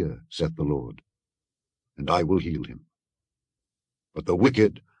is near, saith the Lord. And I will heal him. But the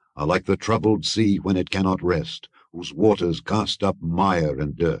wicked are like the troubled sea when it cannot rest, whose waters cast up mire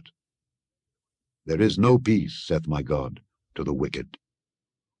and dirt. There is no peace, saith my God, to the wicked.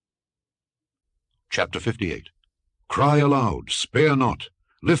 Chapter 58. Cry aloud, spare not.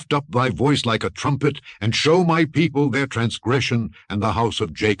 Lift up thy voice like a trumpet, and show my people their transgression, and the house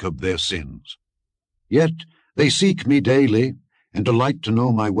of Jacob their sins. Yet they seek me daily, and delight to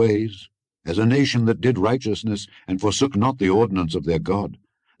know my ways, as a nation that did righteousness, and forsook not the ordinance of their God.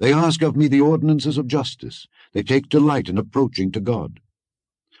 They ask of me the ordinances of justice. They take delight in approaching to God.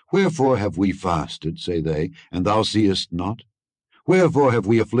 Wherefore have we fasted, say they, and thou seest not? Wherefore have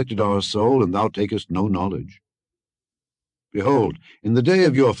we afflicted our soul, and thou takest no knowledge? Behold, in the day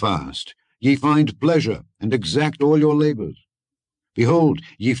of your fast ye find pleasure, and exact all your labors. Behold,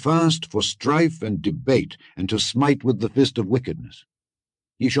 ye fast for strife and debate, and to smite with the fist of wickedness.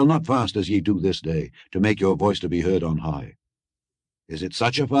 Ye shall not fast as ye do this day, to make your voice to be heard on high. Is it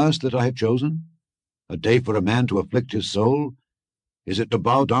such a fast that I have chosen? A day for a man to afflict his soul? Is it to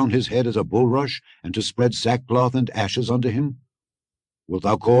bow down his head as a bulrush, and to spread sackcloth and ashes unto him? Wilt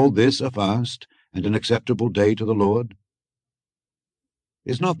thou call this a fast, and an acceptable day to the Lord?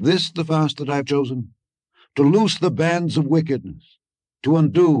 Is not this the fast that I have chosen? To loose the bands of wickedness, to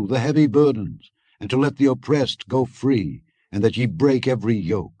undo the heavy burdens, and to let the oppressed go free, and that ye break every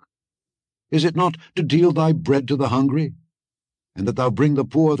yoke? Is it not to deal thy bread to the hungry, and that thou bring the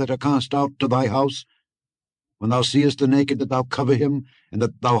poor that are cast out to thy house? When thou seest the naked, that thou cover him, and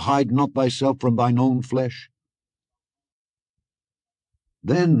that thou hide not thyself from thine own flesh?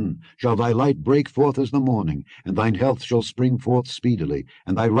 Then shall thy light break forth as the morning, and thine health shall spring forth speedily,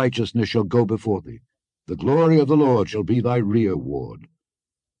 and thy righteousness shall go before thee. The glory of the Lord shall be thy reward.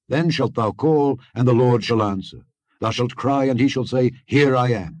 Then shalt thou call, and the Lord shall answer. Thou shalt cry, and he shall say, Here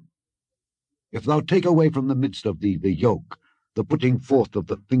I am. If thou take away from the midst of thee the yoke, the putting forth of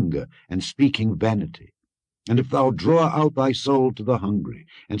the finger, and speaking vanity, and if thou draw out thy soul to the hungry,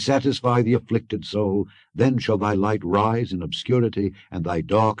 and satisfy the afflicted soul, then shall thy light rise in obscurity, and thy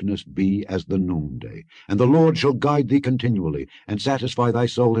darkness be as the noonday. And the Lord shall guide thee continually, and satisfy thy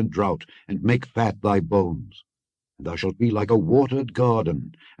soul in drought, and make fat thy bones. And thou shalt be like a watered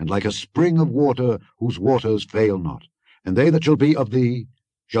garden, and like a spring of water, whose waters fail not. And they that shall be of thee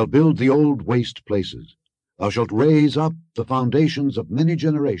shall build the old waste places. Thou shalt raise up the foundations of many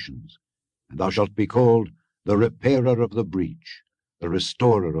generations, and thou shalt be called the repairer of the breach, the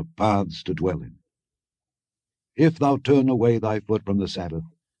restorer of paths to dwell in. If thou turn away thy foot from the Sabbath,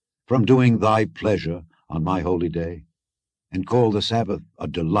 from doing thy pleasure on my holy day, and call the Sabbath a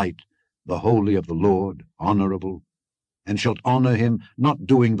delight, the holy of the Lord, honorable, and shalt honor him, not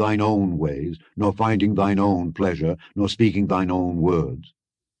doing thine own ways, nor finding thine own pleasure, nor speaking thine own words,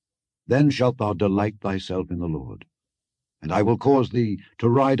 then shalt thou delight thyself in the Lord. And I will cause thee to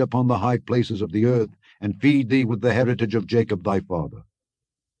ride upon the high places of the earth, and feed thee with the heritage of Jacob thy father.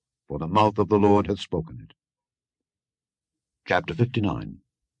 For the mouth of the Lord hath spoken it. Chapter 59.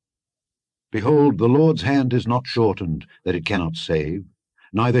 Behold, the Lord's hand is not shortened, that it cannot save,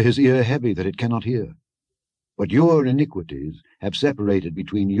 neither his ear heavy, that it cannot hear. But your iniquities have separated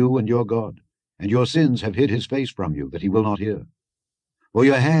between you and your God, and your sins have hid his face from you, that he will not hear. For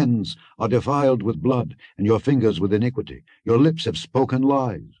your hands are defiled with blood, and your fingers with iniquity. Your lips have spoken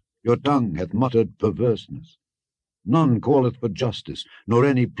lies, your tongue hath muttered perverseness. None calleth for justice, nor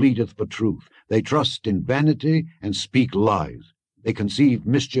any pleadeth for truth. They trust in vanity, and speak lies. They conceive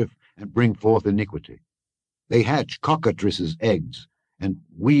mischief, and bring forth iniquity. They hatch cockatrices' eggs, and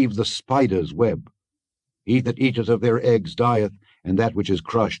weave the spider's web. He that eateth of their eggs dieth, and that which is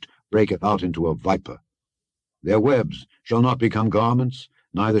crushed breaketh out into a viper. Their webs shall not become garments,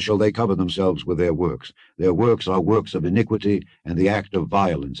 neither shall they cover themselves with their works. Their works are works of iniquity, and the act of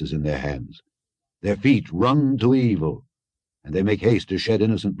violence is in their hands. Their feet run to evil, and they make haste to shed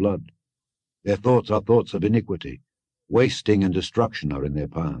innocent blood. Their thoughts are thoughts of iniquity. Wasting and destruction are in their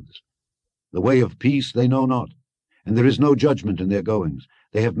paths. The way of peace they know not, and there is no judgment in their goings.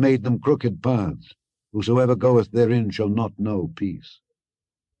 They have made them crooked paths. Whosoever goeth therein shall not know peace.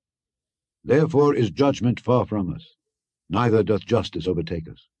 Therefore is judgment far from us, neither doth justice overtake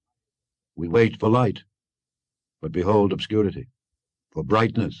us. We wait for light, but behold obscurity, for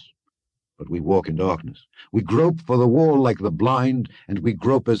brightness, but we walk in darkness. We grope for the wall like the blind, and we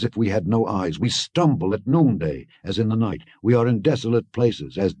grope as if we had no eyes. We stumble at noonday, as in the night. We are in desolate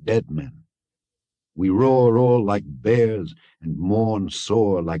places, as dead men. We roar all like bears, and mourn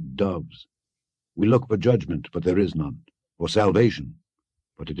sore like doves. We look for judgment, but there is none, for salvation,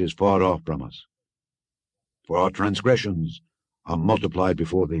 but it is far off from us. For our transgressions are multiplied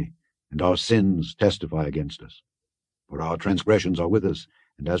before thee, and our sins testify against us. For our transgressions are with us,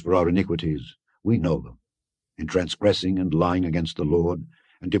 and as for our iniquities, we know them, in transgressing and lying against the Lord,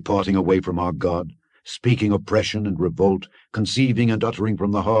 and departing away from our God, speaking oppression and revolt, conceiving and uttering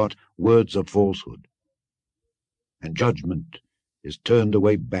from the heart words of falsehood. And judgment is turned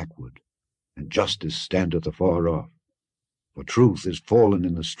away backward, and justice standeth afar off. For truth is fallen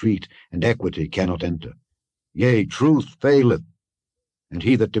in the street, and equity cannot enter. Yea, truth faileth, and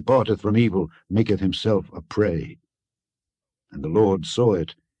he that departeth from evil maketh himself a prey. And the Lord saw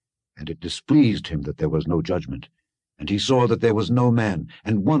it, and it displeased him that there was no judgment. And he saw that there was no man,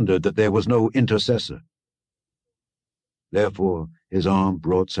 and wondered that there was no intercessor. Therefore his arm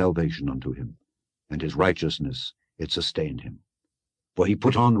brought salvation unto him, and his righteousness it sustained him. For he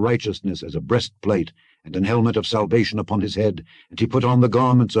put on righteousness as a breastplate, and an helmet of salvation upon his head, and he put on the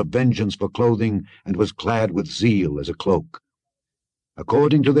garments of vengeance for clothing, and was clad with zeal as a cloak.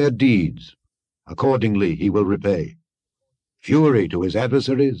 According to their deeds, accordingly he will repay. Fury to his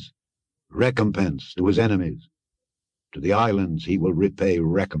adversaries, recompense to his enemies. To the islands he will repay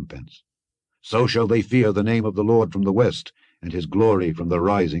recompense. So shall they fear the name of the Lord from the west, and his glory from the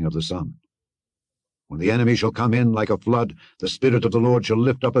rising of the sun. When the enemy shall come in like a flood, the Spirit of the Lord shall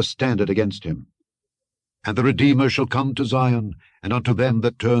lift up a standard against him. And the Redeemer shall come to Zion, and unto them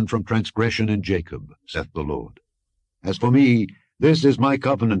that turn from transgression in Jacob, saith the Lord. As for me, this is my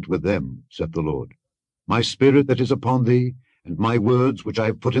covenant with them, saith the Lord. My Spirit that is upon thee, and my words which I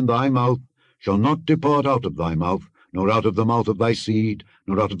have put in thy mouth, shall not depart out of thy mouth, nor out of the mouth of thy seed,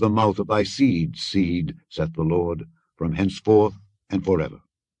 nor out of the mouth of thy seed's seed, saith the Lord, from henceforth and forever.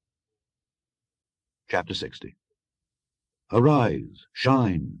 Chapter 60. Arise,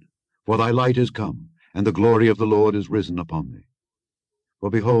 shine, for thy light is come, and the glory of the Lord is risen upon thee. For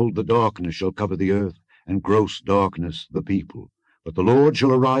behold, the darkness shall cover the earth, and gross darkness the people. But the Lord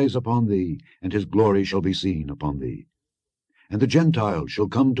shall arise upon thee, and his glory shall be seen upon thee. And the Gentiles shall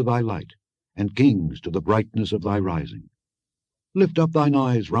come to thy light, and kings to the brightness of thy rising. Lift up thine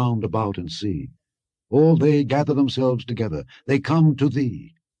eyes round about and see. All they gather themselves together, they come to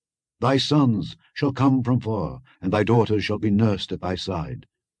thee. Thy sons shall come from far, and thy daughters shall be nursed at thy side.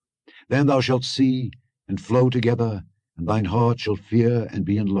 Then thou shalt see, and flow together, and thine heart shall fear and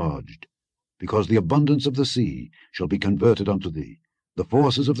be enlarged, because the abundance of the sea shall be converted unto thee. The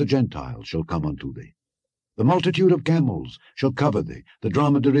forces of the Gentiles shall come unto thee. The multitude of camels shall cover thee, the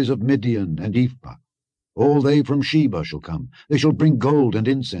dromedaries of Midian and Ephah. All they from Sheba shall come. They shall bring gold and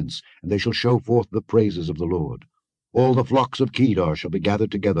incense, and they shall show forth the praises of the Lord. All the flocks of Kedar shall be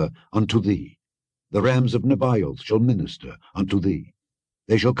gathered together unto thee. The rams of Nebaioth shall minister unto thee.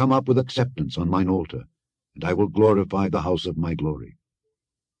 They shall come up with acceptance on mine altar, and I will glorify the house of my glory.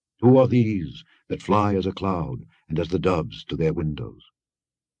 Who are these that fly as a cloud, and as the doves to their windows?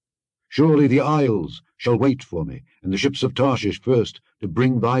 Surely the isles shall wait for me, and the ships of Tarshish first, to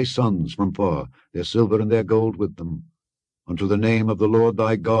bring thy sons from far, their silver and their gold with them, unto the name of the Lord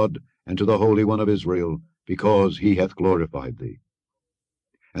thy God, and to the Holy One of Israel, because he hath glorified thee.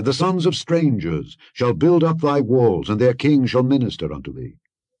 And the sons of strangers shall build up thy walls, and their kings shall minister unto thee.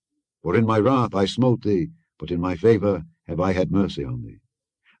 For in my wrath I smote thee, but in my favour have I had mercy on thee.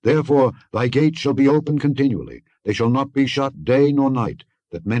 Therefore thy gates shall be open continually, they shall not be shut day nor night,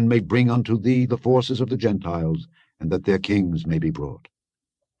 that men may bring unto thee the forces of the Gentiles, and that their kings may be brought.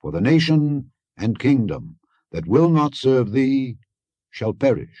 For the nation and kingdom that will not serve thee shall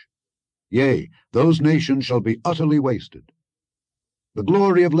perish. Yea, those nations shall be utterly wasted. The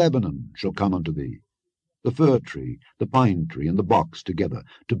glory of Lebanon shall come unto thee, the fir tree, the pine tree, and the box together,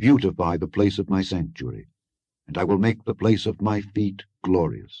 to beautify the place of my sanctuary, and I will make the place of my feet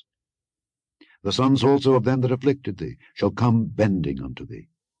glorious. The sons also of them that afflicted thee shall come bending unto thee,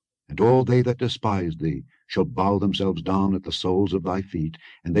 and all they that despise thee shall bow themselves down at the soles of thy feet,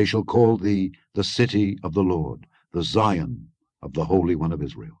 and they shall call thee the city of the Lord, the Zion of the Holy One of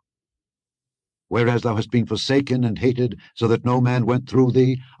Israel. Whereas thou hast been forsaken and hated, so that no man went through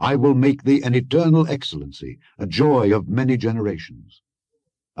thee, I will make thee an eternal excellency, a joy of many generations.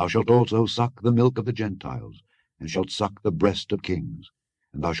 Thou shalt also suck the milk of the Gentiles, and shalt suck the breast of kings,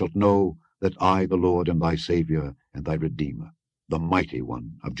 and thou shalt know that I, the Lord, am thy Saviour and thy Redeemer, the mighty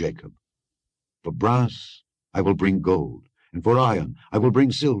one of Jacob. For brass I will bring gold, and for iron I will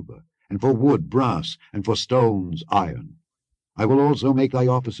bring silver, and for wood brass, and for stones iron. I will also make thy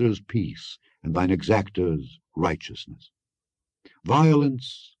officers peace, and thine exactors righteousness.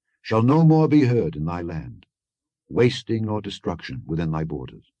 Violence shall no more be heard in thy land, wasting nor destruction within thy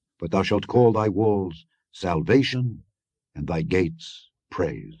borders. But thou shalt call thy walls salvation, and thy gates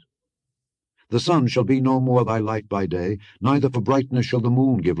praise. The sun shall be no more thy light by day, neither for brightness shall the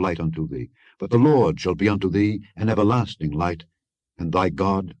moon give light unto thee. But the Lord shall be unto thee an everlasting light, and thy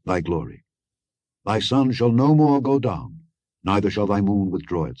God thy glory. Thy sun shall no more go down, neither shall thy moon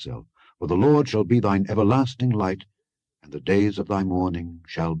withdraw itself. For the Lord shall be thine everlasting light, and the days of thy mourning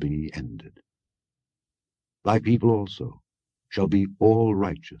shall be ended. Thy people also shall be all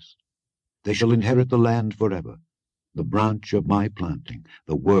righteous. They shall inherit the land forever, the branch of my planting,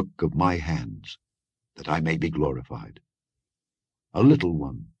 the work of my hands, that I may be glorified. A little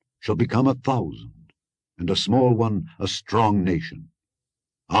one shall become 1,000, and a small one a strong nation.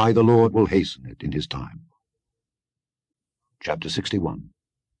 I, the Lord, will hasten it in his time. Chapter 61.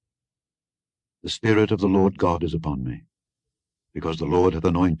 The Spirit of the Lord God is upon me, because the Lord hath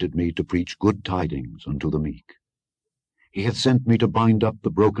anointed me to preach good tidings unto the meek. He hath sent me to bind up the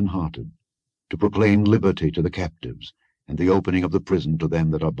broken-hearted, to proclaim liberty to the captives, and the opening of the prison to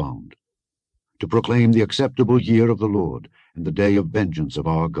them that are bound, to proclaim the acceptable year of the Lord, and the day of vengeance of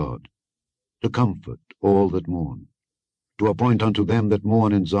our God, to comfort all that mourn, to appoint unto them that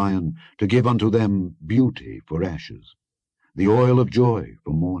mourn in Zion, to give unto them beauty for ashes, the oil of joy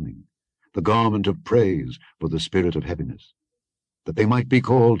for mourning, the garment of praise for the spirit of heaviness, that they might be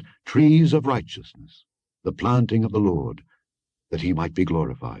called trees of righteousness, the planting of the Lord, that he might be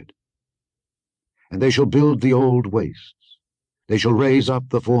glorified. And they shall build the old wastes. They shall raise up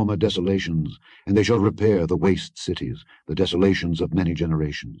the former desolations, and they shall repair the waste cities, the desolations of many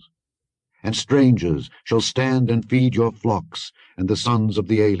generations. And strangers shall stand and feed your flocks, and the sons of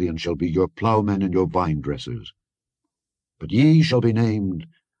the alien shall be your plowmen and your vine dressers. But ye shall be named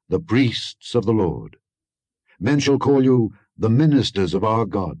the priests of the Lord. Men shall call you the ministers of our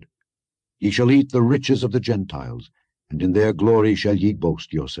God. Ye shall eat the riches of the Gentiles, and in their glory shall ye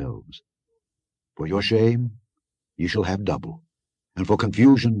boast yourselves. For your shame ye shall have double, and for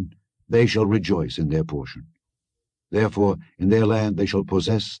confusion they shall rejoice in their portion. Therefore in their land they shall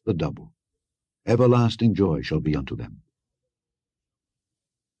possess the double. Everlasting joy shall be unto them.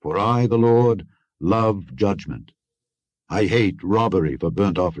 For I, the Lord, love judgment. I hate robbery for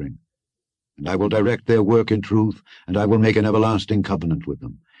burnt offering. And I will direct their work in truth, and I will make an everlasting covenant with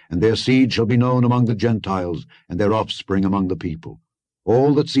them. And their seed shall be known among the Gentiles, and their offspring among the people.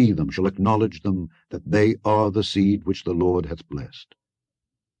 All that see them shall acknowledge them, that they are the seed which the Lord hath blessed.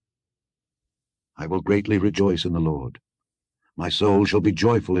 I will greatly rejoice in the Lord. My soul shall be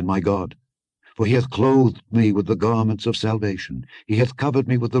joyful in my God. For he hath clothed me with the garments of salvation. He hath covered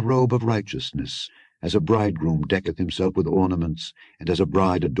me with the robe of righteousness, as a bridegroom decketh himself with ornaments, and as a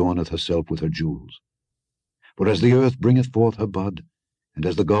bride adorneth herself with her jewels. For as the earth bringeth forth her bud, and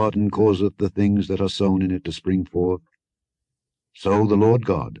as the garden causeth the things that are sown in it to spring forth, so the Lord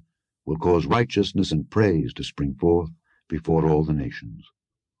God will cause righteousness and praise to spring forth before all the nations.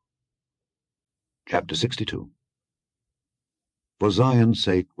 Chapter 62. For Zion's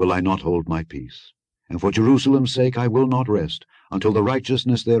sake will I not hold my peace, and for Jerusalem's sake I will not rest, until the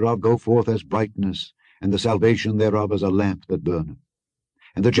righteousness thereof go forth as brightness, and the salvation thereof as a lamp that burneth.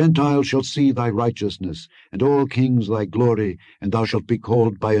 And the Gentiles shall see thy righteousness, and all kings thy glory, and thou shalt be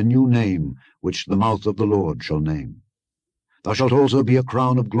called by a new name, which the mouth of the Lord shall name. Thou shalt also be a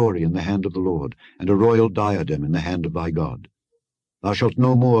crown of glory in the hand of the Lord, and a royal diadem in the hand of thy God. Thou shalt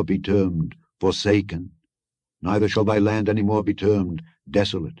no more be termed forsaken, neither shall thy land any more be termed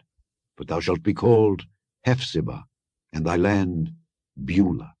desolate, but thou shalt be called Hephzibah, and thy land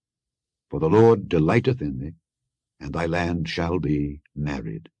Beulah. For the Lord delighteth in thee, and thy land shall be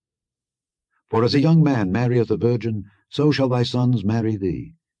married. For as a young man marrieth a virgin, so shall thy sons marry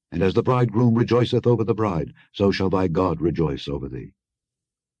thee. And as the bridegroom rejoiceth over the bride, so shall thy God rejoice over thee.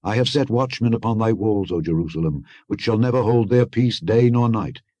 I have set watchmen upon thy walls, O Jerusalem, which shall never hold their peace day nor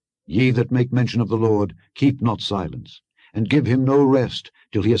night. Ye that make mention of the Lord, keep not silence, and give him no rest,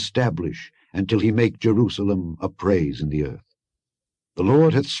 till he establish, and till he make Jerusalem a praise in the earth. The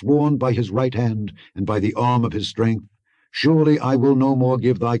Lord hath sworn by his right hand, and by the arm of his strength, surely I will no more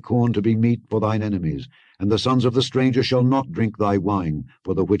give thy corn to be meat for thine enemies, and the sons of the stranger shall not drink thy wine,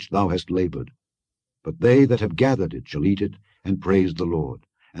 for the which thou hast labored. But they that have gathered it shall eat it, and praise the Lord,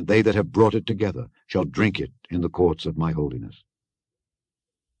 and they that have brought it together shall drink it in the courts of my holiness.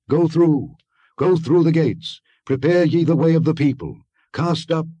 Go through the gates, prepare ye the way of the people. Cast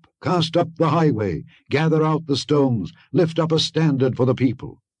up the highway, gather out the stones, lift up a standard for the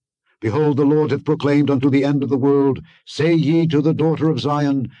people. Behold, the Lord hath proclaimed unto the end of the world, say ye to the daughter of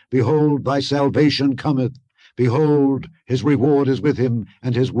Zion, behold, thy salvation cometh. Behold, his reward is with him,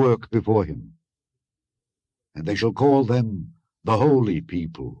 and his work before him. And they shall call them the holy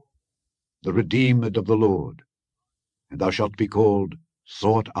people, the redeemed of the Lord. And thou shalt be called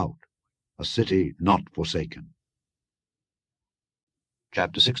sought out, a city not forsaken.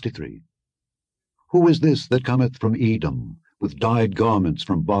 Chapter 63. Who is this that cometh from Edom, with dyed garments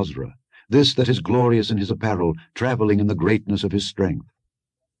from Bozrah, this that is glorious in his apparel, travelling in the greatness of his strength?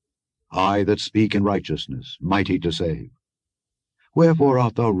 I that speak in righteousness, mighty to save. Wherefore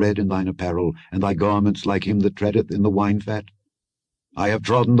art thou red in thine apparel, and thy garments like him that treadeth in the wine-fat? I have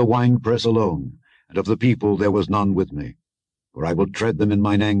trodden the winepress alone, and of the people there was none with me. For I will tread them in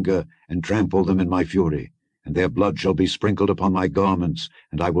mine anger, and trample them in my fury, and their blood shall be sprinkled upon my garments,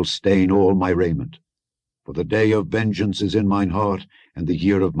 and I will stain all my raiment. For the day of vengeance is in mine heart, and the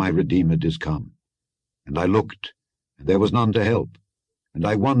year of my redeemed is come. And I looked, and there was none to help, and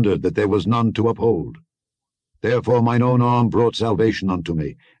I wondered that there was none to uphold. Therefore mine own arm brought salvation unto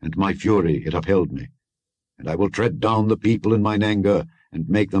me, and my fury it upheld me. And I will tread down the people in mine anger, and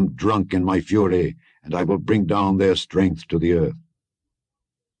make them drunk in my fury, and I will bring down their strength to the earth.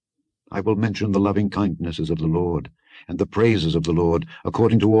 I will mention the loving kindnesses of the Lord, and the praises of the Lord,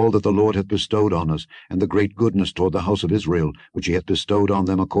 according to all that the Lord hath bestowed on us, and the great goodness toward the house of Israel, which he hath bestowed on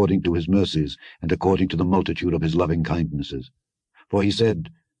them according to his mercies, and according to the multitude of his loving kindnesses. For he said,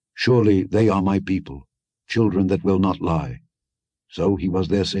 Surely they are my people, children that will not lie. So he was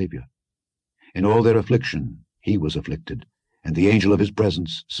their Saviour. In all their affliction he was afflicted, and the angel of his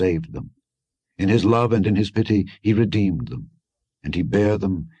presence saved them. In his love and in his pity he redeemed them, and he bare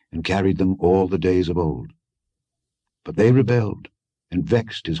them and carried them all the days of old. But they rebelled and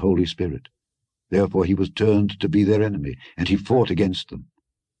vexed his Holy Spirit. Therefore he was turned to be their enemy, and he fought against them.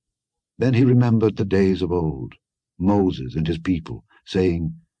 Then he remembered the days of old, Moses and his people,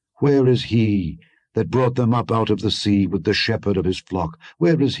 saying, Where is he that brought them up out of the sea with the shepherd of his flock?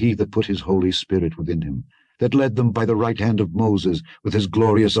 Where is he that put his Holy Spirit within him, that led them by the right hand of Moses with his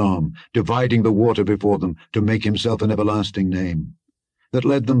glorious arm, dividing the water before them to make himself an everlasting name, that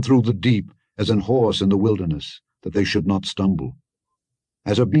led them through the deep as an horse in the wilderness, that they should not stumble?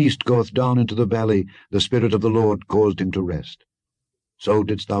 As a beast goeth down into the valley, the Spirit of the Lord caused him to rest. So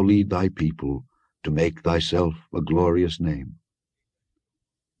didst thou lead thy people to make thyself a glorious name.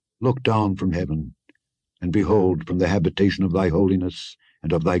 Look down from heaven, and behold from the habitation of thy holiness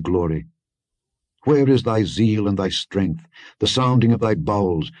and of thy glory. Where is thy zeal and thy strength, the sounding of thy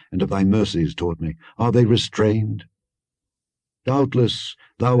bowels and of thy mercies toward me? Are they restrained? Doubtless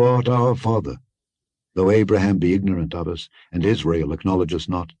thou art our Father, though Abraham be ignorant of us, and Israel acknowledge us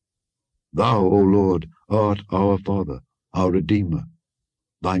not. Thou, O Lord, art our Father, our Redeemer.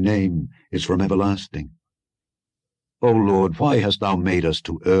 Thy name is from everlasting. O Lord, why hast thou made us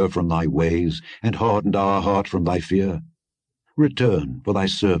to err from thy ways, and hardened our heart from thy fear? Return, for thy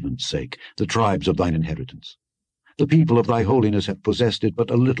servants' sake, the tribes of thine inheritance. The people of thy holiness have possessed it but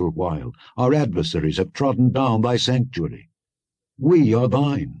a little while. Our adversaries have trodden down thy sanctuary. We are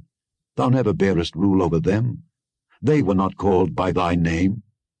thine. Thou never bearest rule over them. They were not called by thy name.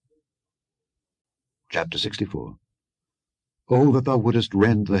 Chapter 64. Oh, that thou wouldest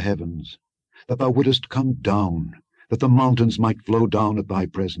rend the heavens, that thou wouldest come down, that the mountains might flow down at thy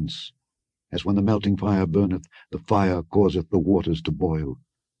presence. As when the melting fire burneth, the fire causeth the waters to boil.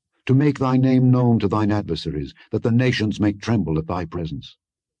 To make thy name known to thine adversaries, that the nations may tremble at thy presence.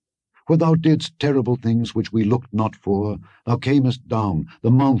 When thou didst terrible things which we looked not for, thou camest down,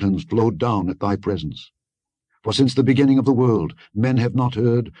 the mountains flowed down at thy presence. For since the beginning of the world, men have not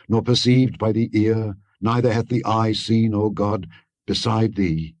heard, nor perceived by the ear, neither hath the eye seen, O God, beside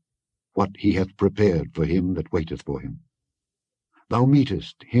thee, what he hath prepared for him that waiteth for him. Thou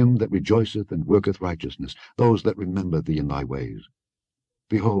meetest him that rejoiceth and worketh righteousness, those that remember thee in thy ways.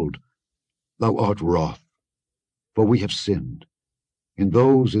 Behold, thou art wroth, for we have sinned. In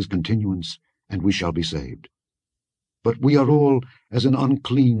those is continuance, and we shall be saved. But we are all as an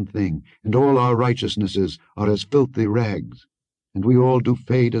unclean thing, and all our righteousnesses are as filthy rags, and we all do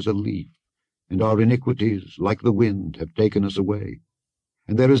fade as a leaf, and our iniquities, like the wind, have taken us away.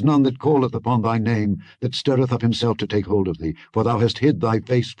 And there is none that calleth upon thy name, that stirreth up himself to take hold of thee, for thou hast hid thy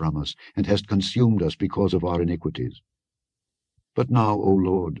face from us, and hast consumed us because of our iniquities. But now, O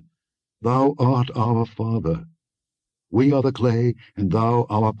Lord, thou art our Father. We are the clay, and thou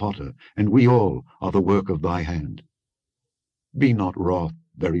our potter, and we all are the work of thy hand. Be not wroth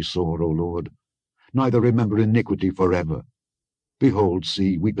very sore, O Lord, neither remember iniquity forever. Behold,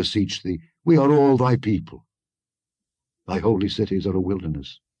 see, we beseech thee, we are all thy people. Thy holy cities are a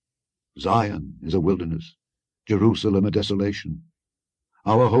wilderness. Zion is a wilderness, Jerusalem a desolation.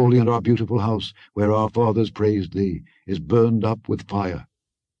 Our holy and our beautiful house, where our fathers praised thee, is burned up with fire,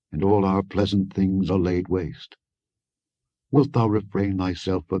 and all our pleasant things are laid waste. Wilt thou refrain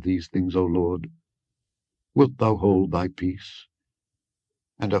thyself of these things, O Lord? Wilt thou hold thy peace,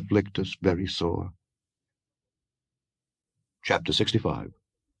 and afflict us very sore? Chapter 65.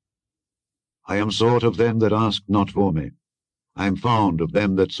 I am sought of them that asked not for me. I am found of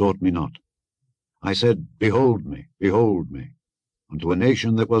them that sought me not. I said, behold me, unto a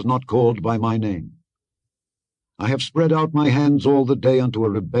nation that was not called by my name. I have spread out my hands all the day unto a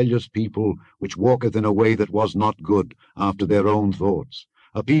rebellious people, which walketh in a way that was not good, after their own thoughts,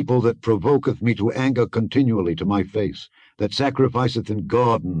 a people that provoketh me to anger continually to my face, that sacrificeth in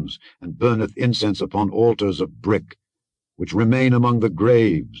gardens, and burneth incense upon altars of brick, which remain among the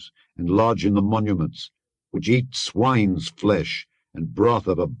graves, and lodge in the monuments, which eat swine's flesh, and broth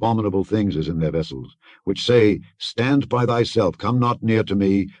of abominable things is in their vessels, which say, Stand by thyself, come not near to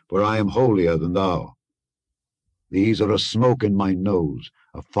me, for I am holier than thou. These are a smoke in my nose,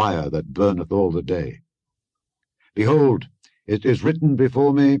 a fire that burneth all the day. Behold, it is written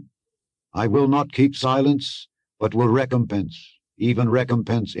before me, I will not keep silence, but will recompense, even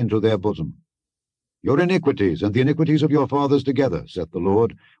recompense into their bosom. Your iniquities and the iniquities of your fathers together, saith the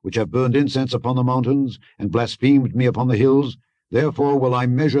Lord, which have burned incense upon the mountains, and blasphemed me upon the hills, therefore will I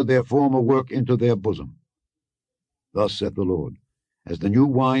measure their former work into their bosom. Thus saith the Lord, as the new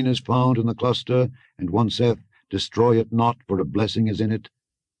wine is found in the cluster, and one saith, destroy it not, for a blessing is in it,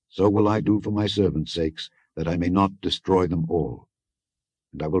 so will I do for my servants' sakes, that I may not destroy them all.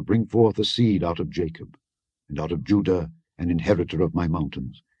 And I will bring forth a seed out of Jacob, and out of Judah an inheritor of my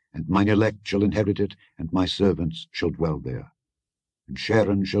mountains, and mine elect shall inherit it, and my servants shall dwell there. And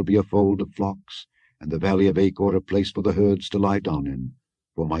Sharon shall be a fold of flocks, and the valley of Achor a place for the herds to lie down in,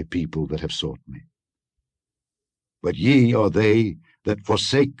 for my people that have sought me. But ye are they that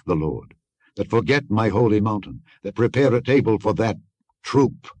forsake the Lord, that forget my holy mountain, that prepare a table for that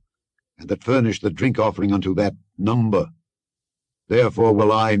troop, and that furnish the drink offering unto that number. Therefore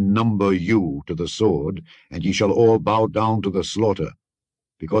will I number you to the sword, and ye shall all bow down to the slaughter.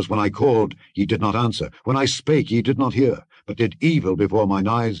 Because when I called, ye did not answer. When I spake, ye did not hear, but did evil before mine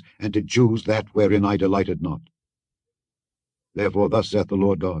eyes, and did choose that wherein I delighted not. Therefore thus saith the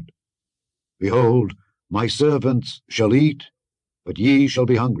Lord God, Behold, my servants shall eat, but ye shall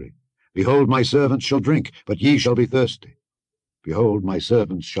be hungry. Behold, my servants shall drink, but ye shall be thirsty. Behold, my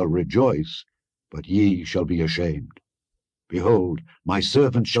servants shall rejoice, but ye shall be ashamed. Behold, my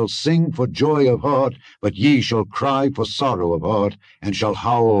servants shall sing for joy of heart, but ye shall cry for sorrow of heart, and shall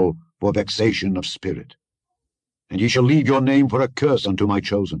howl for vexation of spirit. And ye shall leave your name for a curse unto my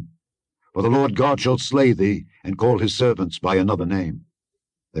chosen. For the Lord God shall slay thee, and call his servants by another name,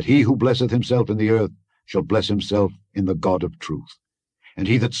 that he who blesseth himself in the earth shall bless himself in the God of truth. And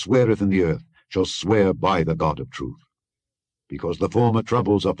he that sweareth in the earth shall swear by the God of truth. Because the former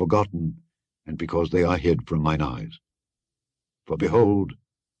troubles are forgotten, and because they are hid from mine eyes. For behold,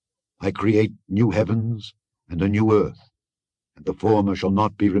 I create new heavens and a new earth, and the former shall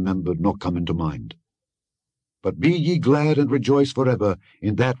not be remembered nor come into mind. But be ye glad and rejoice forever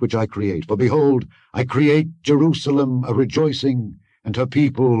in that which I create. For behold, I create Jerusalem a rejoicing, and her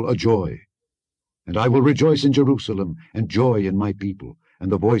people a joy. And I will rejoice in Jerusalem, and joy in my people,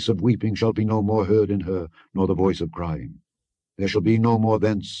 and the voice of weeping shall be no more heard in her, nor the voice of crying. There shall be no more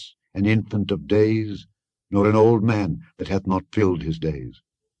thence an infant of days, nor an old man that hath not filled his days.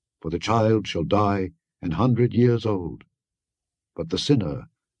 For the child shall die 100 years old, but the sinner,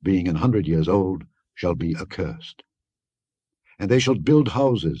 being 100 years old, shall be accursed. And they shall build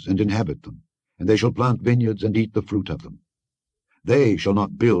houses and inhabit them, and they shall plant vineyards and eat the fruit of them. They shall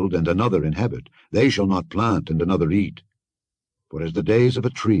not build and another inhabit, they shall not plant and another eat. For as the days of a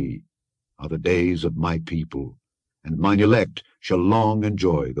tree are the days of my people, and mine elect shall long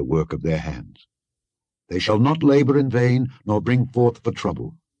enjoy the work of their hands. They shall not labor in vain, nor bring forth for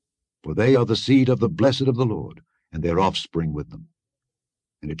trouble, for they are the seed of the blessed of the Lord, and their offspring with them.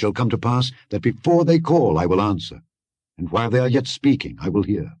 And it shall come to pass that before they call I will answer, and while they are yet speaking I will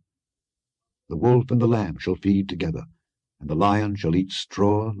hear. The wolf and the lamb shall feed together, and the lion shall eat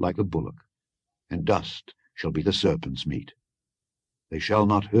straw like a bullock, and dust shall be the serpent's meat. They shall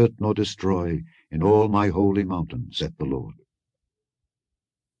not hurt nor destroy in all my holy mountain, saith the Lord.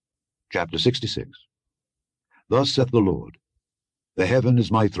 Chapter 66. Thus saith the Lord, The heaven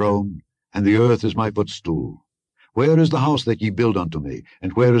is my throne, and the earth is my footstool. Where is the house that ye build unto me,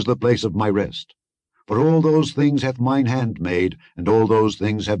 and where is the place of my rest? For all those things hath mine hand made, and all those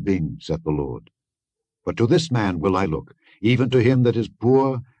things have been, saith the Lord. But to this man will I look, even to him that is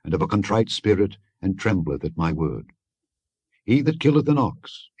poor and of a contrite spirit, and trembleth at my word. He that killeth an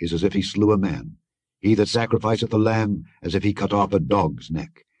ox is as if he slew a man. He that sacrificeth a lamb, as if he cut off a dog's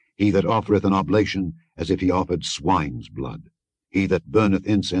neck. He that offereth an oblation, as if he offered swine's blood. He that burneth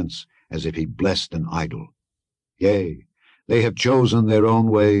incense, as if he blessed an idol. Yea, they have chosen their own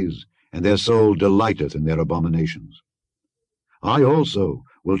ways, and their soul delighteth in their abominations. I also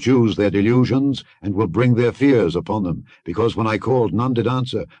will choose their delusions, and will bring their fears upon them, because when I called none did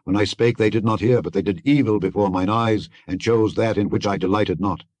answer, when I spake they did not hear, but they did evil before mine eyes, and chose that in which I delighted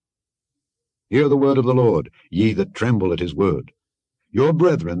not. Hear the word of the Lord, ye that tremble at his word. Your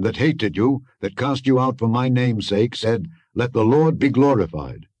brethren that hated you, that cast you out for my name's sake, said, Let the Lord be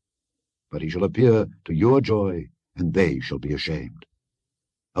glorified. But he shall appear to your joy, and they shall be ashamed.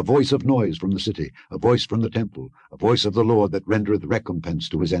 A voice of noise from the city, a voice from the temple, a voice of the Lord that rendereth recompense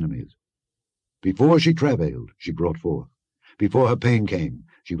to his enemies. Before she travailed, she brought forth. Before her pain came,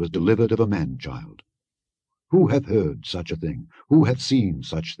 she was delivered of a man-child. Who hath heard such a thing? Who hath seen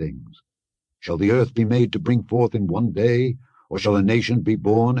such things? Shall the earth be made to bring forth in one day, or shall a nation be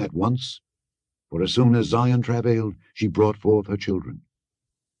born at once? For as soon as Zion travailed, she brought forth her children.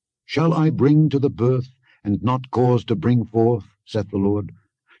 Shall I bring to the birth, and not cause to bring forth, saith the Lord?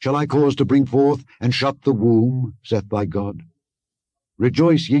 Shall I cause to bring forth, and shut the womb, saith thy God?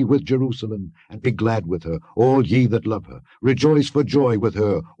 Rejoice ye with Jerusalem, and be glad with her, all ye that love her. Rejoice for joy with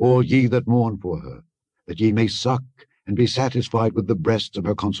her, all ye that mourn for her, that ye may suck, and be satisfied with the breasts of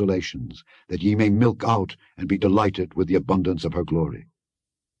her consolations, that ye may milk out and be delighted with the abundance of her glory.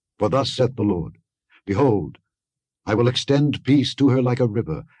 For thus saith the Lord, Behold, I will extend peace to her like a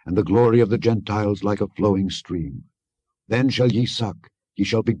river, and the glory of the Gentiles like a flowing stream. Then shall ye suck, ye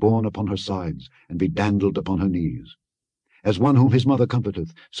shall be borne upon her sides, and be dandled upon her knees. As one whom his mother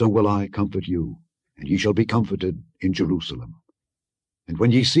comforteth, so will I comfort you, and ye shall be comforted in Jerusalem. And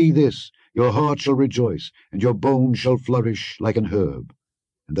when ye see this, your heart shall rejoice, and your bones shall flourish like an herb.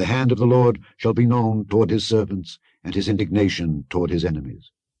 And the hand of the Lord shall be known toward his servants, and his indignation toward his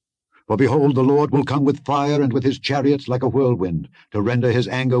enemies. For behold, the Lord will come with fire and with his chariots like a whirlwind, to render his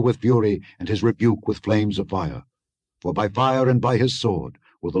anger with fury, and his rebuke with flames of fire. For by fire and by his sword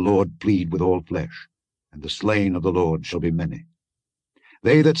will the Lord plead with all flesh, and the slain of the Lord shall be many.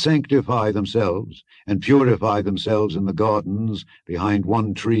 They that sanctify themselves, and purify themselves in the gardens, behind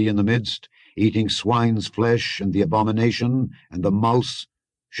one tree in the midst, eating swine's flesh, and the abomination, and the mouse,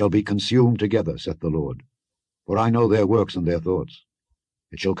 shall be consumed together, saith the Lord. For I know their works and their thoughts.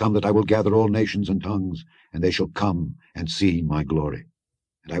 It shall come that I will gather all nations and tongues, and they shall come and see my glory.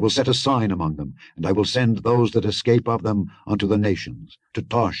 And I will set a sign among them, and I will send those that escape of them unto the nations, to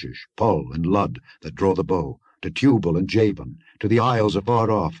Tarshish, Pul, and Lud, that draw the bow, to Tubal and Javan, to the isles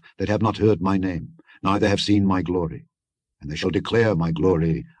afar off, that have not heard my name, neither have seen my glory. And they shall declare my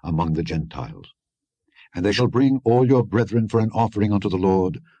glory among the Gentiles. And they shall bring all your brethren for an offering unto the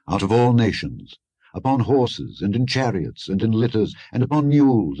Lord, out of all nations, upon horses, and in chariots, and in litters, and upon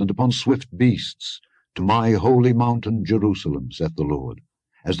mules, and upon swift beasts, to my holy mountain Jerusalem, saith the Lord,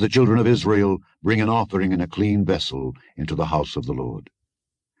 as the children of Israel bring an offering in a clean vessel into the house of the Lord.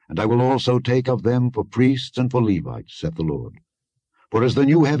 And I will also take of them for priests and for Levites, saith the Lord. For as the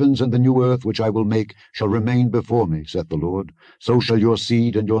new heavens and the new earth which I will make shall remain before me, saith the Lord, so shall your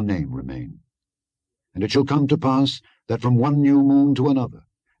seed and your name remain. And it shall come to pass that from one new moon to another,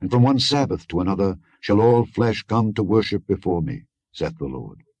 and from one Sabbath to another, shall all flesh come to worship before me, saith the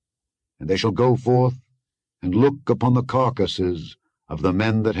Lord. And they shall go forth and look upon the carcasses of the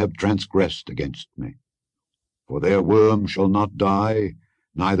men that have transgressed against me. For their worm shall not die,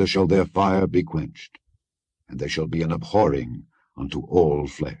 neither shall their fire be quenched, and they shall be an abhorring unto all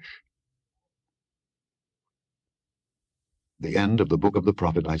flesh. The end of the book of the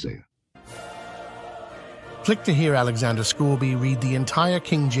prophet Isaiah. Click to hear Alexander Scourby read the entire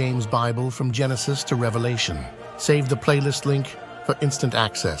King James Bible from Genesis to Revelation. Save the playlist link for instant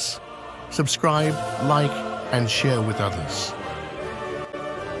access. Subscribe, like, and share with others.